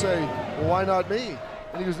 guys who say, well, why not me?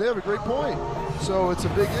 And he goes, they have a great point. So it's a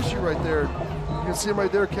big issue right there. You can see him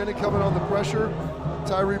right there, Kenny coming on the pressure,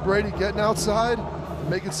 Tyree Brady getting outside and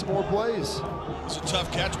making some more plays. It's a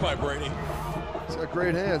tough catch by Brady. He's got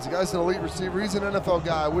great hands. The guy's an elite receiver. He's an NFL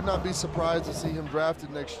guy. I would not be surprised to see him drafted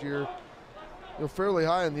next year. Fairly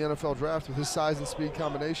high in the NFL draft with his size and speed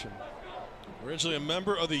combination. Originally a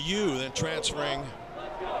member of the U, then transferring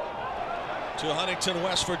to Huntington,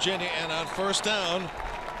 West Virginia, and on first down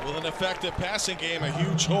with an effective passing game, a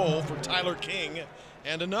huge hole for Tyler King,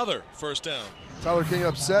 and another first down. Tyler King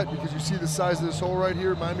upset because you see the size of this hole right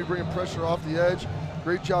here. Miami bringing pressure off the edge.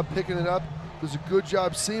 Great job picking it up. Does a good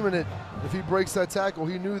job seaming it. If he breaks that tackle,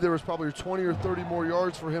 he knew there was probably 20 or 30 more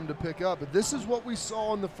yards for him to pick up. But this is what we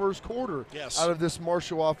saw in the first quarter out of this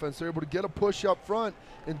Marshall offense. They're able to get a push up front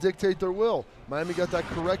and dictate their will. Miami got that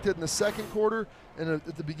corrected in the second quarter and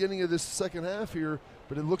at the beginning of this second half here,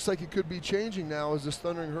 but it looks like it could be changing now as this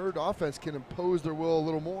Thundering Herd offense can impose their will a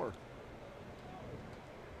little more.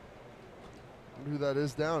 Wonder who that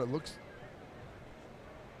is down. It looks.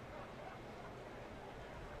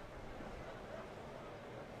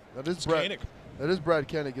 That is Brad. Koenig. That is Brad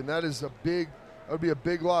Koenig, and that is a big. That would be a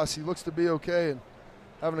big loss. He looks to be okay and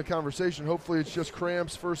having a conversation. Hopefully, it's just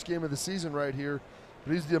cramps. First game of the season right here,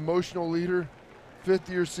 but he's the emotional leader,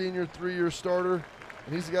 fifth-year senior, 3-year starter,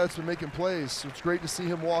 and he's the guy that's been making plays. So it's great to see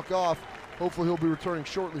him walk off. Hopefully, he'll be returning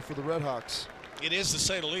shortly for the RedHawks. It is, to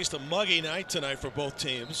say the least, a muggy night tonight for both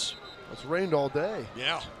teams. It's rained all day.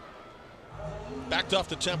 Yeah. Backed off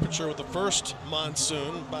the temperature with the first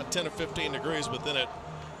monsoon, about 10 or 15 degrees, but then it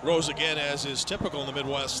rose again, as is typical in the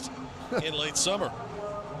Midwest in late summer.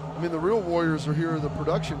 I mean, the real warriors are here, the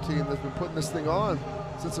production team that's been putting this thing on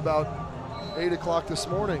since about 8 o'clock this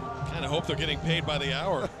morning. Kind of hope they're getting paid by the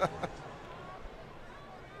hour.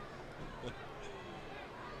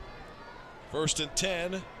 First and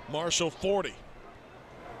 10, Marshall 40.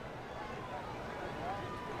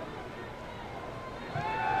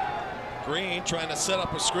 Green trying to set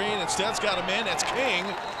up a screen. Instead's got a man. That's King,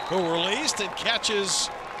 who released and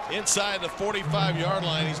catches inside the 45-yard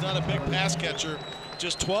line. He's not a big pass catcher.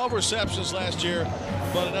 Just 12 receptions last year,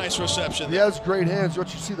 but a nice reception. He has great hands.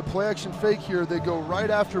 What you see, the play action fake here, they go right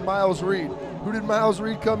after Miles Reed. Who did Miles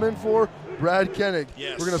Reed come in for? Brad Koenig.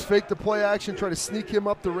 Yes. We're going to fake the play action, try to sneak him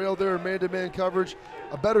up the rail there in man-to-man coverage.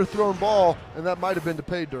 A better thrown ball, and that might have been to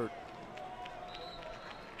pay dirt.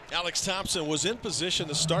 Alex Thompson was in position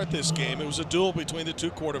to start this game. It was a duel between the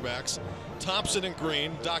two quarterbacks, Thompson and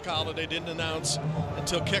Green. Doc Holliday didn't announce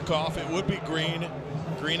until kickoff it would be Green.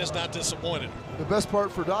 Green is not disappointed. The best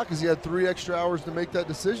part for Doc is he had 3 extra hours to make that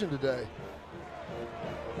decision today.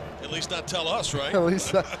 At least not tell us, right? At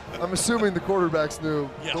least I'm assuming the quarterbacks knew,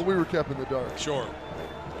 Yeah. but we were kept in the dark. Sure.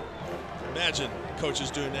 Imagine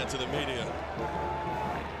coaches doing that to the media.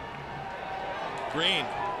 Green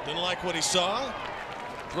didn't like what he saw.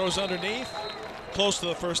 Throws underneath, close to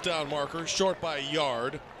the first down marker, short by a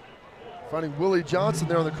yard. Finding Willie Johnson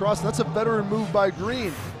there on the cross. That's a veteran move by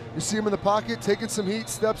Green. You see him in the pocket, taking some heat,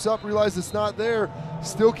 steps up, realizes it's not there,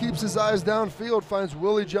 still keeps his eyes downfield, finds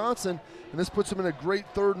Willie Johnson, and this puts him in a great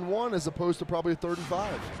 3rd and 1 as opposed to probably a 3rd and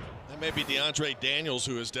 5. That may be DeAndre Daniels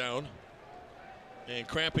who is down. And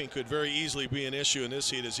cramping could very easily be an issue in this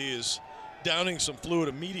heat as he is downing some fluid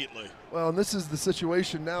immediately. Well, and this is the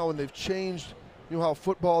situation now when they've changed, you know how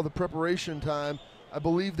football, the preparation time, I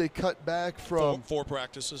believe they cut back from four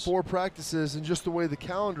practices. 4 practices, and just the way the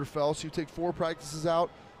calendar fell, so you take 4 practices out.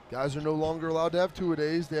 Guys are no longer allowed to have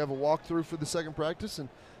 2-a-days. They have a walkthrough for the second practice, and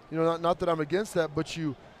you know, not that I'm against that, but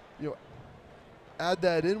you know, add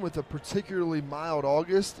that in with a particularly mild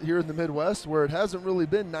August here in the Midwest, where it hasn't really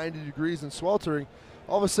been 90 degrees and sweltering.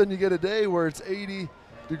 All of a sudden, you get a day where it's 80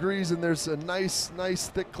 degrees and there's a nice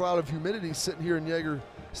thick cloud of humidity sitting here in Yager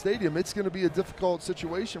Stadium. It's going to be a difficult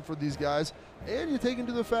situation for these guys, and you take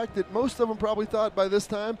into the fact that most of them probably thought by this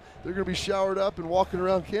time they're going to be showered up and walking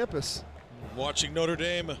around campus. Watching Notre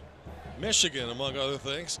Dame, Michigan, among other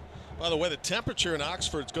things. By the way, the temperature in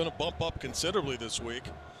Oxford is going to bump up considerably this week.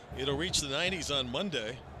 It'll reach the 90s on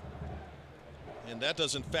Monday, and that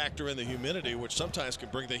doesn't factor in the humidity, which sometimes can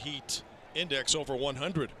bring the heat index over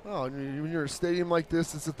 100. Oh, and when you're in a stadium like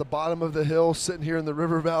this, it's at the bottom of the hill, sitting here in the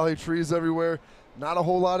river valley, trees everywhere, not a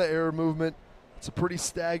whole lot of air movement. It's a pretty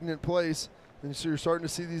stagnant place, and so you're starting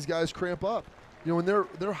to see these guys cramp up. You know, when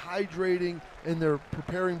they're hydrating and they're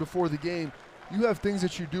preparing before the game, you have things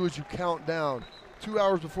that you do as you count down. 2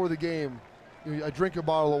 hours before the game, you know, I drink a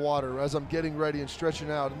bottle of water as I'm getting ready and stretching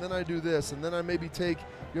out, and then I do this, and then I maybe take,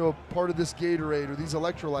 you know, part of this Gatorade or these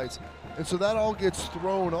electrolytes. And so that all gets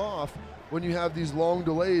thrown off when you have these long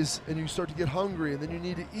delays and you start to get hungry and then you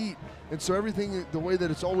need to eat. And so everything, the way that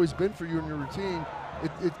it's always been for you in your routine,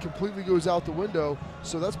 it completely goes out the window.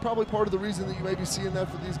 So that's probably part of the reason that you may be seeing that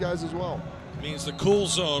for these guys as well. Means the cool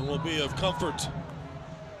zone will be of comfort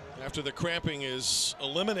after the cramping is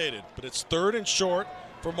eliminated. But it's 3rd and short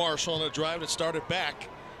for Marshall on a drive that started back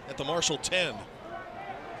at the Marshall 10.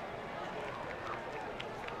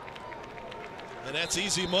 And that's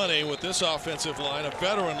easy money with this offensive line, a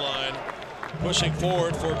veteran line, pushing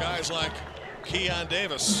forward for guys like Keon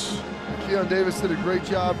Davis. Keon Davis did a great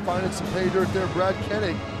job finding some pay dirt there. Brad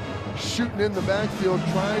Koenig shooting in the backfield,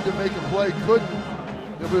 trying to make a play, couldn't.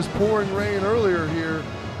 It was pouring rain earlier here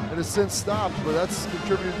and has since stopped, but that's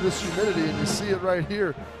contributed to this humidity, and you see it right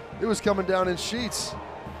here. It was coming down in sheets.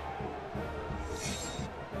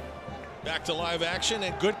 Back to live action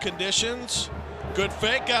in good conditions. Good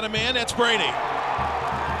fake, got a man, that's Brady.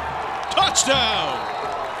 Touchdown!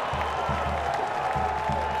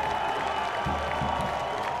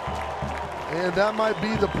 And that might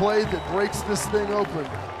be the play that breaks this thing open.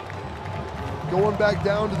 Going back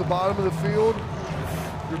down to the bottom of the field,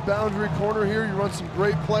 Your boundary corner here, you run some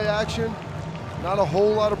great play action. Not a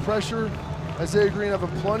whole lot of pressure. Isaiah Green having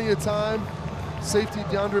plenty of time. Safety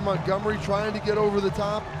DeAndre Montgomery trying to get over the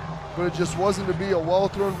top, but it just wasn't to be. A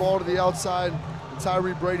well-thrown ball to the outside. And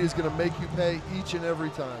Tyree Brady is going to make you pay each and every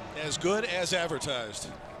time. As good as advertised.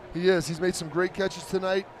 He is. He's made some great catches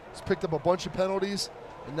tonight. He's picked up a bunch of penalties,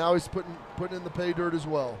 and now he's putting in the pay dirt as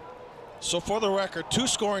well. So for the record, 2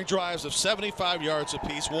 scoring drives of 75 yards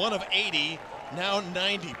apiece, 1 of 80, now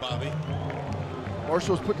 90, Bobby.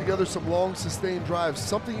 Marshall's put together some long, sustained drives,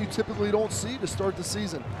 something you typically don't see to start the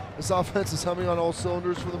season. This offense is humming on all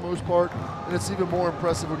cylinders for the most part, and it's even more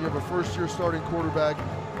impressive when you have a first-year starting quarterback,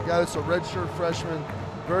 a guy that's a redshirt freshman,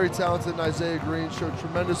 very talented in Isaiah Green, showed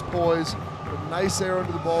tremendous poise, a nice air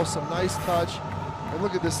under the ball, some nice touch. And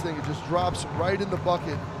look at this thing, it just drops right in the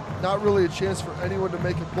bucket. Not really a chance for anyone to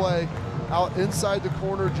make a play. Out inside the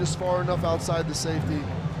corner, just far enough outside the safety.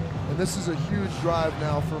 And this is a huge drive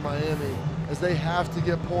now for Miami, as they have to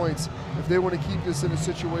get points if they want to keep this in a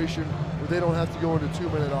situation where they don't have to go into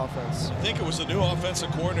 2-minute offense. I think it was the new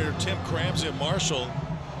offensive coordinator, Tim Cramsey at Marshall,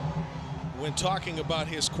 when talking about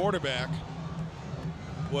his quarterback,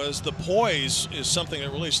 was the poise is something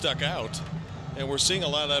that really stuck out. And we're seeing a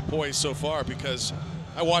lot of that poise so far, because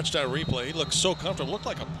I watched that replay. He looked so comfortable. Looked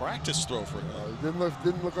like a practice throw for him.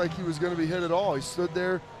 Didn't look like he was going to be hit at all. He stood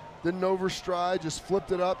there, didn't overstride, just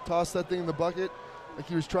flipped it up, tossed that thing in the bucket like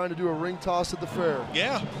he was trying to do a ring toss at the fair.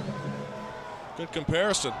 Yeah. Good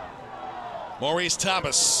comparison. Maurice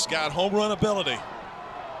Thomas got home run ability.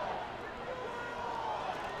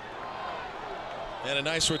 And a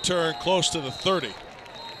nice return close to the 30.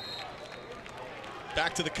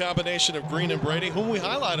 Back to the combination of Green and Brady, whom we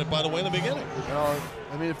highlighted, by the way, in the beginning.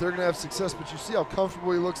 I mean, if they're going to have success, but you see how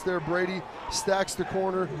comfortable he looks there. Brady stacks the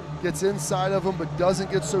corner, gets inside of him, but doesn't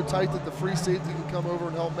get so tight that the free safety can come over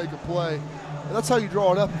and help make a play. And that's how you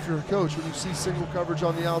draw it up if you're a coach, when you see single coverage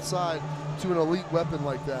on the outside to an elite weapon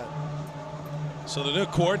like that. So the new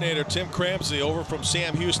coordinator, Tim Cramsey, over from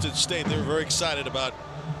Sam Houston State, they were very excited about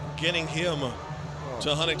getting him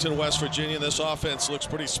to Huntington, West Virginia. This offense looks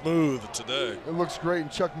pretty smooth today. It looks great.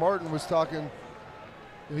 And Chuck Martin was talking,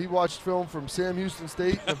 he watched film from Sam Houston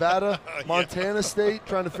State, Nevada, Montana State,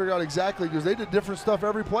 trying to figure out exactly, because they did different stuff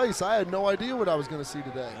every place. I had no idea what I was going to see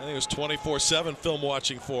today. I think it was 24/7 film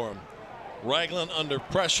watching for him. Ragland under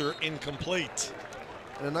pressure, incomplete.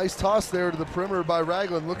 And a nice toss there to the perimeter by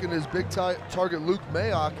Ragland, looking at his big target Luke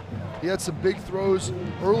Mayock. He had some big throws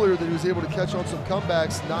earlier that he was able to catch on some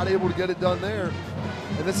comebacks, not able to get it done there.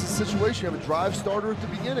 And this is a situation, you have a drive starter at the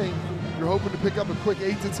beginning, you're hoping to pick up a quick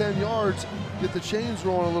 8 to 10 yards, get the chains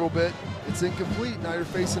rolling a little bit. It's incomplete. Now you're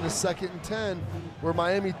facing a 2nd and 10, where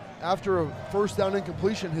Miami, after a first down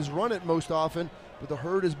incompletion, has run it most often, but the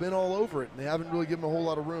herd has been all over it, and they haven't really given a whole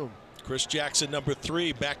lot of room. Chris Jackson, number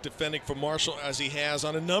 3, back defending for Marshall, as he has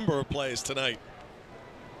on a number of plays tonight.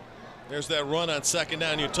 There's that run on 2nd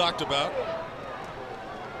down you talked about.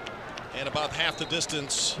 And about half the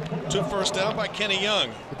distance to first down by Kenny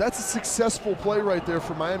Young. But that's a successful play right there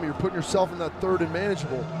for Miami. You're putting yourself in that 3rd and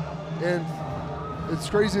manageable. And as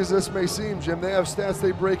crazy as this may seem, Jim, they have stats,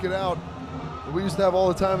 they break it out. We used to have all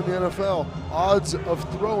the time in the NFL. Odds of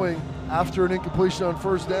throwing after an incompletion on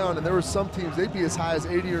first down, and there were some teams, they'd be as high as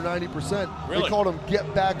 80 or 90%. Really? They called them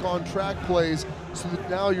get back on track plays, so that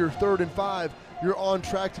now you're 3rd and 5. You're on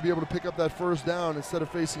track to be able to pick up that first down instead of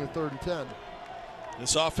facing a 3rd and 10.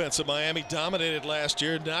 This offense of Miami dominated last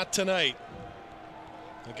year, not tonight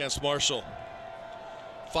against Marshall.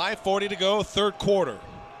 5:40 to go, 3rd quarter.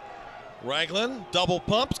 Ragland, double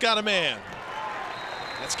pumps, got a man.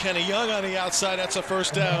 That's Kenny Young on the outside. That's a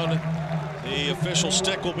first down. The official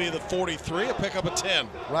stick will be the 43, a pickup of 10.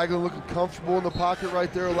 Ragland looking comfortable in the pocket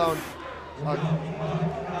right there, allowing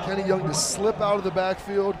Kenny Young to slip out of the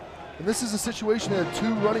backfield. And this is a situation that had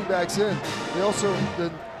 2 running backs in. They also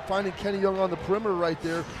finding Kenny Young on the perimeter right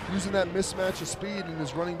there, using that mismatch of speed and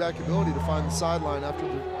his running back ability to find the sideline after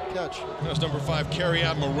the catch. There's number 5,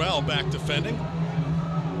 Carry-Out Morrell, back defending.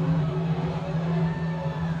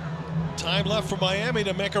 Time left for Miami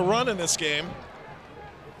to make a run in this game.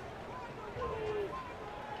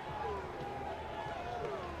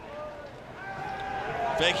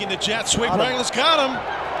 Faking the jet sweep, Ragland's got him.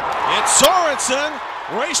 It's Sorensen,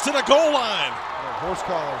 race to the goal line. Horse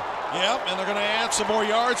collar. Yep, and they're going to add some more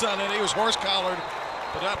yards on it. He was horse collared,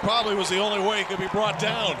 but that probably was the only way he could be brought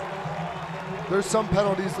down. There's some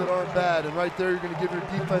penalties that aren't bad, and right there you're going to give your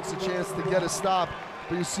defense a chance to get a stop.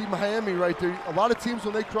 But you see Miami right there. A lot of teams,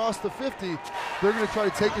 when they cross the 50, they're going to try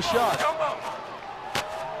to take a shot.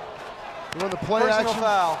 They run the play Personal action.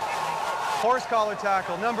 foul. Horse collar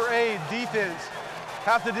tackle. Number 8, defense.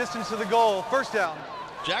 Half the distance to the goal. First down.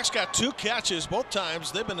 Jack's got 2 catches both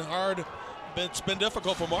times. They've been hard. It's been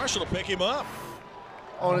difficult for Marshall to pick him up.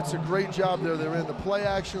 Oh, and it's a great job there. They ran the play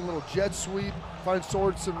action, little jet sweep, find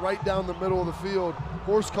Sorensen right down the middle of the field.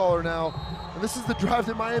 Horse collar now. And this is the drive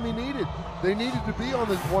that Miami needed. They needed to be on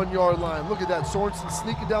the 1-yard line. Look at that, Sorensen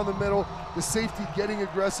sneaking down the middle. The safety getting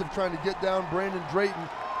aggressive, trying to get down Brandon Drayton.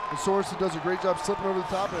 And Sorensen does a great job slipping over the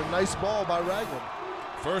top, and a nice ball by Ragland.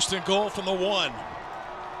 1st and goal from the 1.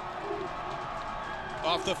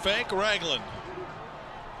 Off the fake, Ragland.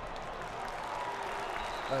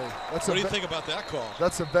 Hey, what do you think about that call?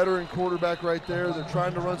 That's a veteran quarterback right there. They're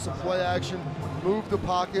trying to run some play action, move the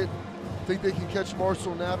pocket. Think they can catch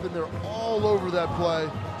Marshall napping. They're all over that play.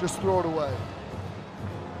 Just throw it away.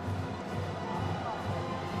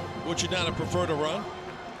 Would you not have preferred to run?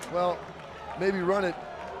 Well, maybe run it,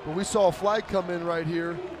 but we saw a flag come in right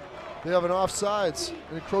here. They have an offsides,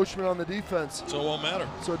 an encroachment on the defense. So it won't matter.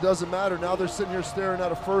 So it doesn't matter. Now they're sitting here staring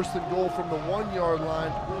at a 1st and goal from the 1-yard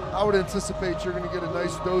line. I would anticipate you're going to get a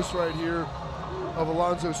nice dose right here of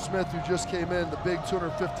Alonzo Smith, who just came in, the big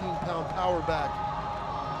 215-pound power back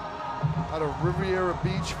out of Riviera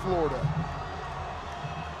Beach, Florida.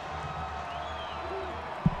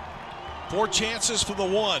 4 chances for the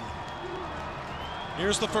 1.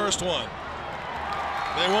 Here's the first one.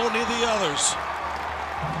 They won't need the others.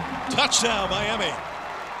 Touchdown, Miami.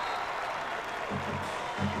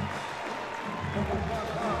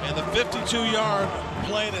 And the 52-yard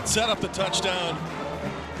play that set up the touchdown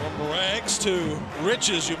from rags to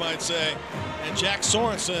riches, you might say. And Jack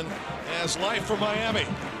Sorensen has life for Miami.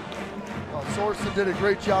 Well, Sorensen did a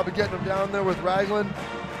great job of getting him down there with Ragland.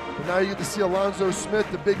 But now you get to see Alonzo Smith,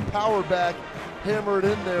 the big power back, hammer it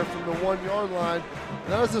in there from the 1-yard line.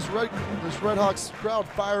 And that was this RedHawks crowd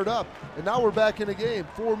fired up. And now we're back in the game.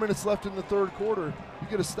 4 minutes left in the 3rd quarter. You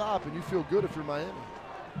get a stop and you feel good if you're Miami.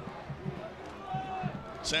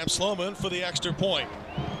 Sam Sloman for the extra point.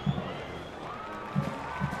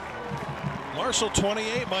 Marshall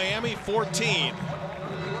 28, Miami 14.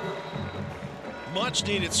 Much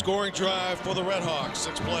needed scoring drive for the RedHawks.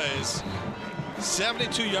 6 plays,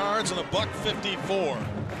 72 yards and a $154.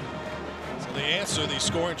 So the answer, the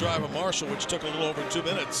scoring drive of Marshall, which took a little over 2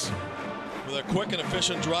 minutes, with a quick and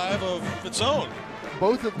efficient drive of its own.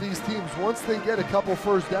 Both of these teams, once they get a couple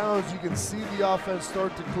 1st downs, you can see the offense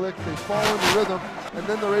start to click. They fall into rhythm, and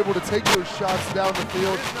then they're able to take those shots down the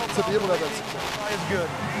field to be able to have that success. It's good.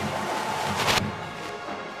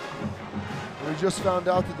 We just found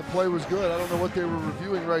out that the play was good. I don't know what they were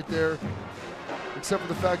reviewing right there, except for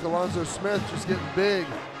the fact Alonzo Smith just getting big,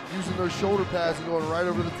 using those shoulder pads and going right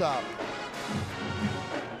over the top.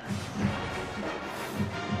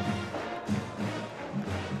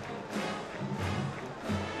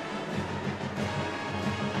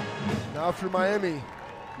 Now if you're Miami,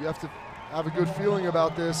 you have to have a good feeling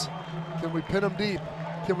about this. Can we pin them deep?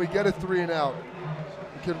 Can we get a 3 and out?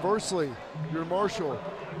 And conversely, you're Marshall.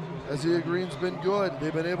 Isaiah Green's been good.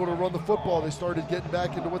 They've been able to run the football. They started getting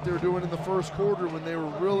back into what they were doing in the 1st quarter when they were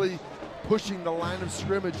really pushing the line of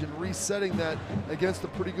scrimmage and resetting that against a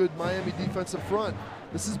pretty good Miami defensive front.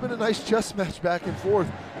 This has been a nice chess match back and forth,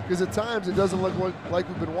 because at times it doesn't look like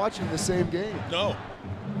we've been watching the same game. No.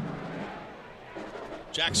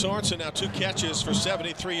 Jack Sorensen now 2 catches for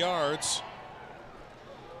 73 yards.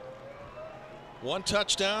 1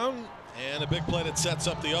 touchdown and a big play that sets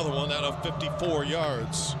up the other one out of 54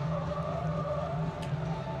 yards.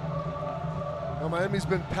 Now Miami's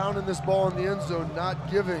been pounding this ball in the end zone,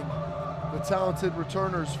 not giving the talented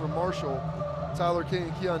returners from Marshall, Tyler King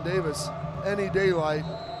and Keon Davis, any daylight.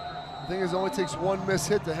 The thing is, it only takes 1 missed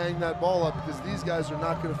hit to hang that ball up, because these guys are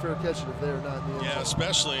not going to fair catch it if they are not in the end zone. Yeah,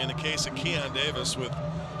 especially in the case of Keon Davis, with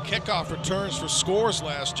kickoff returns for scores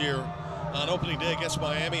last year on opening day against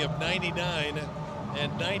Miami of 99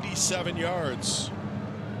 and 97 yards.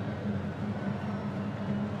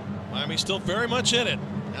 Miami still very much in it.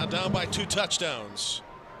 Now down by 2 touchdowns.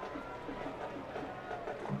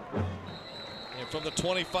 And from the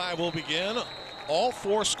 25 will begin. All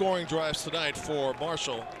 4 scoring drives tonight for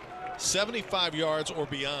Marshall. 75 yards or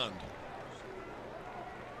beyond.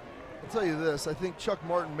 I'll tell you this, I think Chuck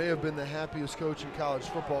Martin may have been the happiest coach in college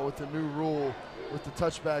football with the new rule with the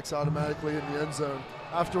touchbacks automatically in the end zone.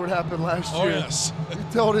 After what happened last year, yes. He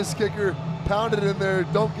told his kicker, pound it in there,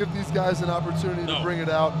 don't give these guys an opportunity to bring it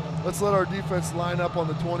out. Let's let our defense line up on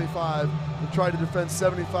the 25 and try to defend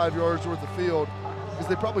 75 yards worth of field, because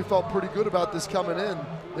they probably felt pretty good about this coming in.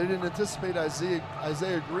 They didn't anticipate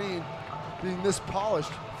Isaiah Green being this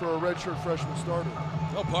polished for a redshirt freshman starter.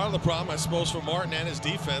 Well, part of the problem, I suppose, for Martin and his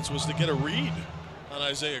defense was to get a read on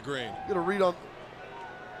Isaiah Green. Get a read on.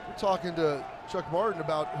 We're talking to Chuck Martin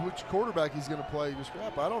about which quarterback he's going to play. He goes,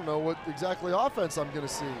 crap, I don't know what exactly offense I'm going to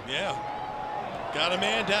see. Yeah. Got a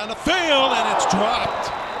man down the field, and it's dropped.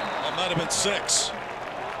 That might have been 6.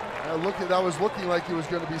 That was looking like it was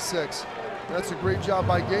going to be 6. That's a great job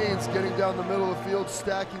by Gaines, getting down the middle of the field,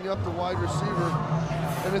 stacking up the wide receiver.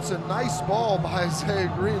 And it's a nice ball by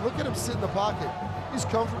Isaiah Green. Look at him sit in the pocket. He's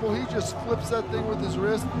comfortable. He just flips that thing with his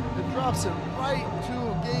wrist and drops him right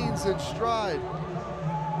to Gaines in stride.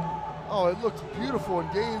 Oh, it looked beautiful.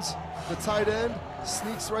 And Gaines, the tight end,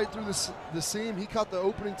 sneaks right through the seam. He caught the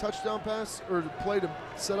opening touchdown pass, or play to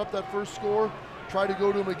set up that first score. Tried to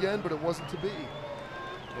go to him again, but it wasn't to be.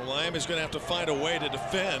 Well, Miami's going to have to find a way to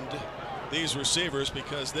defend these receivers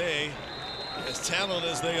because they, as talented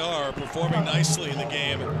as they are, performing nicely in the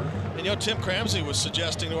game. And you know, Tim Cramsey was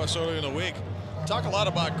suggesting to us earlier in the week, talk a lot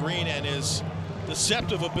about Green and his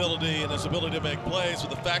deceptive ability and his ability to make plays, but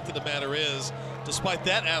the fact of the matter is, despite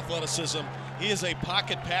that athleticism, he is a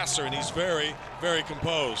pocket passer, and he's very, very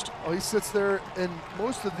composed. Oh, he sits there, and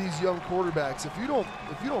most of these young quarterbacks, if you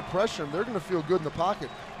don't pressure them, they're going to feel good in the pocket.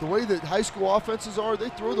 The way that high school offenses are, they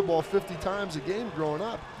throw the ball 50 times a game growing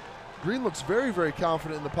up. Green looks very, very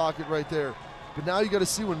confident in the pocket right there. But now you got to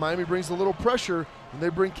see when Miami brings a little pressure and they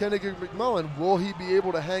bring Kennegan McMullen, will he be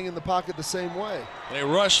able to hang in the pocket the same way? And a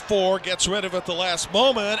rush 4, gets rid of it at the last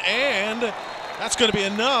moment, and that's going to be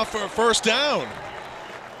enough for a first down.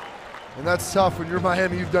 And that's tough when you're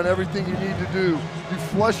Miami. You've done everything you need to do. You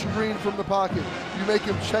flush Green from the pocket. You make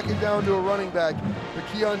him check it down to a running back. But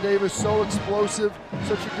Keon Davis, so explosive,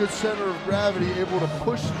 such a good center of gravity, able to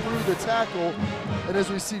push through the tackle. And as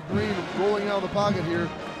we see Green rolling out of the pocket here,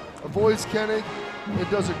 avoids Kennig and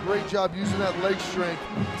does a great job using that leg strength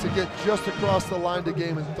to get just across the line to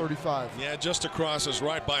gain in 35. Yeah, just across is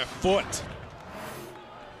right by a foot.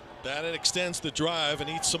 That it extends the drive and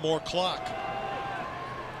eats some more clock.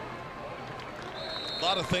 A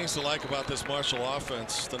lot of things to like about this Marshall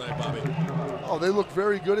offense tonight, Bobby. Oh, they look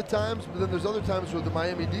very good at times, but then there's other times where the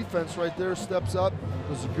Miami defense right there steps up,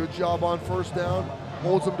 does a good job on first down,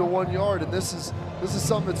 holds them to 1 yard, and this is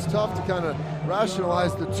something that's tough to kind of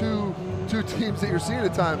rationalize the two teams that you're seeing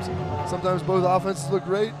at times. Sometimes both offenses look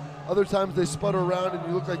great, other times they sputter around and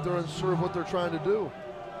you look like they're unsure of what they're trying to do.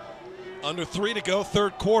 Under 3 to go,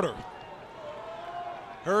 third quarter.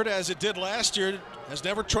 Herd, as it did last year, has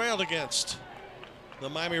never trailed against the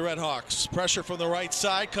Miami RedHawks. Pressure from the right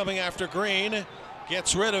side coming after Green.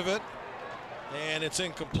 Gets rid of it, and it's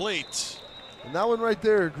incomplete. And that one right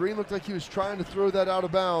there, Green looked like he was trying to throw that out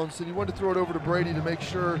of bounds, and he wanted to throw it over to Brady to make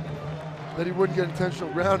sure that he wouldn't get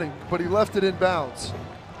intentional grounding, but he left it in bounds.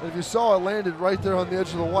 And if you saw it landed right there on the edge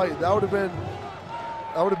of the white, that would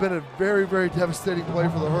have been a very, very devastating play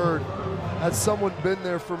for the Herd had someone been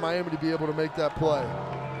there for Miami to be able to make that play.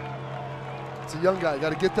 It's a young guy,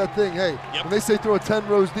 got to get that thing. Hey, yep. When they say throw it 10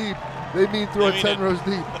 rows deep, they mean throw it 10 rows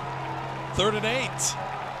deep. 3rd and 8.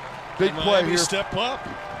 Big play here. Step up.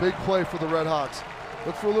 Big play for the RedHawks.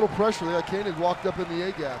 Look for a little pressure. They got Koenig walked up in the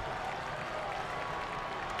A-gap.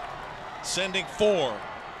 Sending 4.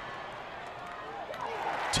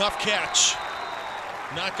 Tough catch.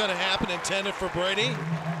 Not going to happen. Intended for Brady.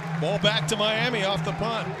 Ball back to Miami off the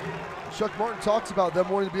punt. Chuck Martin talks about them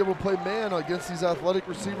wanting to be able to play man against these athletic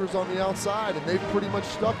receivers on the outside, and they've pretty much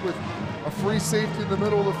stuck with a free safety in the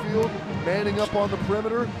middle of the field, manning up on the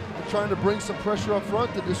perimeter, and trying to bring some pressure up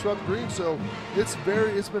front to disrupt Green. So it's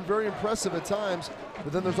been very impressive at times,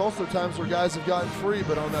 but then there's also times where guys have gotten free,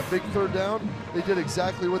 but on that big third down, they did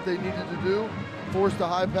exactly what they needed to do, forced a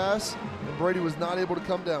high pass, and Brady was not able to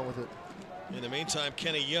come down with it. In the meantime,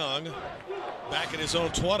 Kenny Young back at his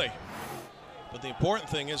own 20. But the important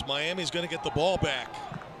thing is Miami's going to get the ball back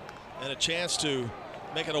and a chance to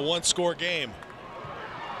make it a one-score game.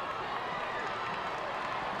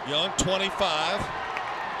 Young, 25,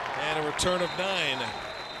 and a return of 9.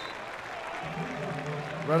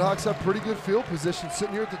 RedHawks have pretty good field position,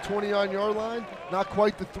 sitting here at the 29-yard line. Not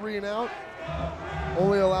quite the 3 and out.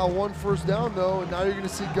 Only allow 1 first down, though, and now you're going to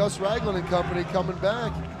see Gus Ragland and company coming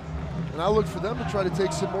back. And I look for them to try to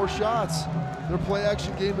take some more shots. Their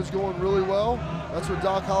play-action game is going really well. That's what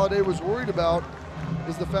Doc Holliday was worried about,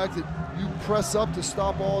 is the fact that you press up to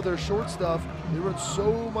stop all their short stuff. They run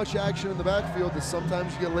so much action in the backfield that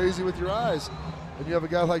sometimes you get lazy with your eyes. And you have a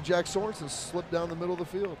guy like Jack Sorensen slip down the middle of the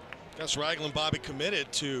field. Gus Ragland, Bobby, committed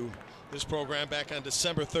to this program back on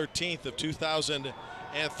December 13th of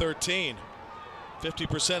 2013.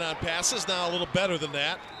 50% on passes, now a little better than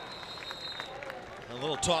that. A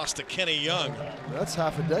little toss to Kenny Young. That's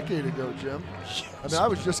half a decade ago, Jim. I mean, I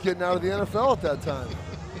was just getting out of the NFL at that time.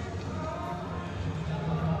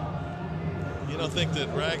 You don't think that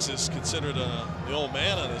Rags is considered the the old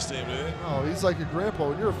man on this team, do you? Oh, he's like a grandpa.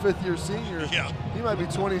 When you're a fifth-year senior, Yeah. he might be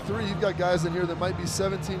 23. You've got guys in here that might be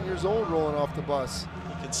 17 years old rolling off the bus.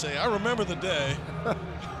 You can say, I remember the day.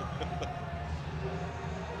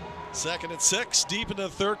 2nd and 6, deep into the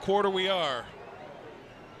third quarter we are.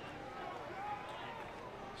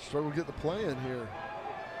 Struggle to get the play in here.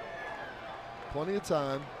 Plenty of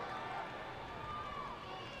time.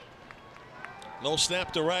 No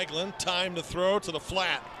snap to Ragland. Time to throw to the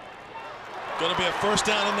flat. Going to be a first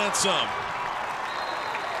down and then some.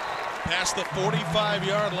 Past the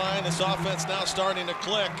 45-yard line, this offense now starting to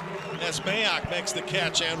click as Mayock makes the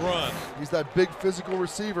catch and run. He's that big physical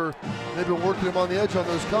receiver. They've been working him on the edge on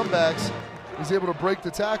those comebacks. He's able to break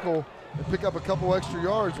the tackle and pick up a couple extra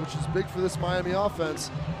yards, which is big for this Miami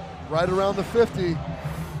offense. Right around the 50.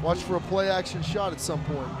 Watch for a play-action shot at some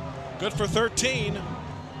point. Good for 13.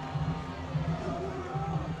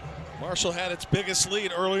 Marshall had its biggest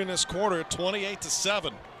lead early in this quarter,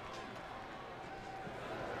 28-7.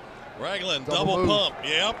 Ragland, double pump.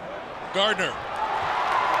 Yep. Gardner.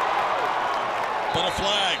 Put a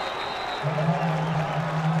flag.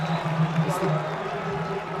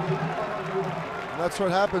 And that's what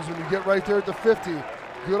happens when you get right there at the 50.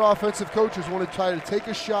 Good offensive coaches want to try to take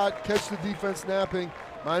a shot, catch the defense napping.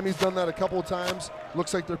 Miami's done that a couple of times.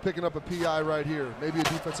 Looks like they're picking up a PI right here. Maybe a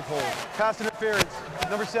defensive hold. Pass interference,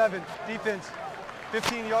 number 7, defense,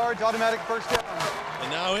 15 yards, automatic first down.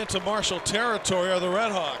 And now into Marshall territory are the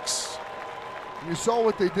RedHawks. You saw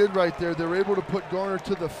what they did right there. They were able to put Garner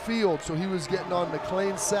to the field, so he was getting on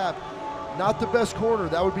McLean Sapp. Not the best corner.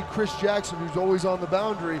 That would be Chris Jackson, who's always on the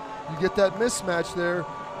boundary. You get that mismatch there.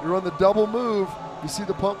 You're on the double move. You see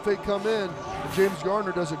the pump fake come in. And James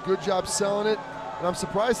Garner does a good job selling it. And I'm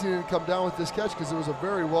surprised he didn't come down with this catch because it was a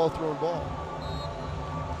very well-thrown ball.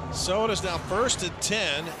 So it is now 1st and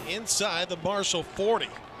 10 inside the Marshall 40.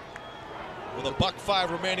 With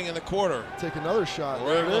 $1:05 remaining in the quarter. Take another shot.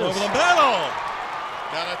 There it is. Over the middle.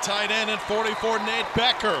 Got a tight end at 44, Nate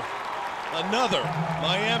Becker. Another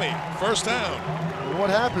Miami first down. And what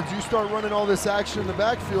happens? You start running all this action in the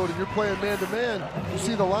backfield and you're playing man-to-man. You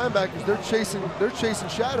see the linebackers, they're chasing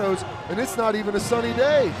shadows, and it's not even a sunny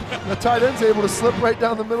day. The tight end's able to slip right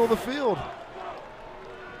down the middle of the field.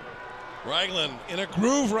 Ragland in a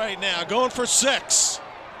groove right now, going for 6.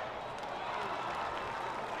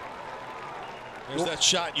 There's that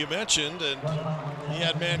shot you mentioned, and he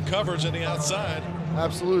had man coverage on the outside.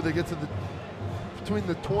 Absolutely, they get to between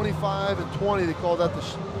the 25 and 20, they call that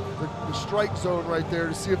the strike zone right there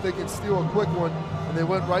to see if they can steal a quick one, and they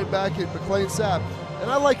went right back at McLean Sapp.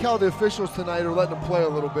 And I like how the officials tonight are letting them play a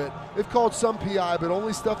little bit. They've called some PI, but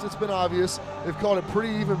only stuff that's been obvious. They've called it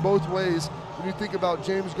pretty even both ways. When you think about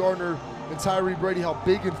James Gardner and Tyree Brady, how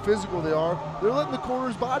big and physical they are, they're letting the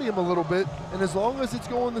corners body them a little bit, and as long as it's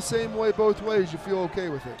going the same way both ways, you feel okay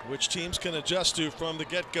with it. Which teams can adjust to from the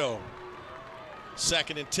get-go.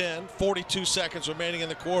 2nd and 10, 42 seconds remaining in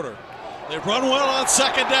the quarter. They run well on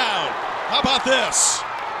 2nd down. How about this?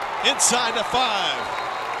 Inside the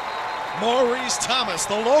 5. Maurice Thomas,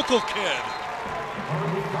 the local kid.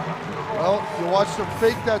 Well, you watched them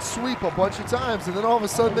fake that sweep a bunch of times, and then all of a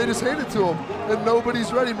sudden they just hand it to him, and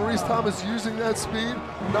nobody's ready. Maurice Thomas using that speed,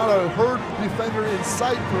 not a herd defender in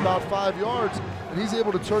sight for about 5 yards, and he's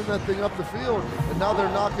able to turn that thing up the field, and now they're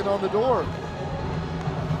knocking on the door.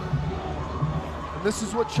 And this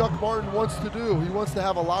is what Chuck Martin wants to do. He wants to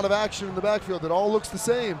have a lot of action in the backfield that all looks the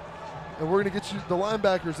same, and we're going to get you the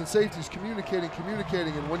linebackers and safeties communicating,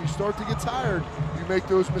 and when you start to get tired, you make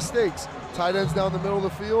those mistakes. Tight ends down the middle of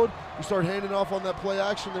the field, you start handing off on that play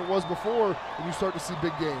action there was before, and you start to see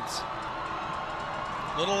big gains.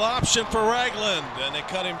 Little option for Ragland, and they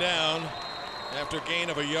cut him down after a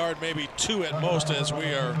gain of a yard, maybe 2 at most, as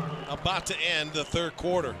we are about to end the third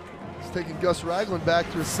quarter. It's taking Gus Ragland back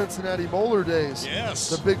to his Cincinnati Moeller days. Yes.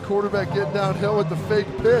 The big quarterback getting downhill with the fake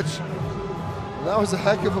pitch. And that was a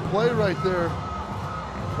heck of a play right there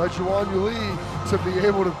by Juwan Uli to be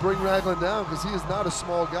able to bring Ragland down, because he is not a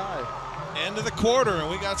small guy. End of the quarter, and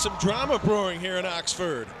we got some drama brewing here in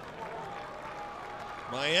Oxford.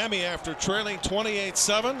 Miami, after trailing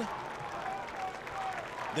 28-7,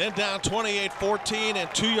 then down 28-14 and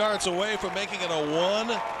 2 yards away from making it a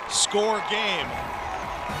 1-score game.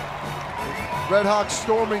 RedHawks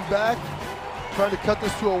storming back, trying to cut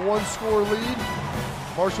this to a 1-score lead.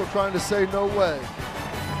 Marshall trying to say no way.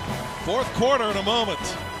 Fourth quarter in a moment.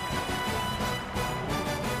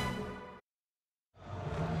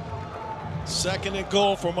 Second and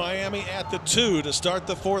goal for Miami at the 2 to start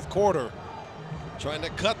the fourth quarter. Trying to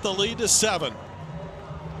cut the lead to 7.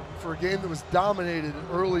 For a game that was dominated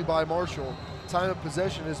early by Marshall, time of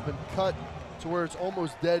possession has been cut to where it's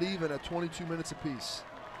almost dead even at 22 minutes apiece.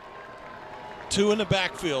 2 in the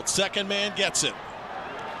backfield. Second man gets it.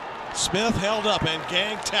 Smith held up and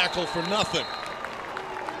gang tackled for nothing.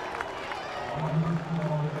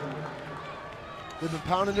 They've been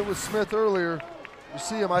pounding it with Smith earlier. You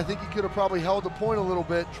see him, I think he could have probably held the point a little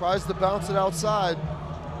bit. Tries to bounce it outside.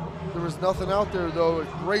 There was nothing out there though. A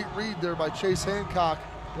great read there by Chase Hancock,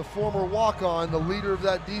 the former walk-on, the leader of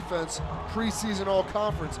that defense, preseason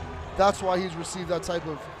all-conference. That's why he's received that type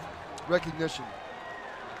of recognition.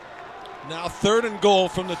 Now 3rd and goal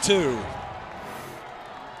from the 2.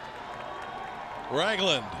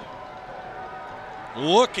 Ragland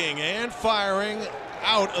looking and firing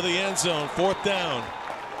out of the end zone. 4th down.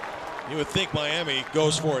 You would think Miami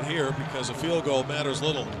goes for it here because a field goal matters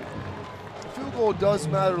little. A field goal does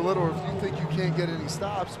matter little if you think you can't get any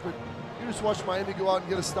stops, but you just watch Miami go out and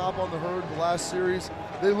get a stop on the herd the last series.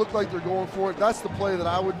 They look like they're going for it. That's the play that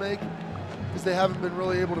I would make because they haven't been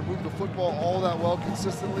really able to move the football all that well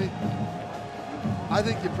consistently. I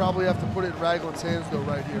think you probably have to put it in Ragland's hands though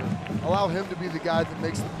right here. Allow him to be the guy that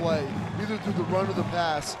makes the play, either through the run or the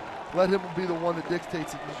pass. Let him be the one that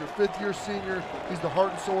dictates it. He's your 5th-year senior. He's the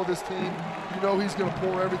heart and soul of this team. You know he's going to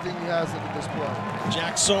pour everything he has into this play.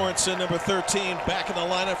 Jack Sorensen, number 13, back in the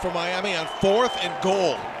lineup for Miami on 4th and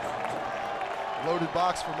goal. Loaded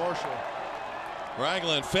box for Marshall.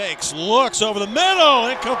 Ragland fakes, looks over the middle,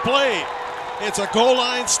 incomplete. It's a goal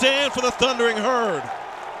line stand for the Thundering Herd.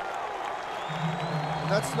 And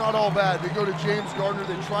that's not all bad. They go to James Gardner.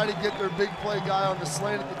 They try to get their big play guy on the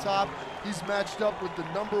slant at the top. He's matched up with the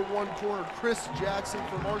number 1 corner, Chris Jackson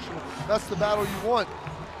for Marshall. That's the battle you want.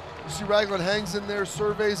 You see Ragland hangs in there,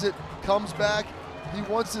 surveys it, comes back. He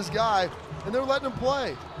wants his guy, and they're letting him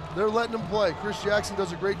play. They're letting him play. Chris Jackson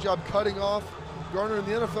does a great job cutting off Gardner. In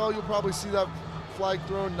the NFL, you'll probably see that flag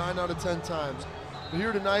thrown 9 out of 10 times. But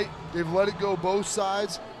here tonight, they've let it go both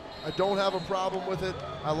sides. I don't have a problem with it.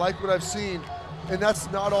 I like what I've seen. And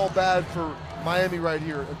that's not all bad for Miami right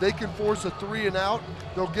here. If they can force a 3 and out,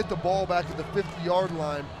 they'll get the ball back at the 50-yard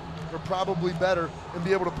line. They're probably better and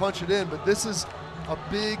be able to punch it in. But this is a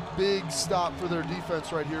big, big stop for their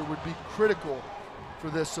defense right here. Would be critical for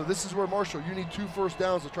this. So this is where Marshall, you need 2 first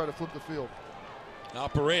downs to try to flip the field.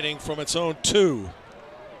 Operating from its own 2.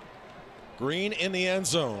 Green in the end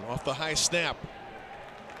zone off the high snap.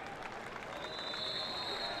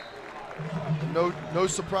 No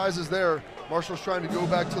surprises there. Marshall's trying to go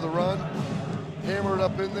back to the run, hammer it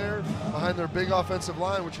up in there behind their big offensive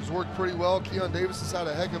line, which has worked pretty well. Keon Davis has had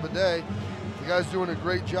a heck of a day. The guy's doing a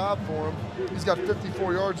great job for him. He's got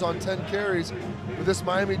 54 yards on 10 carries. But this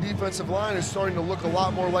Miami defensive line is starting to look a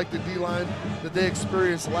lot more like the D-line that they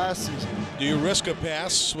experienced last season. Do you risk a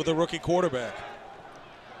pass with a rookie quarterback?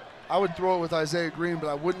 I would throw it with Isaiah Green, but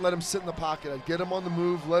I wouldn't let him sit in the pocket. I'd get him on the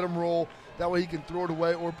move, let him roll. That way he can throw it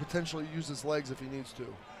away or potentially use his legs if he needs to.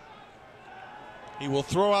 He will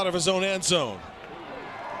throw out of his own end zone.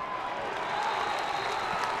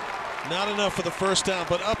 Not enough for the first down,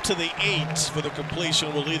 but up to the 8 for the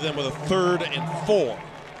completion will leave them with a 3rd and 4.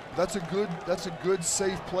 That's a good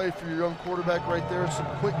safe play for your young quarterback right there. Some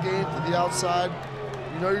quick game to the outside.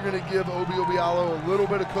 You know you're going to give Obi Obialo a little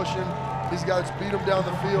bit of cushion. These guys beat him down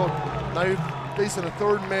the field. Now you're facing a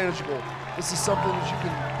 3rd and manageable. This is something that you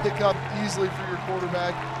can pick up easily for your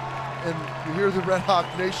quarterback. And you hear the Red Hawk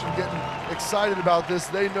Nation getting excited about this.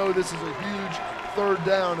 They know this is a huge 3rd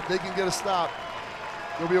down. If they can get a stop,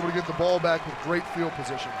 they'll be able to get the ball back with great field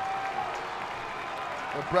position.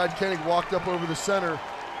 And Brad Koenig walked up over the center,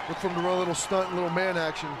 looked for him to run a little stunt and little man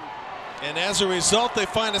action. And as a result, they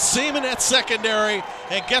find a seam in that secondary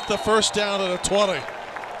and get the first down at a 20.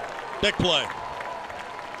 Big play.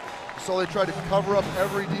 So they tried to cover up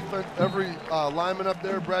every lineman up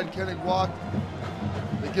there. Brad Koenig walked.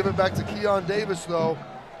 They give it back to Keon Davis, though,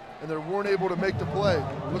 and they weren't able to make the play.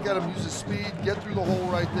 Look at him use his speed, get through the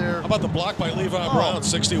hole right there. How about the block by Levi Brown,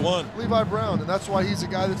 61? Levi Brown, and that's why he's a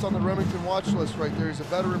guy that's on the Remington watch list right there. He's a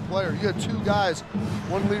veteran player. You had 2 guys,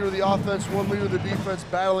 one leader of the offense, one leader of the defense,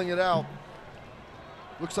 battling it out.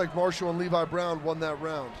 Looks like Marshall and Levi Brown won that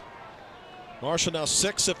round. Marshall now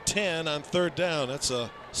 6 of 10 on 3rd down. That's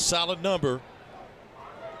a solid number.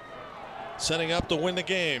 Setting up to win the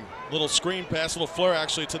game. Little screen pass, little flare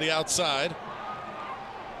actually to the outside.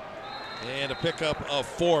 And a pickup of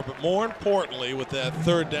 4. But more importantly, with that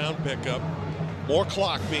 3rd down pickup, more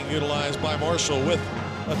clock being utilized by Marshall with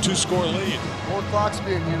a 2-score lead. More clock's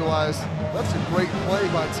being utilized. That's a great play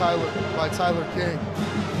by Tyler King.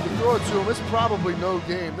 You throw it to him, it's probably no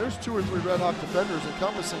game. There's 2 or 3 Red Hawk defenders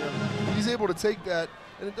encompassing him. He's able to take that,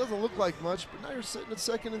 and it doesn't look like much, but now you're sitting at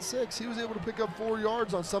 2nd and 6. He was able to pick up 4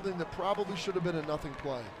 yards on something that probably should have been a nothing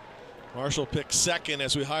play. Marshall picked second,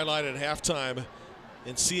 as we highlighted at halftime,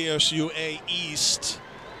 in CSUA East,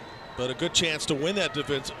 but a good chance to win that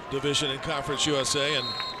division in Conference USA and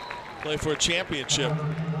play for a championship.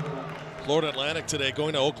 Florida Atlantic today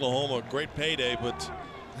going to Oklahoma, great payday, but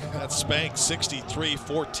got spanked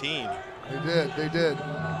 63-14. They did.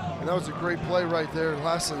 And that was a great play right there,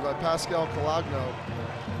 lastly, by Pascal Calagno.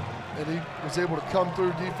 And he was able to come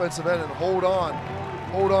through defensive end and hold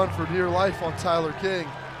on for dear life on Tyler King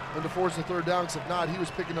and to force the third down, because if not, he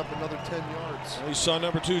was picking up another 10 yards. Well, you saw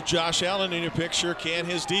number 2 Josh Allen in your picture. Can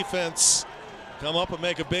his defense come up and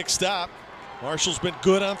make a big stop? Marshall's been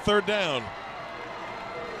good on third down.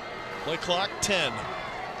 Play clock 10.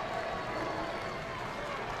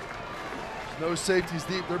 No safeties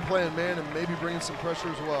deep. They're playing man and maybe bringing some pressure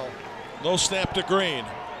as well. No snap to Green.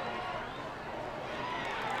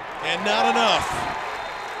 And not enough.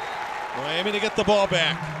 Miami to get the ball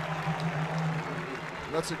back.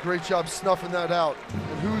 That's a great job snuffing that out.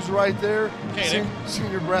 And who's right there? Koenig.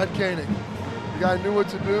 Senior Brad Koenig. The guy knew what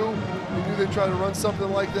to do. He knew they'd try to run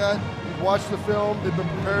something like that. He watched the film. They've been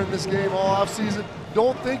preparing this game all offseason.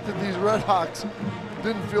 Don't think that these RedHawks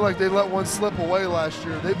didn't feel like they let one slip away last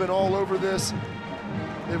year. They've been all over this.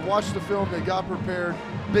 They've watched the film. They got prepared.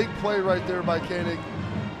 Big play right there by Koenig.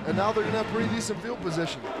 And now they're going to have pretty decent field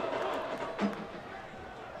position.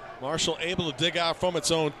 Marshall able to dig out from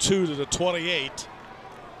its own 2 to the 28.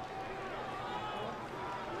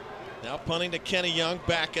 Now punting to Kenny Young,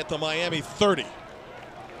 back at the Miami 30.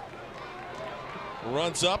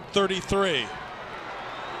 Runs up 33.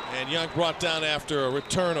 And Young brought down after a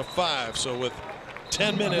return of 5. So with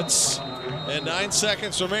 10 minutes and 9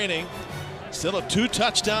 seconds remaining, still a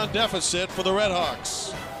 2-touchdown deficit for the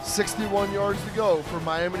RedHawks. 61 yards to go for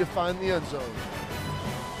Miami to find the end zone.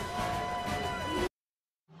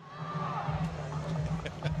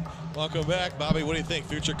 Welcome back, Bobby. What do you think?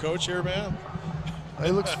 Future coach here, man? He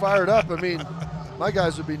looks fired up. I mean, my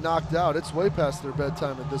guys would be knocked out. It's way past their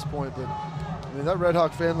bedtime at this point, but I mean, that Red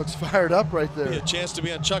Hawk fan looks fired up right there. Be a chance to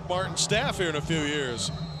be on Chuck Martin's staff here in a few years.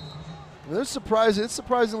 And it's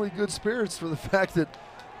surprisingly good spirits for the fact that,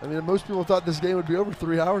 I mean, most people thought this game would be over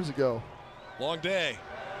 3 hours ago. Long day.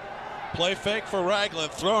 Play fake for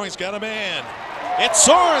Ragland. Throwing, he's got a man. It's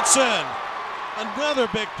Sorensen. Another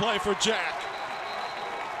big play for Jack.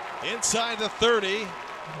 Inside the 30,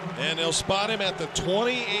 and they'll spot him at the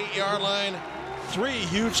 28-yard line. 3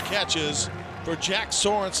 huge catches for Jack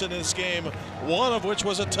Sorensen in this game, one of which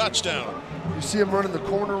was a touchdown. You see him running the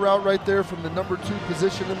corner route right there from the number 2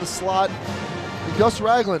 position in the slot. And Gus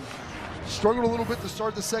Ragland struggled a little bit to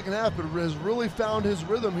start the second half, but has really found his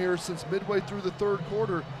rhythm here since midway through the third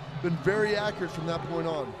quarter. Been very accurate from that point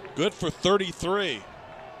on. Good for 33.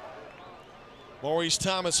 Maurice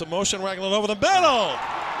Thomas, a motion, Ragland over the middle.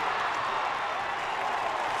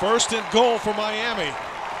 First and goal for Miami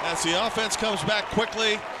as the offense comes back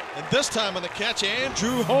quickly, and this time on the catch,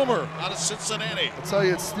 Andrew Homer out of Cincinnati. I'll tell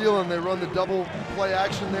you, it's stealing. They run the double play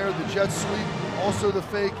action there, the jet sweep, also the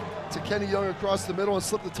fake to Kenny Young across the middle and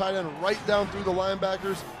slip the tight end right down through the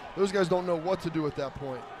linebackers. Those guys don't know what to do at that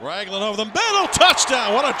point. Ragland over the middle,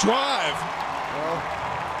 touchdown, what a drive. Well,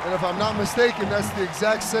 and if I'm not mistaken, that's the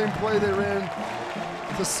exact same play they ran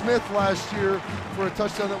to Smith last year for a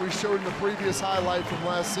touchdown that we showed in the previous highlight from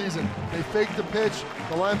last season. They faked the pitch,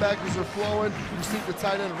 the linebackers are flowing, you see the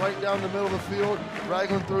tight end right down the middle of the field.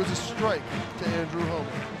 Ragland throws a strike to Andrew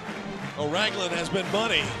Homer. Well, Ragland has been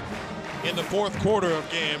money in the fourth quarter of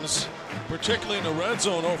games, particularly in the red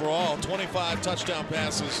zone overall. 25 touchdown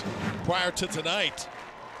passes prior to tonight,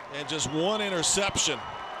 and just 1 interception.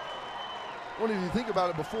 Well, if you think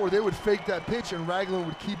about it before, they would fake that pitch and Ragland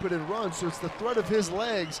would keep it and run. So it's the threat of his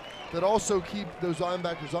legs that also keep those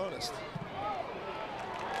linebackers honest.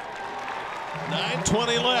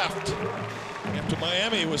 9:20 left. After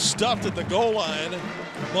Miami was stuffed at the goal line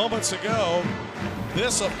moments ago,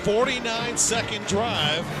 this a 49-second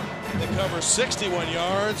drive that covers 61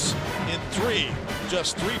 yards in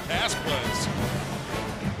just three pass plays.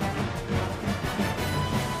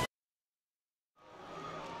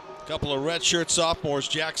 Couple of redshirt sophomores,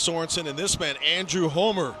 Jack Sorensen and this man, Andrew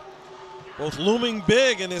Homer, both looming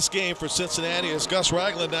big in this game for Cincinnati as Gus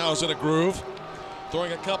Ragland now is in a groove,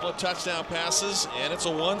 throwing a couple of touchdown passes, and it's a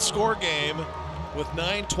 1-score game with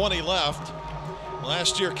 9:20 left.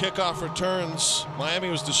 Last year, kickoff returns, Miami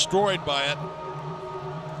was destroyed by it.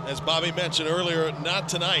 As Bobby mentioned earlier, not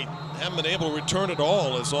tonight. Haven't been able to return at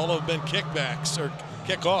all, as all have been kickoffs,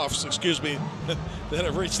 that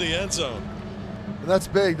have reached the end zone. And that's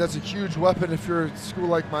big. That's a huge weapon if you're a school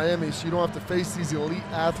like Miami, so you don't have to face these elite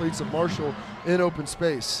athletes of Marshall in open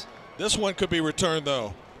space. This one could be returned,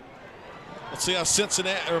 though. Let's see how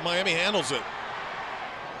Cincinnati or Miami handles it.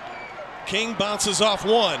 King bounces off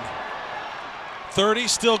one. 30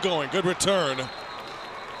 still going. Good return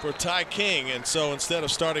for Ty King. And so instead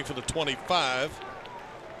of starting for the 25,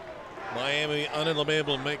 Miami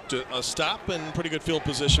unable to make a stop and pretty good field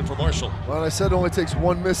position for Marshall. Well, I said it only takes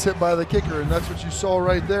one miss hit by the kicker, and that's what you saw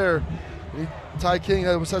right there. Ty King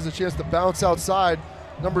has a chance to bounce outside.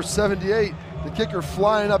 Number 78, the kicker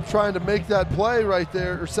flying up trying to make that play right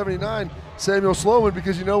there, or 79, Samuel Sloman,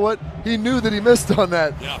 because you know what? He knew that he missed on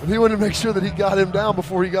that. Yeah. And he wanted to make sure that he got him down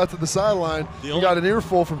before he got to the sideline. He got an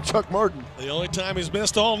earful from Chuck Martin. The only time he's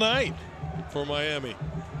missed all night for Miami.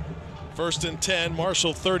 1st and 10,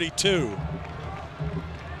 Marshall 32.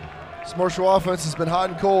 This Marshall offense has been hot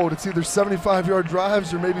and cold. It's either 75-yard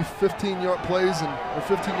drives or maybe 15-yard plays or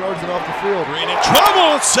 15 yards and off the field. Green in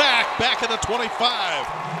trouble, sack back at the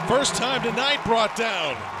 25. First time tonight brought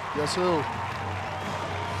down. Guess who?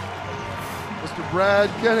 Mr. Brad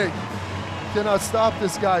Koenig. Cannot stop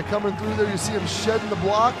this guy coming through there. You see him shedding the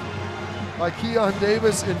block by Keon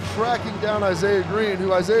Davis and tracking down Isaiah Green,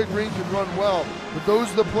 who Isaiah Green can run well. But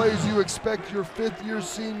those are the plays you expect your fifth-year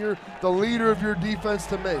senior, the leader of your defense,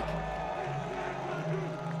 to make.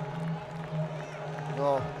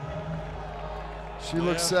 Oh, she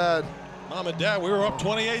looks sad. Mom and Dad, we were up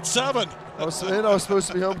 28-7. I was supposed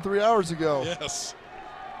to be home 3 hours ago. Yes.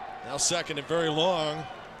 Now second and very long,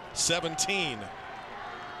 17.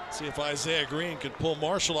 See if Isaiah Green can pull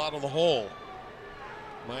Marshall out of the hole.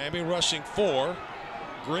 Miami rushing 4.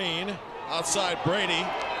 Green outside Brady.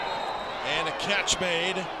 And a catch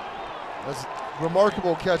made. That's a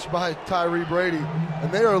remarkable catch by Tyree Brady.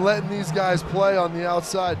 And they are letting these guys play on the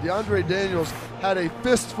outside. DeAndre Daniels had a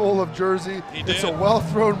fistful of jersey. It's a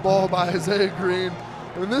well-thrown ball by Isaiah Green.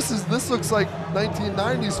 I mean, this looks like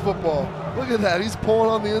 1990s football. Look at that. He's pulling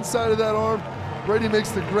on the inside of that arm. Brady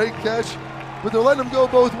makes the great catch. But they're letting him go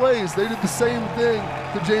both ways. They did the same thing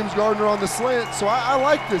to James Gardner on the slant. So I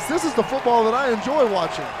like this. This is the football that I enjoy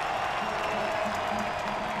watching.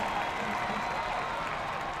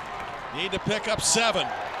 Need to pick up 7.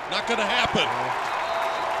 Not going to happen.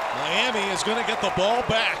 Miami is going to get the ball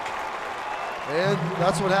back. And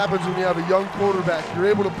that's what happens when you have a young quarterback. You're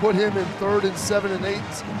able to put him in 3rd and 7 and 8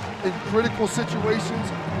 in critical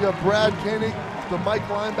situations. You have Brad Koenig, the Mike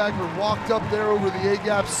linebacker, walked up there over the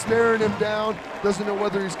A-gap, staring him down, doesn't know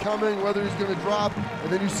whether he's coming, whether he's going to drop,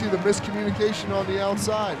 and then you see the miscommunication on the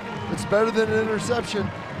outside. It's better than an interception,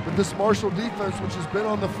 but this Marshall defense, which has been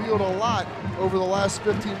on the field a lot over the last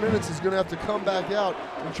 15 minutes, is going to have to come back out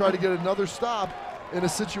and try to get another stop in a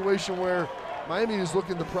situation where Miami is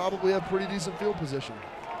looking to probably have pretty decent field position.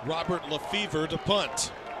 Robert Lefevre to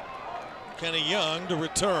punt. Kenny Young to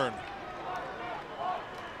return.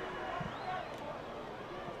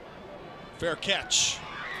 Fair catch.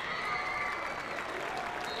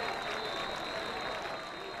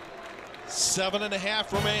 Seven and a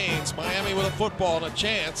half remains. Miami with a football and a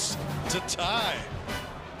chance to tie.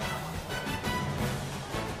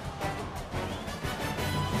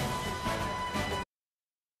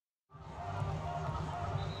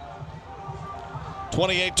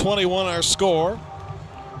 (28-21) our score.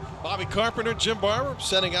 Bobby Carpenter, Jim Barber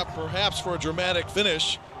setting up perhaps for a dramatic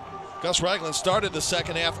finish. Gus Ragland started the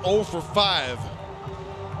second half 0 for 5.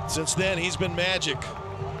 Since then, he's been magic.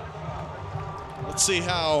 Let's see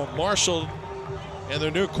how Marshall and their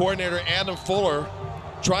new coordinator, Adam Fuller,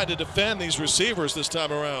 tried to defend these receivers this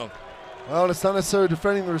time around. Well, it's not necessarily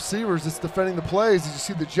defending the receivers, it's defending the plays. As you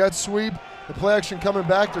see the jet sweep, the play action coming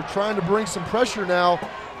back, they're trying to bring some pressure now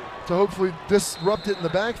to hopefully disrupt it in the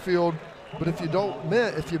backfield. But if you don't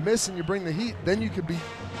miss, if you miss and you bring the heat, then you could be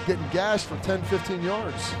getting gashed for 10, 15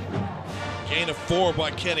 yards. Gain of 4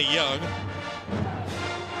 by Kenny Young.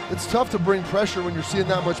 It's tough to bring pressure when you're seeing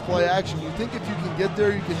that much play action. You think if you can get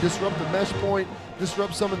there, you can disrupt the mesh point,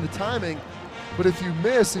 disrupt some of the timing. But if you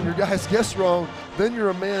miss and your guys guess wrong, then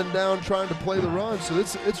you're a man down trying to play the run. So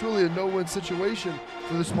it's really a no-win situation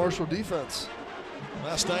for this Marshall defense.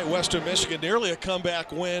 Last night, Western Michigan nearly a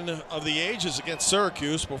comeback win of the ages against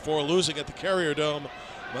Syracuse before losing at the Carrier Dome.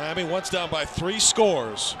 Miami once down by 3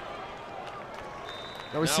 scores.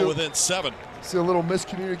 Now within 7. See a little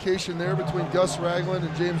miscommunication there between Gus Ragland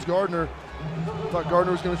and James Gardner. Thought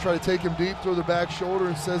Gardner was going to try to take him deep, throw the back shoulder,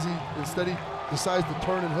 and instead he decides to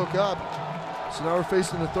turn and hook up. So now we're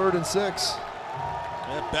facing a 3rd and 6.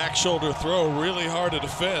 That back shoulder throw really hard to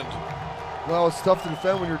defend. Well, it's tough to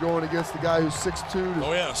defend when you're going against the guy who's 6'2" to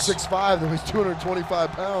 6'5", and he's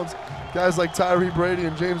 225 pounds. Guys like Tyree Brady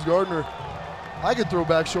and James Gardner, I could throw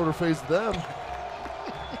back shoulder fades to them.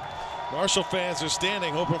 Marshall fans are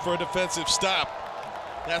standing, hoping for a defensive stop.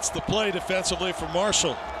 That's the play defensively for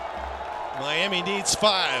Marshall. Miami needs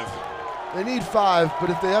 5. They need 5, but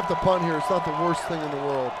if they have to punt here, it's not the worst thing in the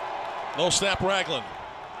world. No snap, Ragland.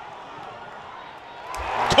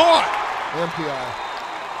 Caught! MPI.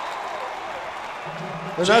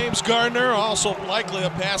 James Gardner, also likely a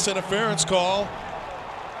pass interference call.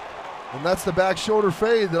 And that's the back shoulder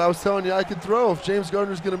fade that I was telling you I could throw if James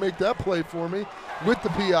Gardner's going to make that play for me with the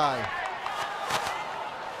PI.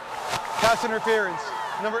 Pass interference,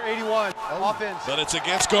 number 81, offense. But it's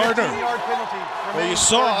against Gardner. 15-yard penalty. Well, you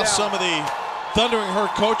saw some of the Thundering Herd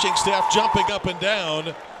coaching staff jumping up and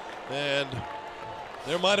down, and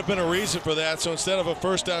there might have been a reason for that. So instead of a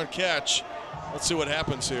first down catch, let's see what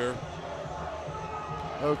happens here.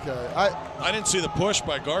 Okay. I didn't see the push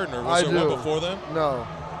by Gardner. Was there one before then? No.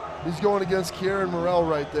 He's going against Kieran Morrell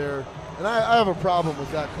right there. And I have a problem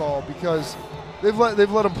with that call because they've let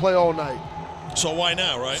him play all night. So why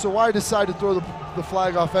now, right? So why decide to throw the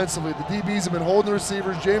flag offensively? The DBs have been holding the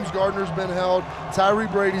receivers. James Gardner's been held. Tyree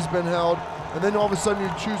Brady's been held. And then all of a sudden you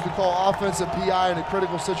choose to call offensive PI in a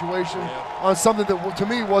critical situation on something that to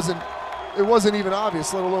me wasn't even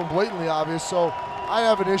obvious, let alone blatantly obvious. So I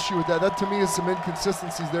have an issue with that. That to me is some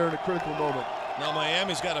inconsistencies there in a critical moment. Now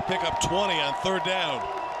Miami's got to pick up 20 on 3rd down.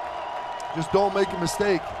 Just don't make a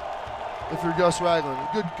mistake if you're Gus Ragland.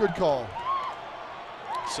 Good call.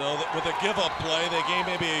 So with a give-up play, they gain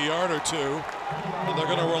maybe a yard or 2. And they're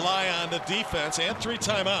going to rely on the defense and 3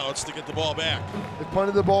 timeouts to get the ball back. They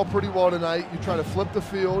punted the ball pretty well tonight. You try to flip the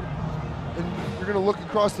field, and you're going to look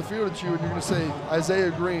across the field at you, and you're going to say,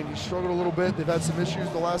 Isaiah Green, he struggled a little bit. They've had some issues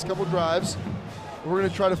the last couple drives. We're going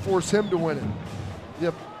to try to force him to win it.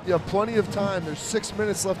 You have plenty of time. There's 6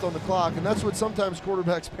 minutes left on the clock, and that's what sometimes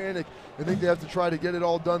quarterbacks panic and think they have to try to get it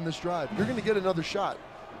all done this drive. You're going to get another shot,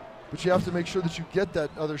 but you have to make sure that you get that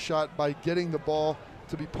other shot by getting the ball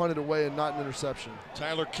to be punted away and not an interception.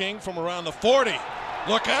 Tyler King from around the 40.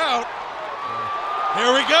 Look out.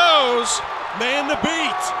 Here he goes. Man to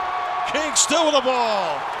beat. King still with the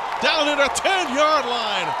ball. Down at a 10-yard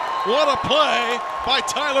line. What a play by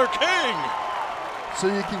Tyler King. So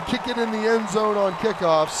you can kick it in the end zone on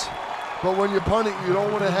kickoffs, but when you punt it, you don't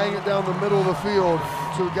want to hang it down the middle of the field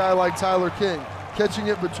to a guy like Tyler King. Catching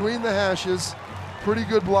it between the hashes, pretty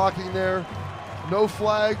good blocking there. No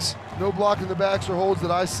flags, no blocking the backs or holds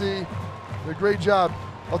that I see. A great job.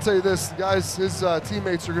 I'll tell you this, guys, his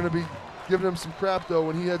teammates are going to be giving him some crap, though,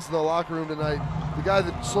 when he heads to the locker room tonight. The guy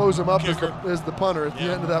that slows him up is the punter at the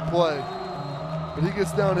end of that play. But he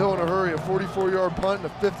gets downhill in a hurry, a 44-yard punt and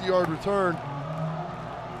a 50-yard return.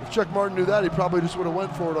 If Chuck Martin knew that, he probably just would have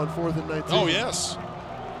went for it on 4th and 19. Oh, yes.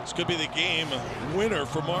 This could be the game winner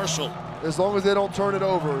for Marshall. As long as they don't turn it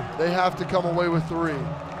over, they have to come away with 3.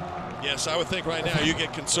 Yes, I would think right now you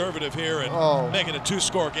get conservative here and make it a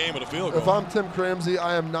 2-score game with a field goal. If I'm Tim Cramsey,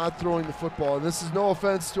 I am not throwing the football. And this is no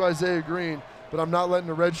offense to Isaiah Green, but I'm not letting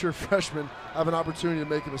a redshirt freshman have an opportunity to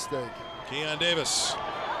make a mistake. Keon Davis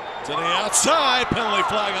to the outside. Penalty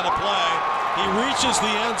flag on the play. He reaches the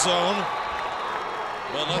end zone.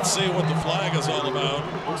 Well, let's see what the flag is all about.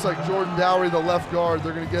 Looks like Jordan Dowry, the left guard.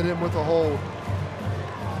 They're going to get him with a hold.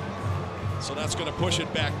 So that's going to push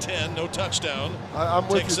it back 10. No touchdown. I'm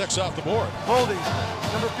with you. Take 6 off the board. Holding,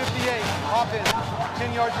 number 58, offense,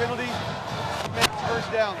 10-yard penalty, makes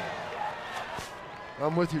 1st down.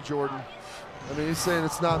 I'm with you, Jordan. I mean, he's saying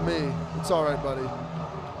it's not me. It's all right, buddy.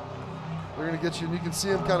 They're going to get you, and you can see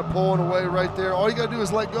him kind of pulling away right there. All you got to do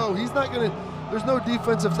is let go. He's not going to, there's no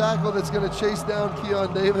defensive tackle that's going to chase down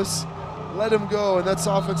Keon Davis. Let him go, and that's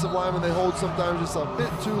offensive lineman. They hold sometimes just a bit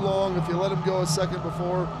too long. If you let him go a second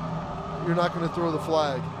before, you're not going to throw the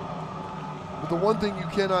flag. But the one thing you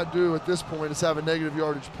cannot do at this point is have a negative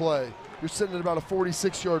yardage play. You're sitting at about a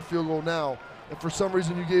 46-yard field goal now. If for some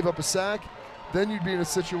reason you gave up a sack, then you'd be in a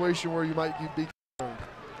situation where you might be concerned.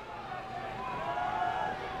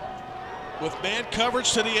 With man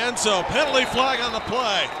coverage to the end zone. Penalty flag on the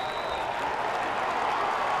play.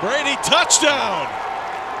 Brady touchdown.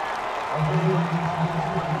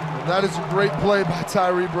 And that is a great play by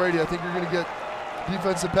Tyree Brady. I think you're going to get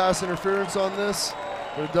defensive pass interference on this,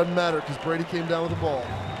 but it doesn't matter because Brady came down with the ball.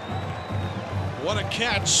 What a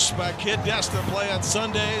catch by Kid Desta. Play on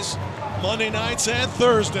Sundays, Monday nights, and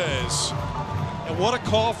Thursdays. And what a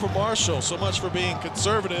call for Marshall. So much for being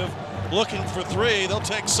conservative, looking for 3. They'll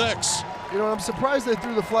take 6. You know, I'm surprised they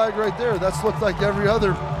threw the flag right there. That's looked like every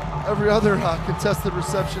other contested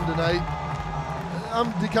reception tonight.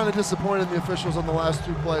 I'm kind of disappointed in the officials on the last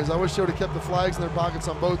 2 plays. I wish they would have kept the flags in their pockets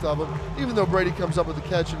on both of them, even though Brady comes up with the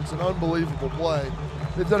catch, and it's an unbelievable play.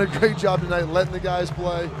 They've done a great job tonight letting the guys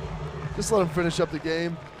play. Just let them finish up the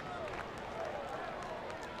game.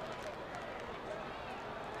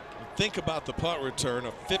 think about the punt return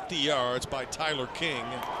of 50 yards by Tyler King.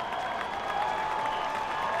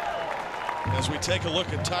 As we take a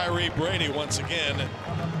look at Tyree Brady once again,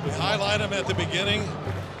 we highlight him at the beginning,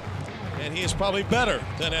 and he is probably better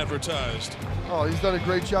than advertised. Oh, he's done a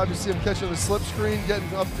great job. You see him catching the slip screen, getting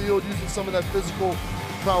upfield, using some of that physical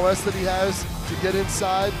prowess that he has to get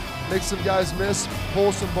inside, make some guys miss,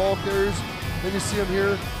 pull some ball carriers. Then you see him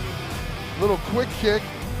here, little quick kick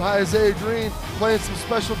by Isaiah Green, playing some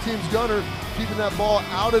special teams gunner, keeping that ball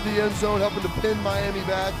out of the end zone, helping to pin Miami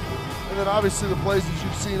back. And then obviously the plays that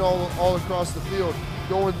you've seen all across the field,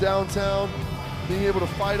 going downtown, being able to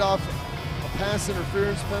fight off a pass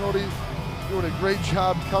interference penalty, doing a great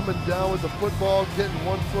job coming down with the football, getting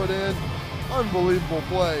 1 foot in. Unbelievable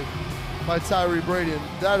play by Tyree Brady, and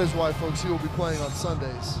that is why, folks, he will be playing on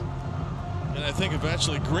Sundays. And I think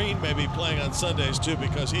eventually Green may be playing on Sundays too,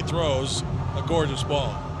 because he throws a gorgeous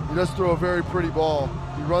ball. He does throw a very pretty ball.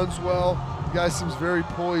 He runs well. The guy seems very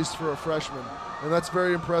poised for a freshman, and that's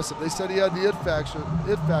very impressive. They said he had the it factor.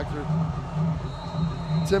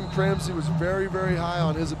 Tim Cramsey was very, very high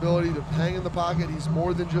on his ability to hang in the pocket. He's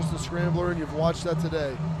more than just a scrambler, and you've watched that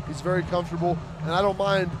today. He's very comfortable, and I don't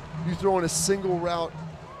mind you throwing a single route,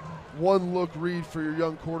 one look read for your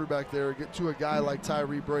young quarterback there, get to a guy like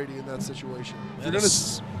Tyree Brady in that situation. If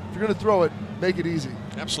you're gonna throw it, make it easy.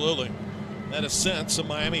 Absolutely. That has sent some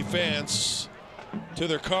Miami fans to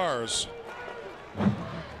their cars.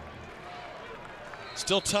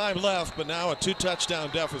 Still time left, but now a 2-touchdown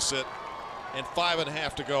deficit and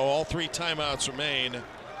 5.5 to go. All 3 timeouts remain.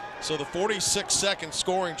 So the 46-second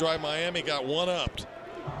scoring drive, Miami got one-upped.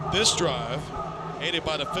 This drive, aided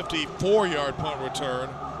by the 54-yard punt return,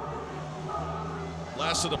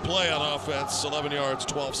 lasted a play on offense, 11 yards,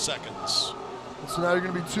 12 seconds. So now you're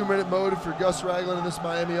going to be 2-minute mode if you're Gus Ragland in this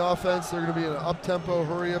Miami offense. They're going to be in an up-tempo,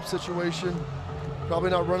 hurry-up situation. Probably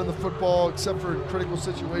not running the football except for in critical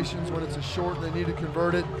situations when it's a short and they need to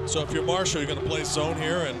convert it. So if you're Marshall, you're going to play zone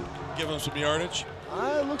here and give them some yardage?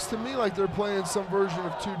 It looks to me like they're playing some version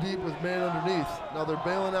of 2 deep with man underneath. Now they're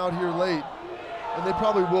bailing out here late, and they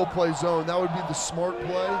probably will play zone. That would be the smart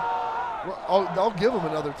play. I'll give them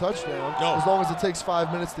another touchdown as long as it takes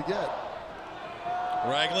 5 minutes to get.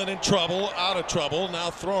 Ragland in trouble, out of trouble, now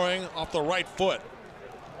throwing off the right foot.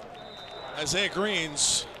 Isaiah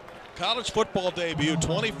Green's college football debut,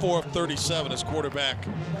 24 of 37 as quarterback,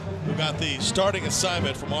 who got the starting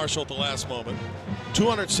assignment for Marshall at the last moment.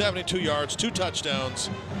 272 yards, 2 touchdowns,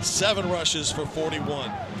 7 rushes for 41.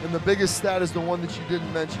 And the biggest stat is the one that you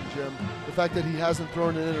didn't mention, Jim. The fact that he hasn't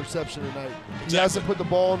thrown an interception tonight. Exactly. He hasn't put the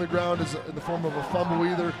ball on the ground in the form of a fumble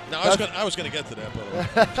either. No, I was going to get to that, by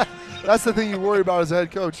the way. That's the thing you worry about as a head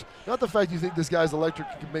coach. Not the fact you think this guy's electric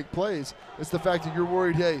and can make plays. It's the fact that you're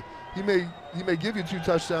worried, hey, he may give you 2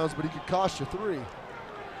 touchdowns, but he could cost you 3.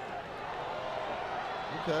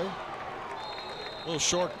 Okay. A little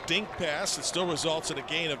short dink pass. It still results in a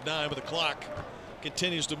gain of 9, but the clock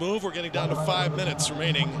continues to move. We're getting down to 5 minutes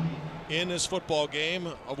remaining in this football game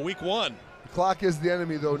of week 1. The clock is the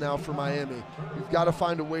enemy, though, now for Miami. You've got to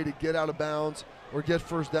find a way to get out of bounds or get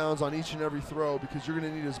first downs on each and every throw, because you're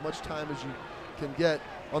going to need as much time as you can get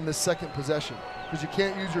on this second possession, because you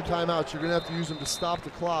can't use your timeouts. You're going to have to use them to stop the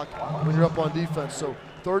clock when you're up on defense. So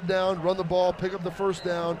 3rd down, run the ball, pick up the 1st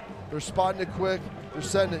down. They're spotting it quick. They're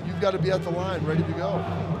setting it. You've got to be at the line, ready to go.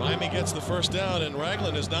 Miami gets the 1st down, and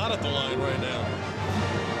Ragland is not at the line right now.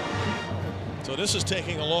 So this is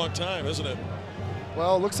taking a long time, isn't it?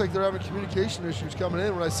 Well, it looks like they're having communication issues coming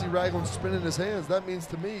in. When I see Ragland spinning his hands, that means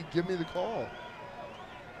to me, give me the call.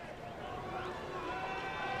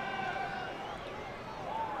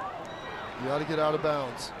 You got to get out of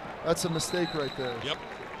bounds. That's a mistake right there. Yep.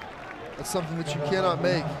 That's something that you cannot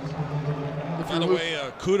make. By the way,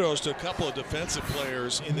 kudos to a couple of defensive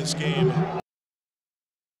players in this game.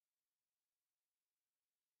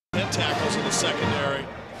 10 tackles in the secondary.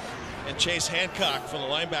 And Chase Hancock from the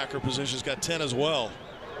linebacker position's got 10 as well.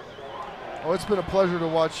 Oh, it's been a pleasure to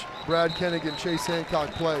watch Brad Koenig and Chase Hancock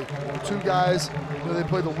play. The 2 guys, they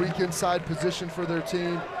play the weak inside position for their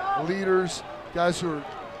team. Leaders, guys who are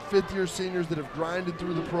 5th-year seniors that have grinded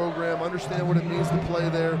through the program, understand what it means to play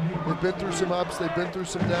there. They've been through some ups, they've been through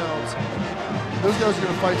some downs. Those guys are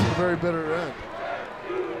going to fight to the very bitter end.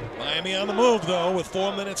 Miami on the move, though, with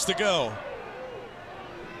 4 minutes to go.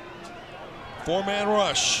 4-man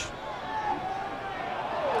rush.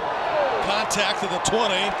 Contact at the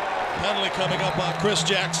 20. Penalty coming up on Chris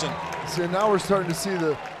Jackson. See, now we're starting to see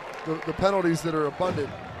the penalties that are abundant.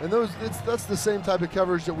 And that's the same type of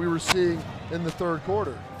coverage that we were seeing in the 3rd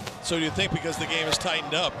quarter. So do you think because the game is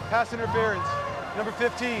tightened up? Pass interference, number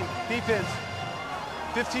 15, defense.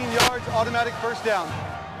 15 yards, automatic 1st down.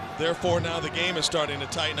 Therefore, now the game is starting to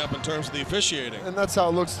tighten up in terms of the officiating. And that's how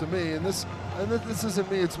it looks to me. And this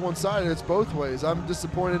isn't me, it's one-sided, it's both ways. I'm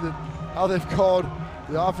disappointed at how they've called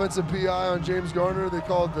the offensive PI on James Gardner. They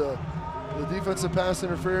called the defensive pass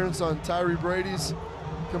interference on Tyree Brady's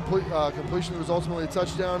completion that was ultimately a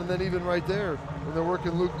touchdown. And then even right there, when they're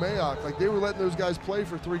working Luke Mayock, like they were letting those guys play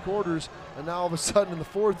for 3 quarters, and now all of a sudden in the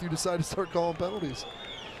 4th, you decide to start calling penalties.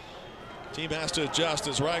 Team has to adjust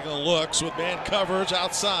as Ragland looks with man coverage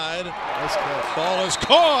outside. Nice catch. Ball is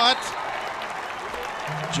caught.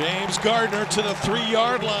 James Gardner to the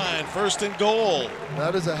 3-yard line. 1st and goal.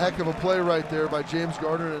 That is a heck of a play right there by James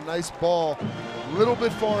Gardner, and a nice ball. A little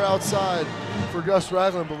bit far outside for Gus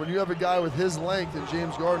Ragland, but when you have a guy with his length and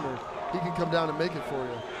James Gardner, he can come down and make it for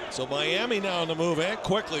you. So Miami now on the move and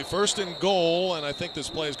quickly. 1st and goal, and I think this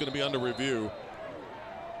play is going to be under review.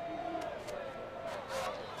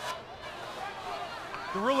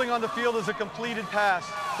 The ruling on the field is a completed pass.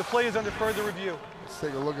 The play is under further review. Let's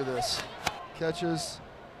take a look at this. Catches,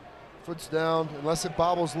 foot's down, unless it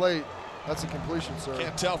bobbles late. That's a completion, sir.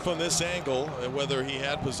 Can't tell from this angle whether he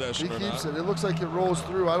had possession or not. He keeps it. It looks like it rolls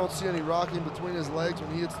through. I don't see any rocking between his legs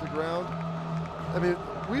when he hits the ground. I mean,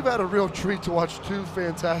 we've had a real treat to watch 2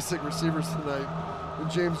 fantastic receivers tonight in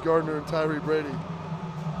James Gardner and Tyree Brady.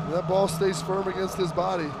 And that ball stays firm against his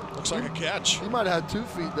body. Looks like a catch. He might have had 2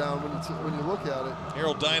 feet down when you look at it.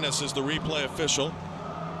 Harold Dinas is the replay official,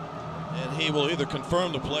 and he will either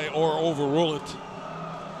confirm the play or overrule it.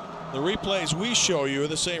 The replays we show you are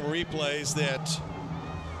the same replays that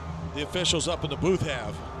the officials up in the booth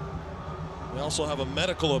have. We also have a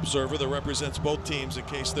medical observer that represents both teams in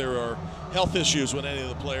case there are health issues with any of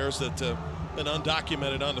the players that have been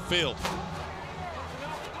undocumented on the field.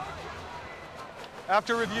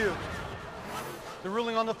 After review, the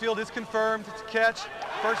ruling on the field is confirmed. It's a catch.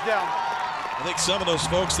 1st down. I think some of those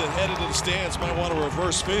folks that headed to the stands might want to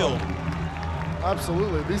reverse field.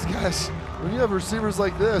 Absolutely. These guys, when you have receivers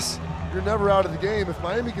like this, you're never out of the game. If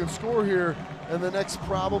Miami can score here in the next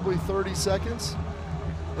probably 30 seconds,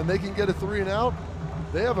 and they can get a 3 and out,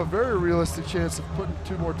 they have a very realistic chance of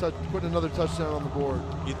putting another touchdown on the board.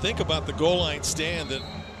 You think about the goal line stand that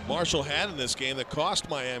Marshall had in this game that cost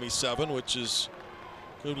Miami 7, which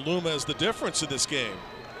could loom as the difference in this game.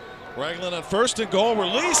 Ragland on 1st and goal,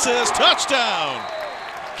 releases, touchdown,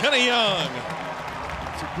 Kenny Young.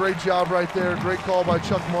 It's a great job right there. Great call by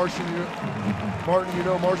Chuck Martin. You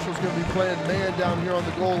know Marshall's going to be playing man down here on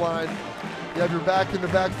the goal line. You have your back in the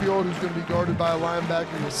backfield who's going to be guarded by a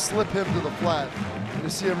linebacker. You slip him to the flat. You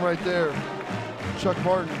see him right there. Chuck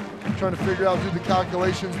Martin trying to figure out, do the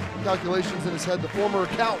calculations in his head. The former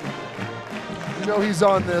accountant. You know he's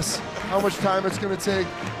on this. How much time it's going to take.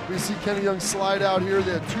 We see Kenny Young slide out here.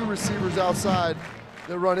 They had 2 receivers outside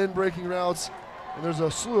that run in breaking routes. And there's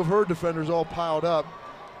a slew of herd defenders all piled up.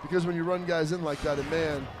 Because when you run guys in like that in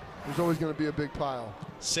man, there's always going to be a big pile.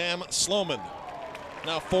 Sam Sloman,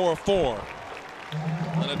 now 4 of 4.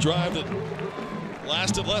 On a drive that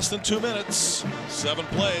lasted less than 2 minutes. 7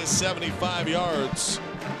 plays, 75 yards.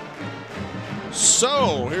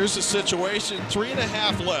 So here's the situation,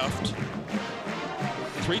 3.5 left.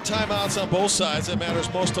 3 timeouts on both sides. That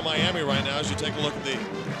matters most to Miami right now as you take a look at the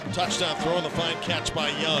touchdown throw and the fine catch by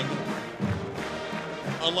Young.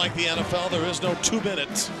 Unlike the NFL, there is no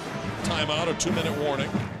 2-minute timeout or 2-minute warning.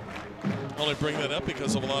 I only bring that up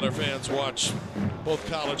because of a lot of fans watch both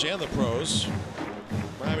college and the pros.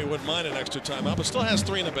 Miami wouldn't mind an extra timeout, but still has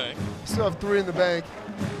 3 in the bank. Still have 3 in the bank.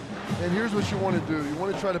 And here's what you want to do. You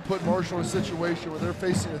want to try to put Marshall in a situation where they're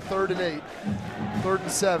facing a 3rd and 8, 3rd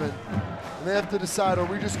and 7. And they have to decide, are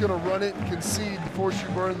we just going to run it and concede to force you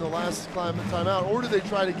burn the last timeout, or do they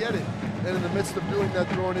try to get it? And in the midst of doing that,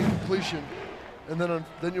 throw an incompletion. And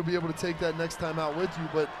then you'll be able to take that next time out with you.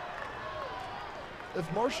 But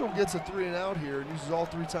if Marshall gets a 3 and out here and uses all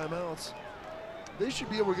 3 timeouts, they should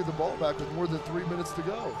be able to get the ball back with more than 3 minutes to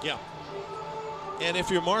go. Yeah. And if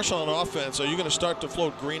you're Marshall on offense, are you going to start to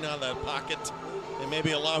float Green out of that pocket and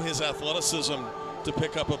maybe allow his athleticism to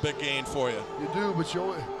pick up a big gain for you? You do, but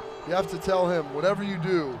you have to tell him, whatever you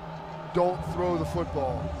do, don't throw the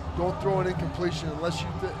football. Don't throw an incompletion unless you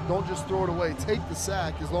don't just throw it away. Take the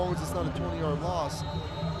sack as long as it's not a 20-yard loss,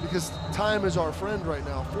 because time is our friend right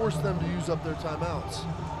now. Force them to use up their timeouts.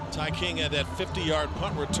 Ty King had that 50-yard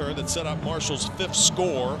punt return that set up Marshall's 5th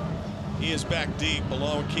score. He is back deep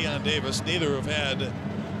along with Keon Davis. Neither have had,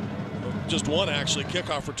 just one actually,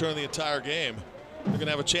 kickoff return the entire game. They're going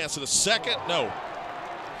to have a chance at a second. No.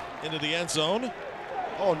 Into the end zone.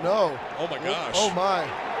 Oh, no. Oh, my gosh. Oh, my.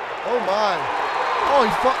 Oh, my. Oh,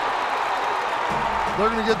 They're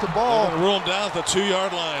going to get the ball. They're going to rule them down at the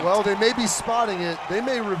 2-yard line. Well, they may be spotting it. They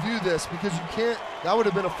may review this because you can't. That would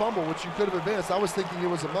have been a fumble, which you could have advanced. I was thinking it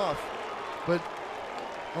was a muff. But,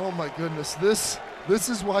 oh my goodness, this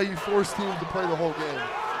is why you force teams to play the whole game.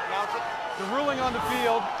 The ruling on the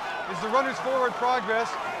field is the runner's forward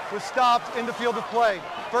progress was stopped in the field of play.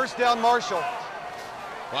 First down, Marshall.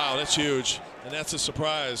 Wow, that's huge, and that's a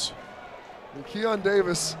surprise. And Keon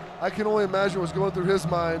Davis, I can only imagine what was going through his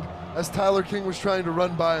mind as Tyler King was trying to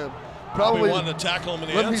run by him. Probably wanted to tackle him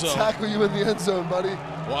in the end zone. Let me tackle you in the end zone, buddy.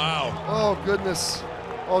 Wow. Oh, goodness.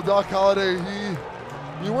 Oh, Doc Holliday,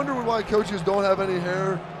 you wonder why coaches don't have any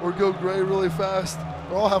hair or go gray really fast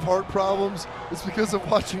or all have heart problems. It's because of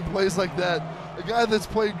watching plays like that. A guy that's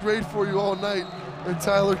played great for you all night, and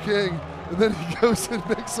Tyler King, and then he goes and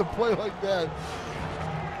makes a play like that.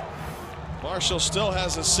 Marshall still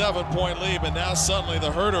has a 7-point lead, but now suddenly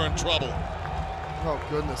the Herd are in trouble. Oh,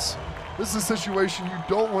 goodness. This is a situation you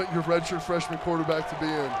don't want your redshirt freshman quarterback to be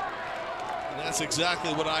in. And that's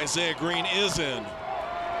exactly what Isaiah Green is in.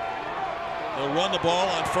 They'll run the ball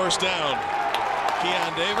on first down.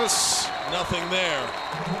 Keon Davis, nothing there.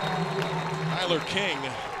 Tyler King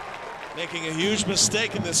making a huge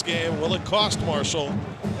mistake in this game. Will it cost Marshall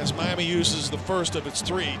as Miami uses the first of its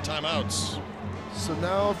 3 timeouts? So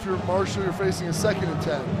now if you're Marshall, you're facing a 2nd and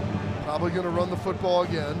 10. Probably going to run the football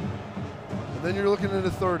again. And then you're looking at a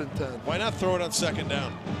 3rd and 10. Why not throw it on 2nd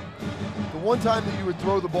down? The one time that you would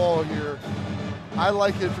throw the ball here, I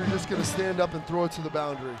like it if you're just going to stand up and throw it to the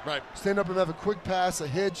boundary. Right. Stand up and have a quick pass, a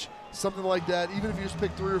hitch, something like that. Even if you just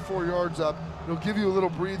pick 3 or 4 yards up, it'll give you a little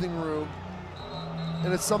breathing room.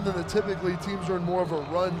 And it's something that typically teams are in more of a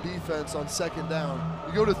run defense on 2nd down.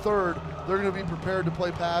 You go to 3rd, they're going to be prepared to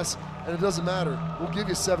play pass, and it doesn't matter. We'll give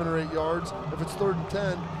you 7 or 8 yards. If it's 3rd and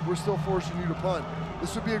 10, we're still forcing you to punt.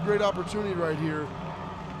 This would be a great opportunity right here.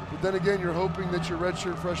 But then again, you're hoping that your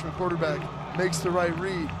redshirt freshman quarterback makes the right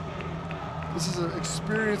read. This is an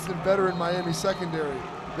experienced and veteran Miami secondary.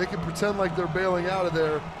 They can pretend like they're bailing out of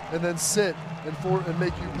there and then sit and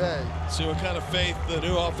make you pay. See what kind of faith the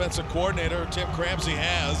new offensive coordinator, Tim Cramsey,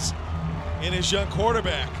 has in his young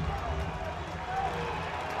quarterback.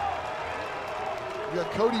 You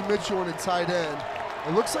got Cody Mitchell in at tight end.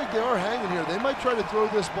 It looks like they are hanging here. They might try to throw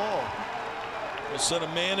this ball. We'll set a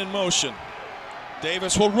man in motion.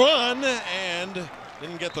 Davis will run and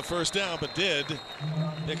didn't get the first down, but did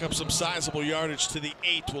pick up some sizable yardage to the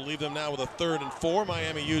 8. We'll leave them now with a 3rd and 4.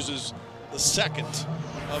 Miami uses the 2nd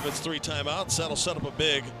of its 3 timeouts. That'll set up a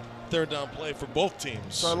big 3rd down play for both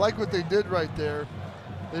teams. So I like what they did right there.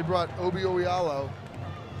 They brought Obi Oyalo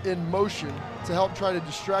in motion to help try to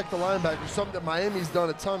distract the linebacker, something that Miami's done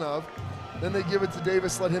a ton of. Then they give it to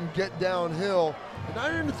Davis, let him get downhill. And now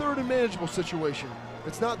you're in a 3rd and manageable situation.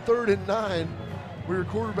 It's not 3rd and 9 where your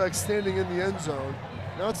quarterback's standing in the end zone.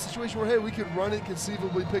 Now it's a situation where, hey, we could run it,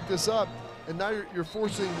 conceivably pick this up. And now you're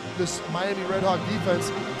forcing this Miami RedHawk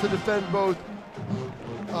defense to defend both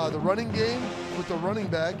the running game with the running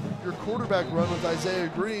back, your quarterback run with Isaiah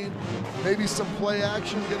Green, maybe some play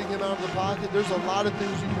action, getting him out of the pocket. There's a lot of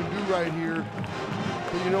things you can do right here.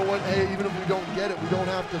 But you know what? Hey, even if we don't get it, we don't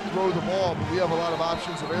have to throw the ball, but we have a lot of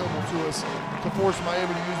options available to us to force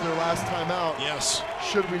Miami to use their last timeout. Yes.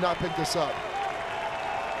 Should we not pick this up?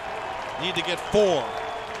 Need to get 4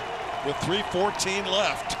 with 3:14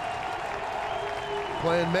 left.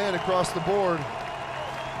 Playing man across the board.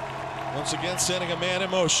 Once again, sending a man in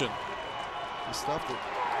motion. He stuffed it.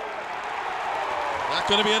 Not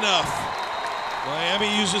going to be enough.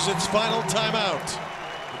 Miami uses its final timeout.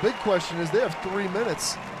 The big question is they have 3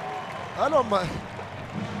 minutes. I don't mind.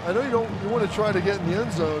 I know you want to try to get in the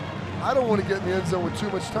end zone. I don't want to get in the end zone with too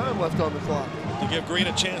much time left on the clock. To give Green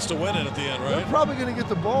a chance to win it at the end, right? They're probably going to get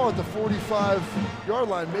the ball at the 45-yard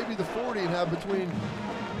line, maybe the 40, and have between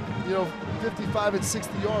 55 and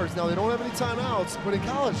 60 yards. Now, they don't have any timeouts, but in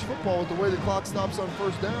college football, with the way the clock stops on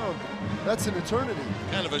first down, that's an eternity.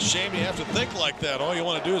 Kind of a shame you have to think like that. All you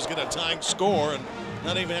want to do is get a tying score and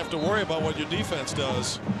not even have to worry about what your defense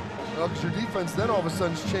does. Well, because your defense then all of a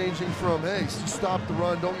sudden is changing from, hey, stop the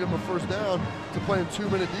run, don't give them a first down, to playing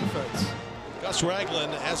 2-minute defense. Gus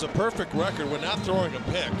Ragland has a perfect record when not throwing a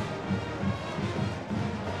pick.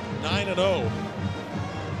 9-0.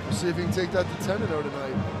 We'll see if he can take that to 10-0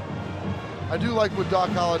 tonight. I do like what Doc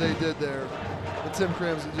Holliday did there. And Tim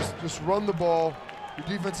Cramsey, just run the ball. Your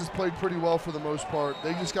defense has played pretty well for the most part.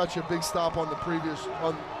 They just got you a big stop on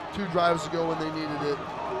 2 drives ago when they needed it.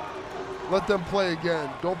 Let them play again.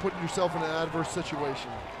 Don't put yourself in an adverse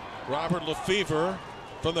situation. Robert Lefevre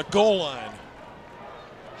from the goal line.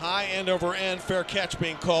 High end over end, fair catch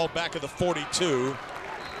being called back at the 42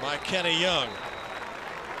 by Kenny Young.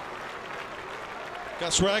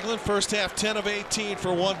 Gus Ragland, first half 10 of 18 for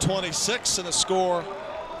 126 and a score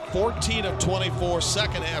 14 of 24,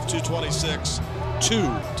 second half 226, 2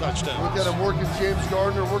 touchdowns. Look at him working James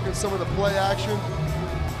Gardner, working some of the play action,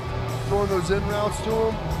 throwing those in routes to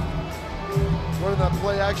him. Running that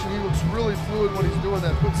play action, he looks really fluid when he's doing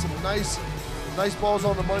that. Puts some nice balls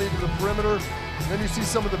on the money to the perimeter. And then you see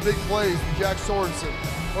some of the big plays, Jack Sorensen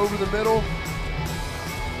over the middle.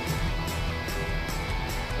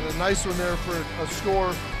 And a nice one there for a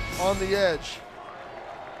score on the edge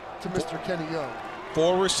to Mr. Kenny Young.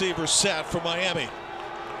 4 receivers set for Miami.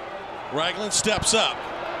 Ragland steps up.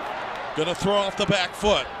 Gonna throw off the back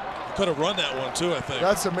foot. Could have run that one too, I think.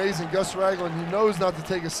 That's amazing. Gus Ragland, he knows not to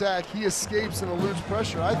take a sack. He escapes and eludes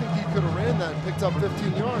pressure. I think he could have ran that and picked up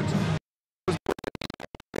 15 yards.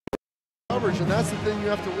 Coverage, and that's the thing you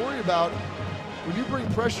have to worry about. When you bring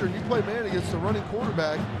pressure and you play man against a running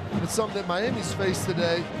quarterback, it's something that Miami's faced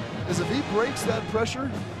today, is if he breaks that pressure,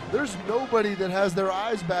 there's nobody that has their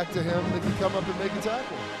eyes back to him that can come up and make a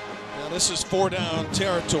tackle. Now this is 4-down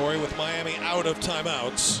territory with Miami out of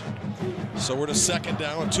timeouts. So we're to second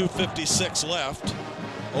down, 2:56 left.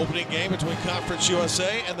 Opening game between Conference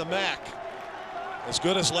USA and the MAC. As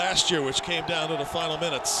good as last year, which came down to the final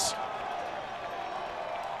minutes.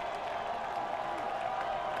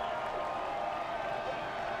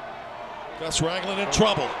 Gus Ragland in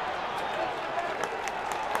trouble.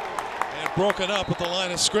 And broken up at the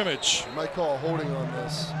line of scrimmage. You might call a holding on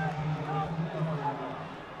this.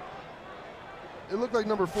 It looked like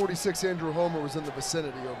number 46, Andrew Homer, was in the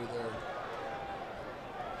vicinity over there.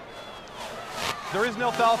 There is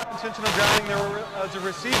no foul for intentional grounding. There was a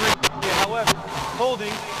receiver, however,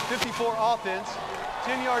 holding, 54 offense,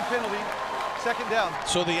 10-yard penalty, second down.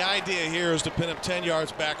 So the idea here is to pin him 10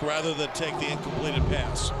 yards back rather than take the incompleted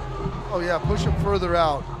pass. Oh yeah, push him further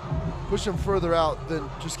out. Push him further out than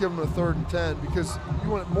just give him a 3rd and 10, because you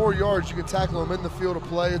want more yards, you can tackle him in the field of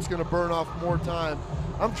play. It's going to burn off more time.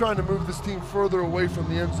 I'm trying to move this team further away from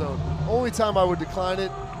the end zone. Only time I would decline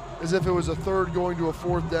it is if it was a 3rd going to a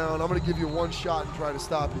 4th down. I'm going to give you one shot and try to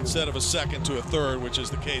stop you. Instead of a 2nd to a 3rd, which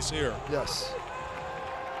is the case here. Yes.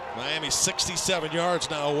 Miami 67 yards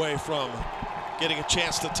now away from getting a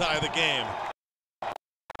chance to tie the game.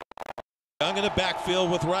 Young in the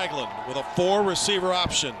backfield with Ragland with a 4-receiver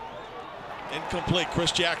option. Incomplete.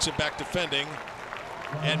 Chris Jackson back defending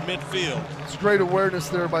at midfield. It's great awareness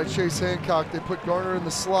there by Chase Hancock. They put Garner in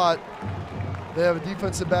the slot. They have a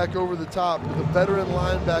defensive back over the top with a veteran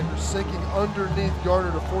linebacker sinking underneath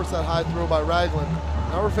Garner to force that high throw by Ragland.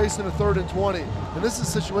 Now we're facing a 3rd and 20. And this is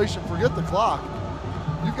a situation, forget the clock.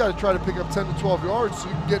 You've got to try to pick up 10 to 12 yards so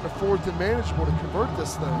you can get in a 4th and manageable to convert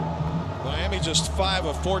this thing. Miami just 5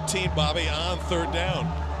 of 14, Bobby, on 3rd down.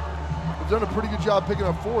 They've done a pretty good job picking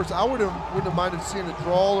up 4s. I wouldn't have minded seeing a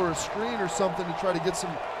draw or a screen or something to try to get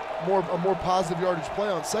a more positive yardage play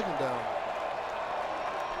on 2nd down.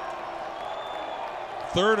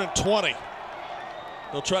 3rd and 20.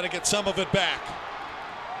 They'll try to get some of it back.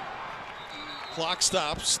 Clock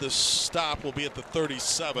stops. This stop will be at the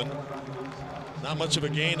 37. Not much of a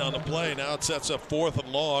gain on the play. Now it sets up 4th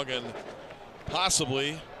and long and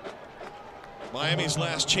possibly Miami's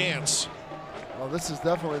last chance. Well, this is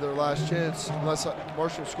definitely their last chance unless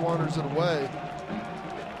Marshall squanders it away.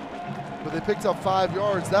 But they picked up 5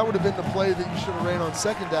 yards. That would have been the play that you should have ran on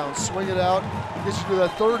 2nd down. Swing it out, get you to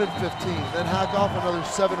that 3rd and 15, then hack off another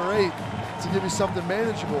 7 or 8 to give you something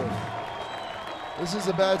manageable. This is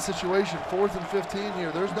a bad situation. 4th and 15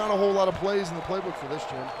 here. There's not a whole lot of plays in the playbook for this,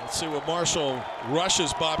 Jim. Let's see what Marshall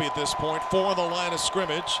rushes Bobby at this point. 4 on the line of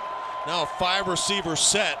scrimmage. Now a 5-receiver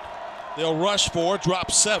set. They'll rush 4,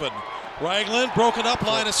 drop 7. Ragland broken up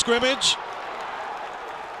line of scrimmage.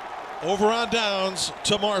 Over on downs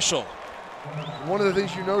to Marshall. One of the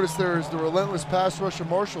things you notice there is the relentless pass rush of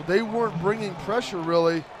Marshall. They weren't bringing pressure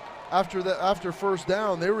really after 1st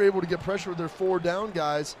down. They were able to get pressure with their 4 down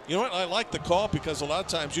guys. You know what? I like the call because a lot of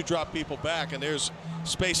times you drop people back and there's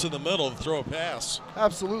space in the middle to throw a pass.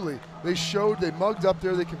 Absolutely. They mugged up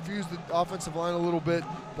there. They confused the offensive line a little bit.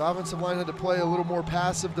 The offensive line had to play a little more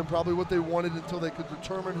passive than probably what they wanted until they could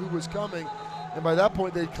determine who was coming. And by that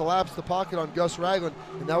point, they'd collapsed the pocket on Gus Ragland,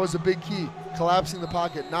 and that was a big key, collapsing the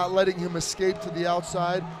pocket, not letting him escape to the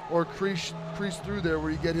outside or crease through there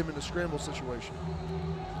where you get him in a scramble situation.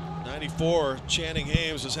 94, Channing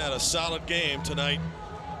Hames has had a solid game tonight,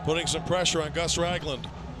 putting some pressure on Gus Ragland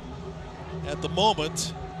at the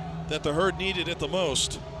moment that the Herd needed it the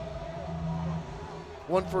most.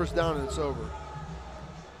 1 1st down and it's over.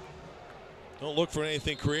 Don't look for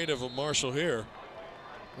anything creative of Marshall here.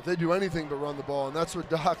 If they do anything but run the ball, and that's what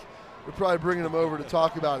Doc, we're probably bringing him over to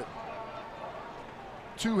talk about it.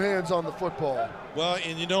 two hands on the football. Well,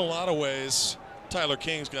 and you know, a lot of ways, Tyler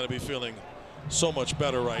King's got to be feeling so much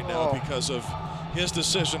better right now because of his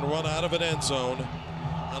decision to run out of an end zone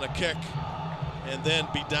on a kick and then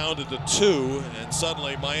be down to the 2, and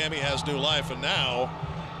suddenly Miami has new life, and now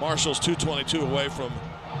Marshall's 2:22 away from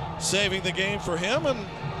saving the game for him and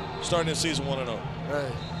starting the season 1-0.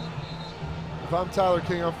 Hey, if I'm Tyler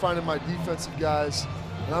King, I'm finding my defensive guys,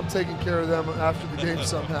 and I'm taking care of them after the game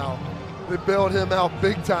somehow. They bailed him out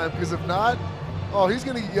big time, because if not, he's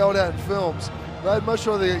going to get yelled at in films. But I'd much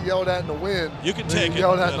rather get yelled at in the win you can than take get it,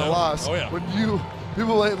 yelled at in the loss. Oh, yeah. When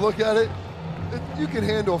people ain't look at it, you can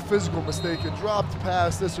handle a physical mistake, a dropped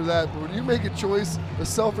pass, this or that, but when you make a choice, a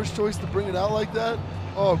selfish choice to bring it out like that,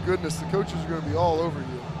 oh goodness, the coaches are going to be all over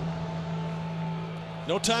you.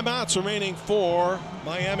 No timeouts remaining for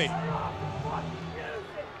Miami.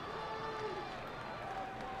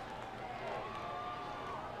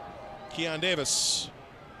 Keon Davis.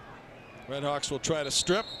 RedHawks will try to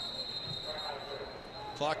strip.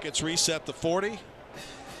 Clock gets reset to 40.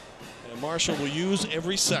 And Marshall will use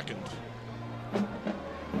every second.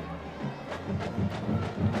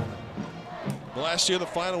 Last year the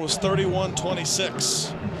final was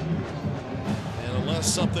 31-26. And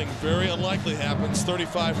unless something very unlikely happens,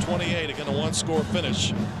 35-28 again, a one-score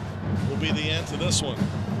finish will be the end to this one.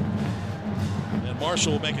 And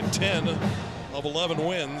Marshall will make it 10 of 11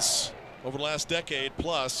 wins over the last decade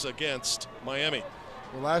plus against Miami.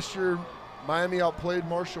 Well, last year Miami outplayed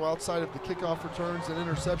Marshall outside of the kickoff returns and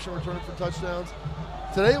interception returns for touchdowns.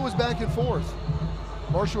 Today it was back and forth.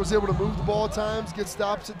 Marshall was able to move the ball at times, get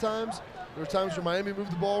stops at times. There were times where Miami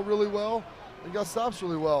moved the ball really well and got stops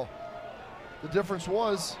really well. The difference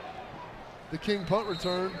was the King punt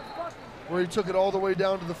return, where he took it all the way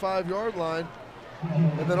down to the 5-yard line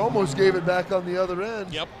and then almost gave it back on the other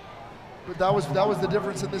end. Yep. But that was the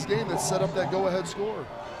difference in this game that set up that go-ahead score.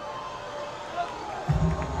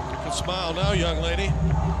 You can smile now, young lady.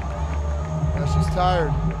 Yeah, she's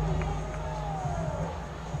tired.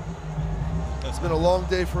 It's been a long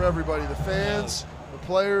day for everybody. The fans, the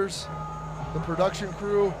players, the production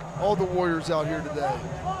crew, all the Warriors out here today.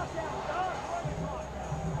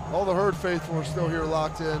 All the Herd faithful are still here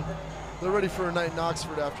locked in. They're ready for a night in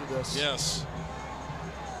Oxford after this. Yes.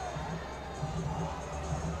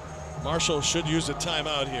 Marshall should use a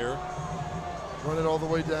timeout here. Run it all the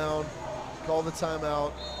way down, call the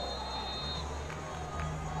timeout.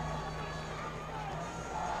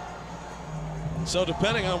 So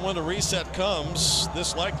depending on when the reset comes,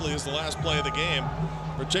 this likely is the last play of the game,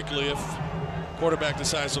 particularly if quarterback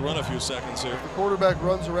decides to run a few seconds here. If the quarterback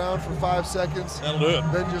runs around for 5 seconds, that'll do it.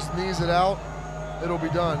 Then just knees it out, it'll be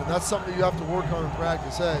done. And that's something you have to work on in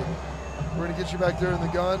practice. Hey, we're gonna get you back there in the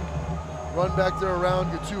gun, run back there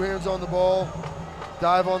around, get two hands on the ball,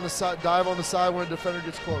 dive on the side when a defender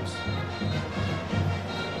gets close.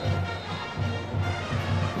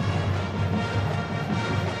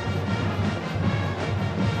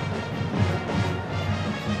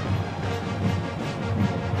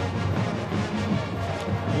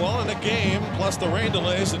 Well, in the game, plus the rain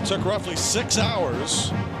delays, it took roughly 6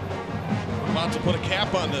 hours. We're about to put a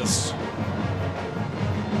cap on this.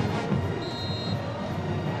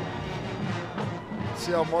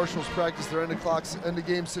 See how Marshall's practice their end of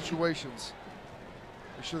game situations.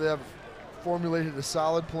 Make sure they have formulated a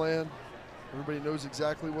solid plan. Everybody knows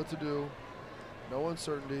exactly what to do. No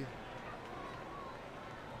uncertainty.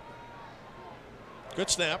 Good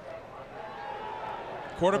snap.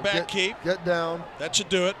 Quarterback keep. Get down. That should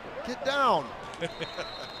do it. Get down.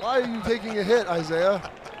 Why are you taking a hit,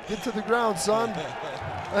 Isaiah? Get to the ground, son.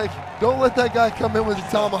 Like, don't let that guy come in with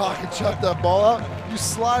a tomahawk and chop that ball out. You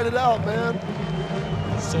slide it out, man.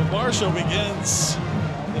 So Marshall begins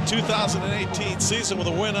the 2018 season with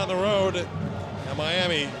a win on the road, and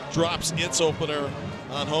Miami drops its opener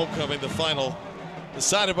on homecoming, the final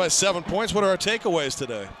decided by 7 points. What are our takeaways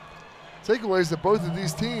today? Takeaways that both of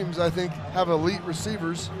these teams, I think, have elite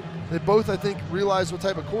receivers. They both, I think, realize what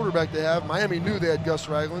type of quarterback they have. Miami knew they had Gus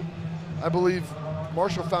Ragland. I believe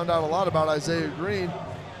Marshall found out a lot about Isaiah Green.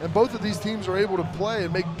 And both of these teams are able to play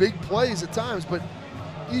and make big plays at times. But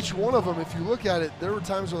each one of them, if you look at it, there were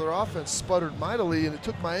times where their offense sputtered mightily, and it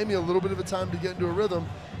took Miami a little bit of a time to get into a rhythm.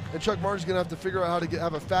 And Chuck Martin's going to have to figure out how to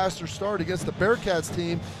have a faster start against the Bearcats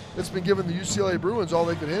team that's been giving the UCLA Bruins all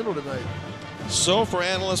they could handle tonight. So for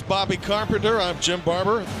analyst Bobby Carpenter, I'm Jim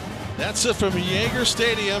Barber. That's it from Yager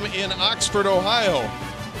Stadium in Oxford, Ohio.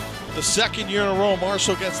 The second year in a row,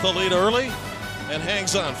 Marshall gets the lead early and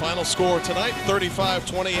hangs on. Final score tonight,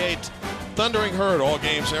 35-28. Thundering Herd. All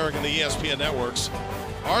games airing in the ESPN networks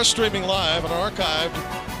are streaming live and archived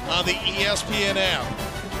on the ESPN app.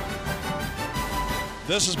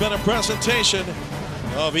 This has been a presentation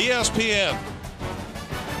of ESPN.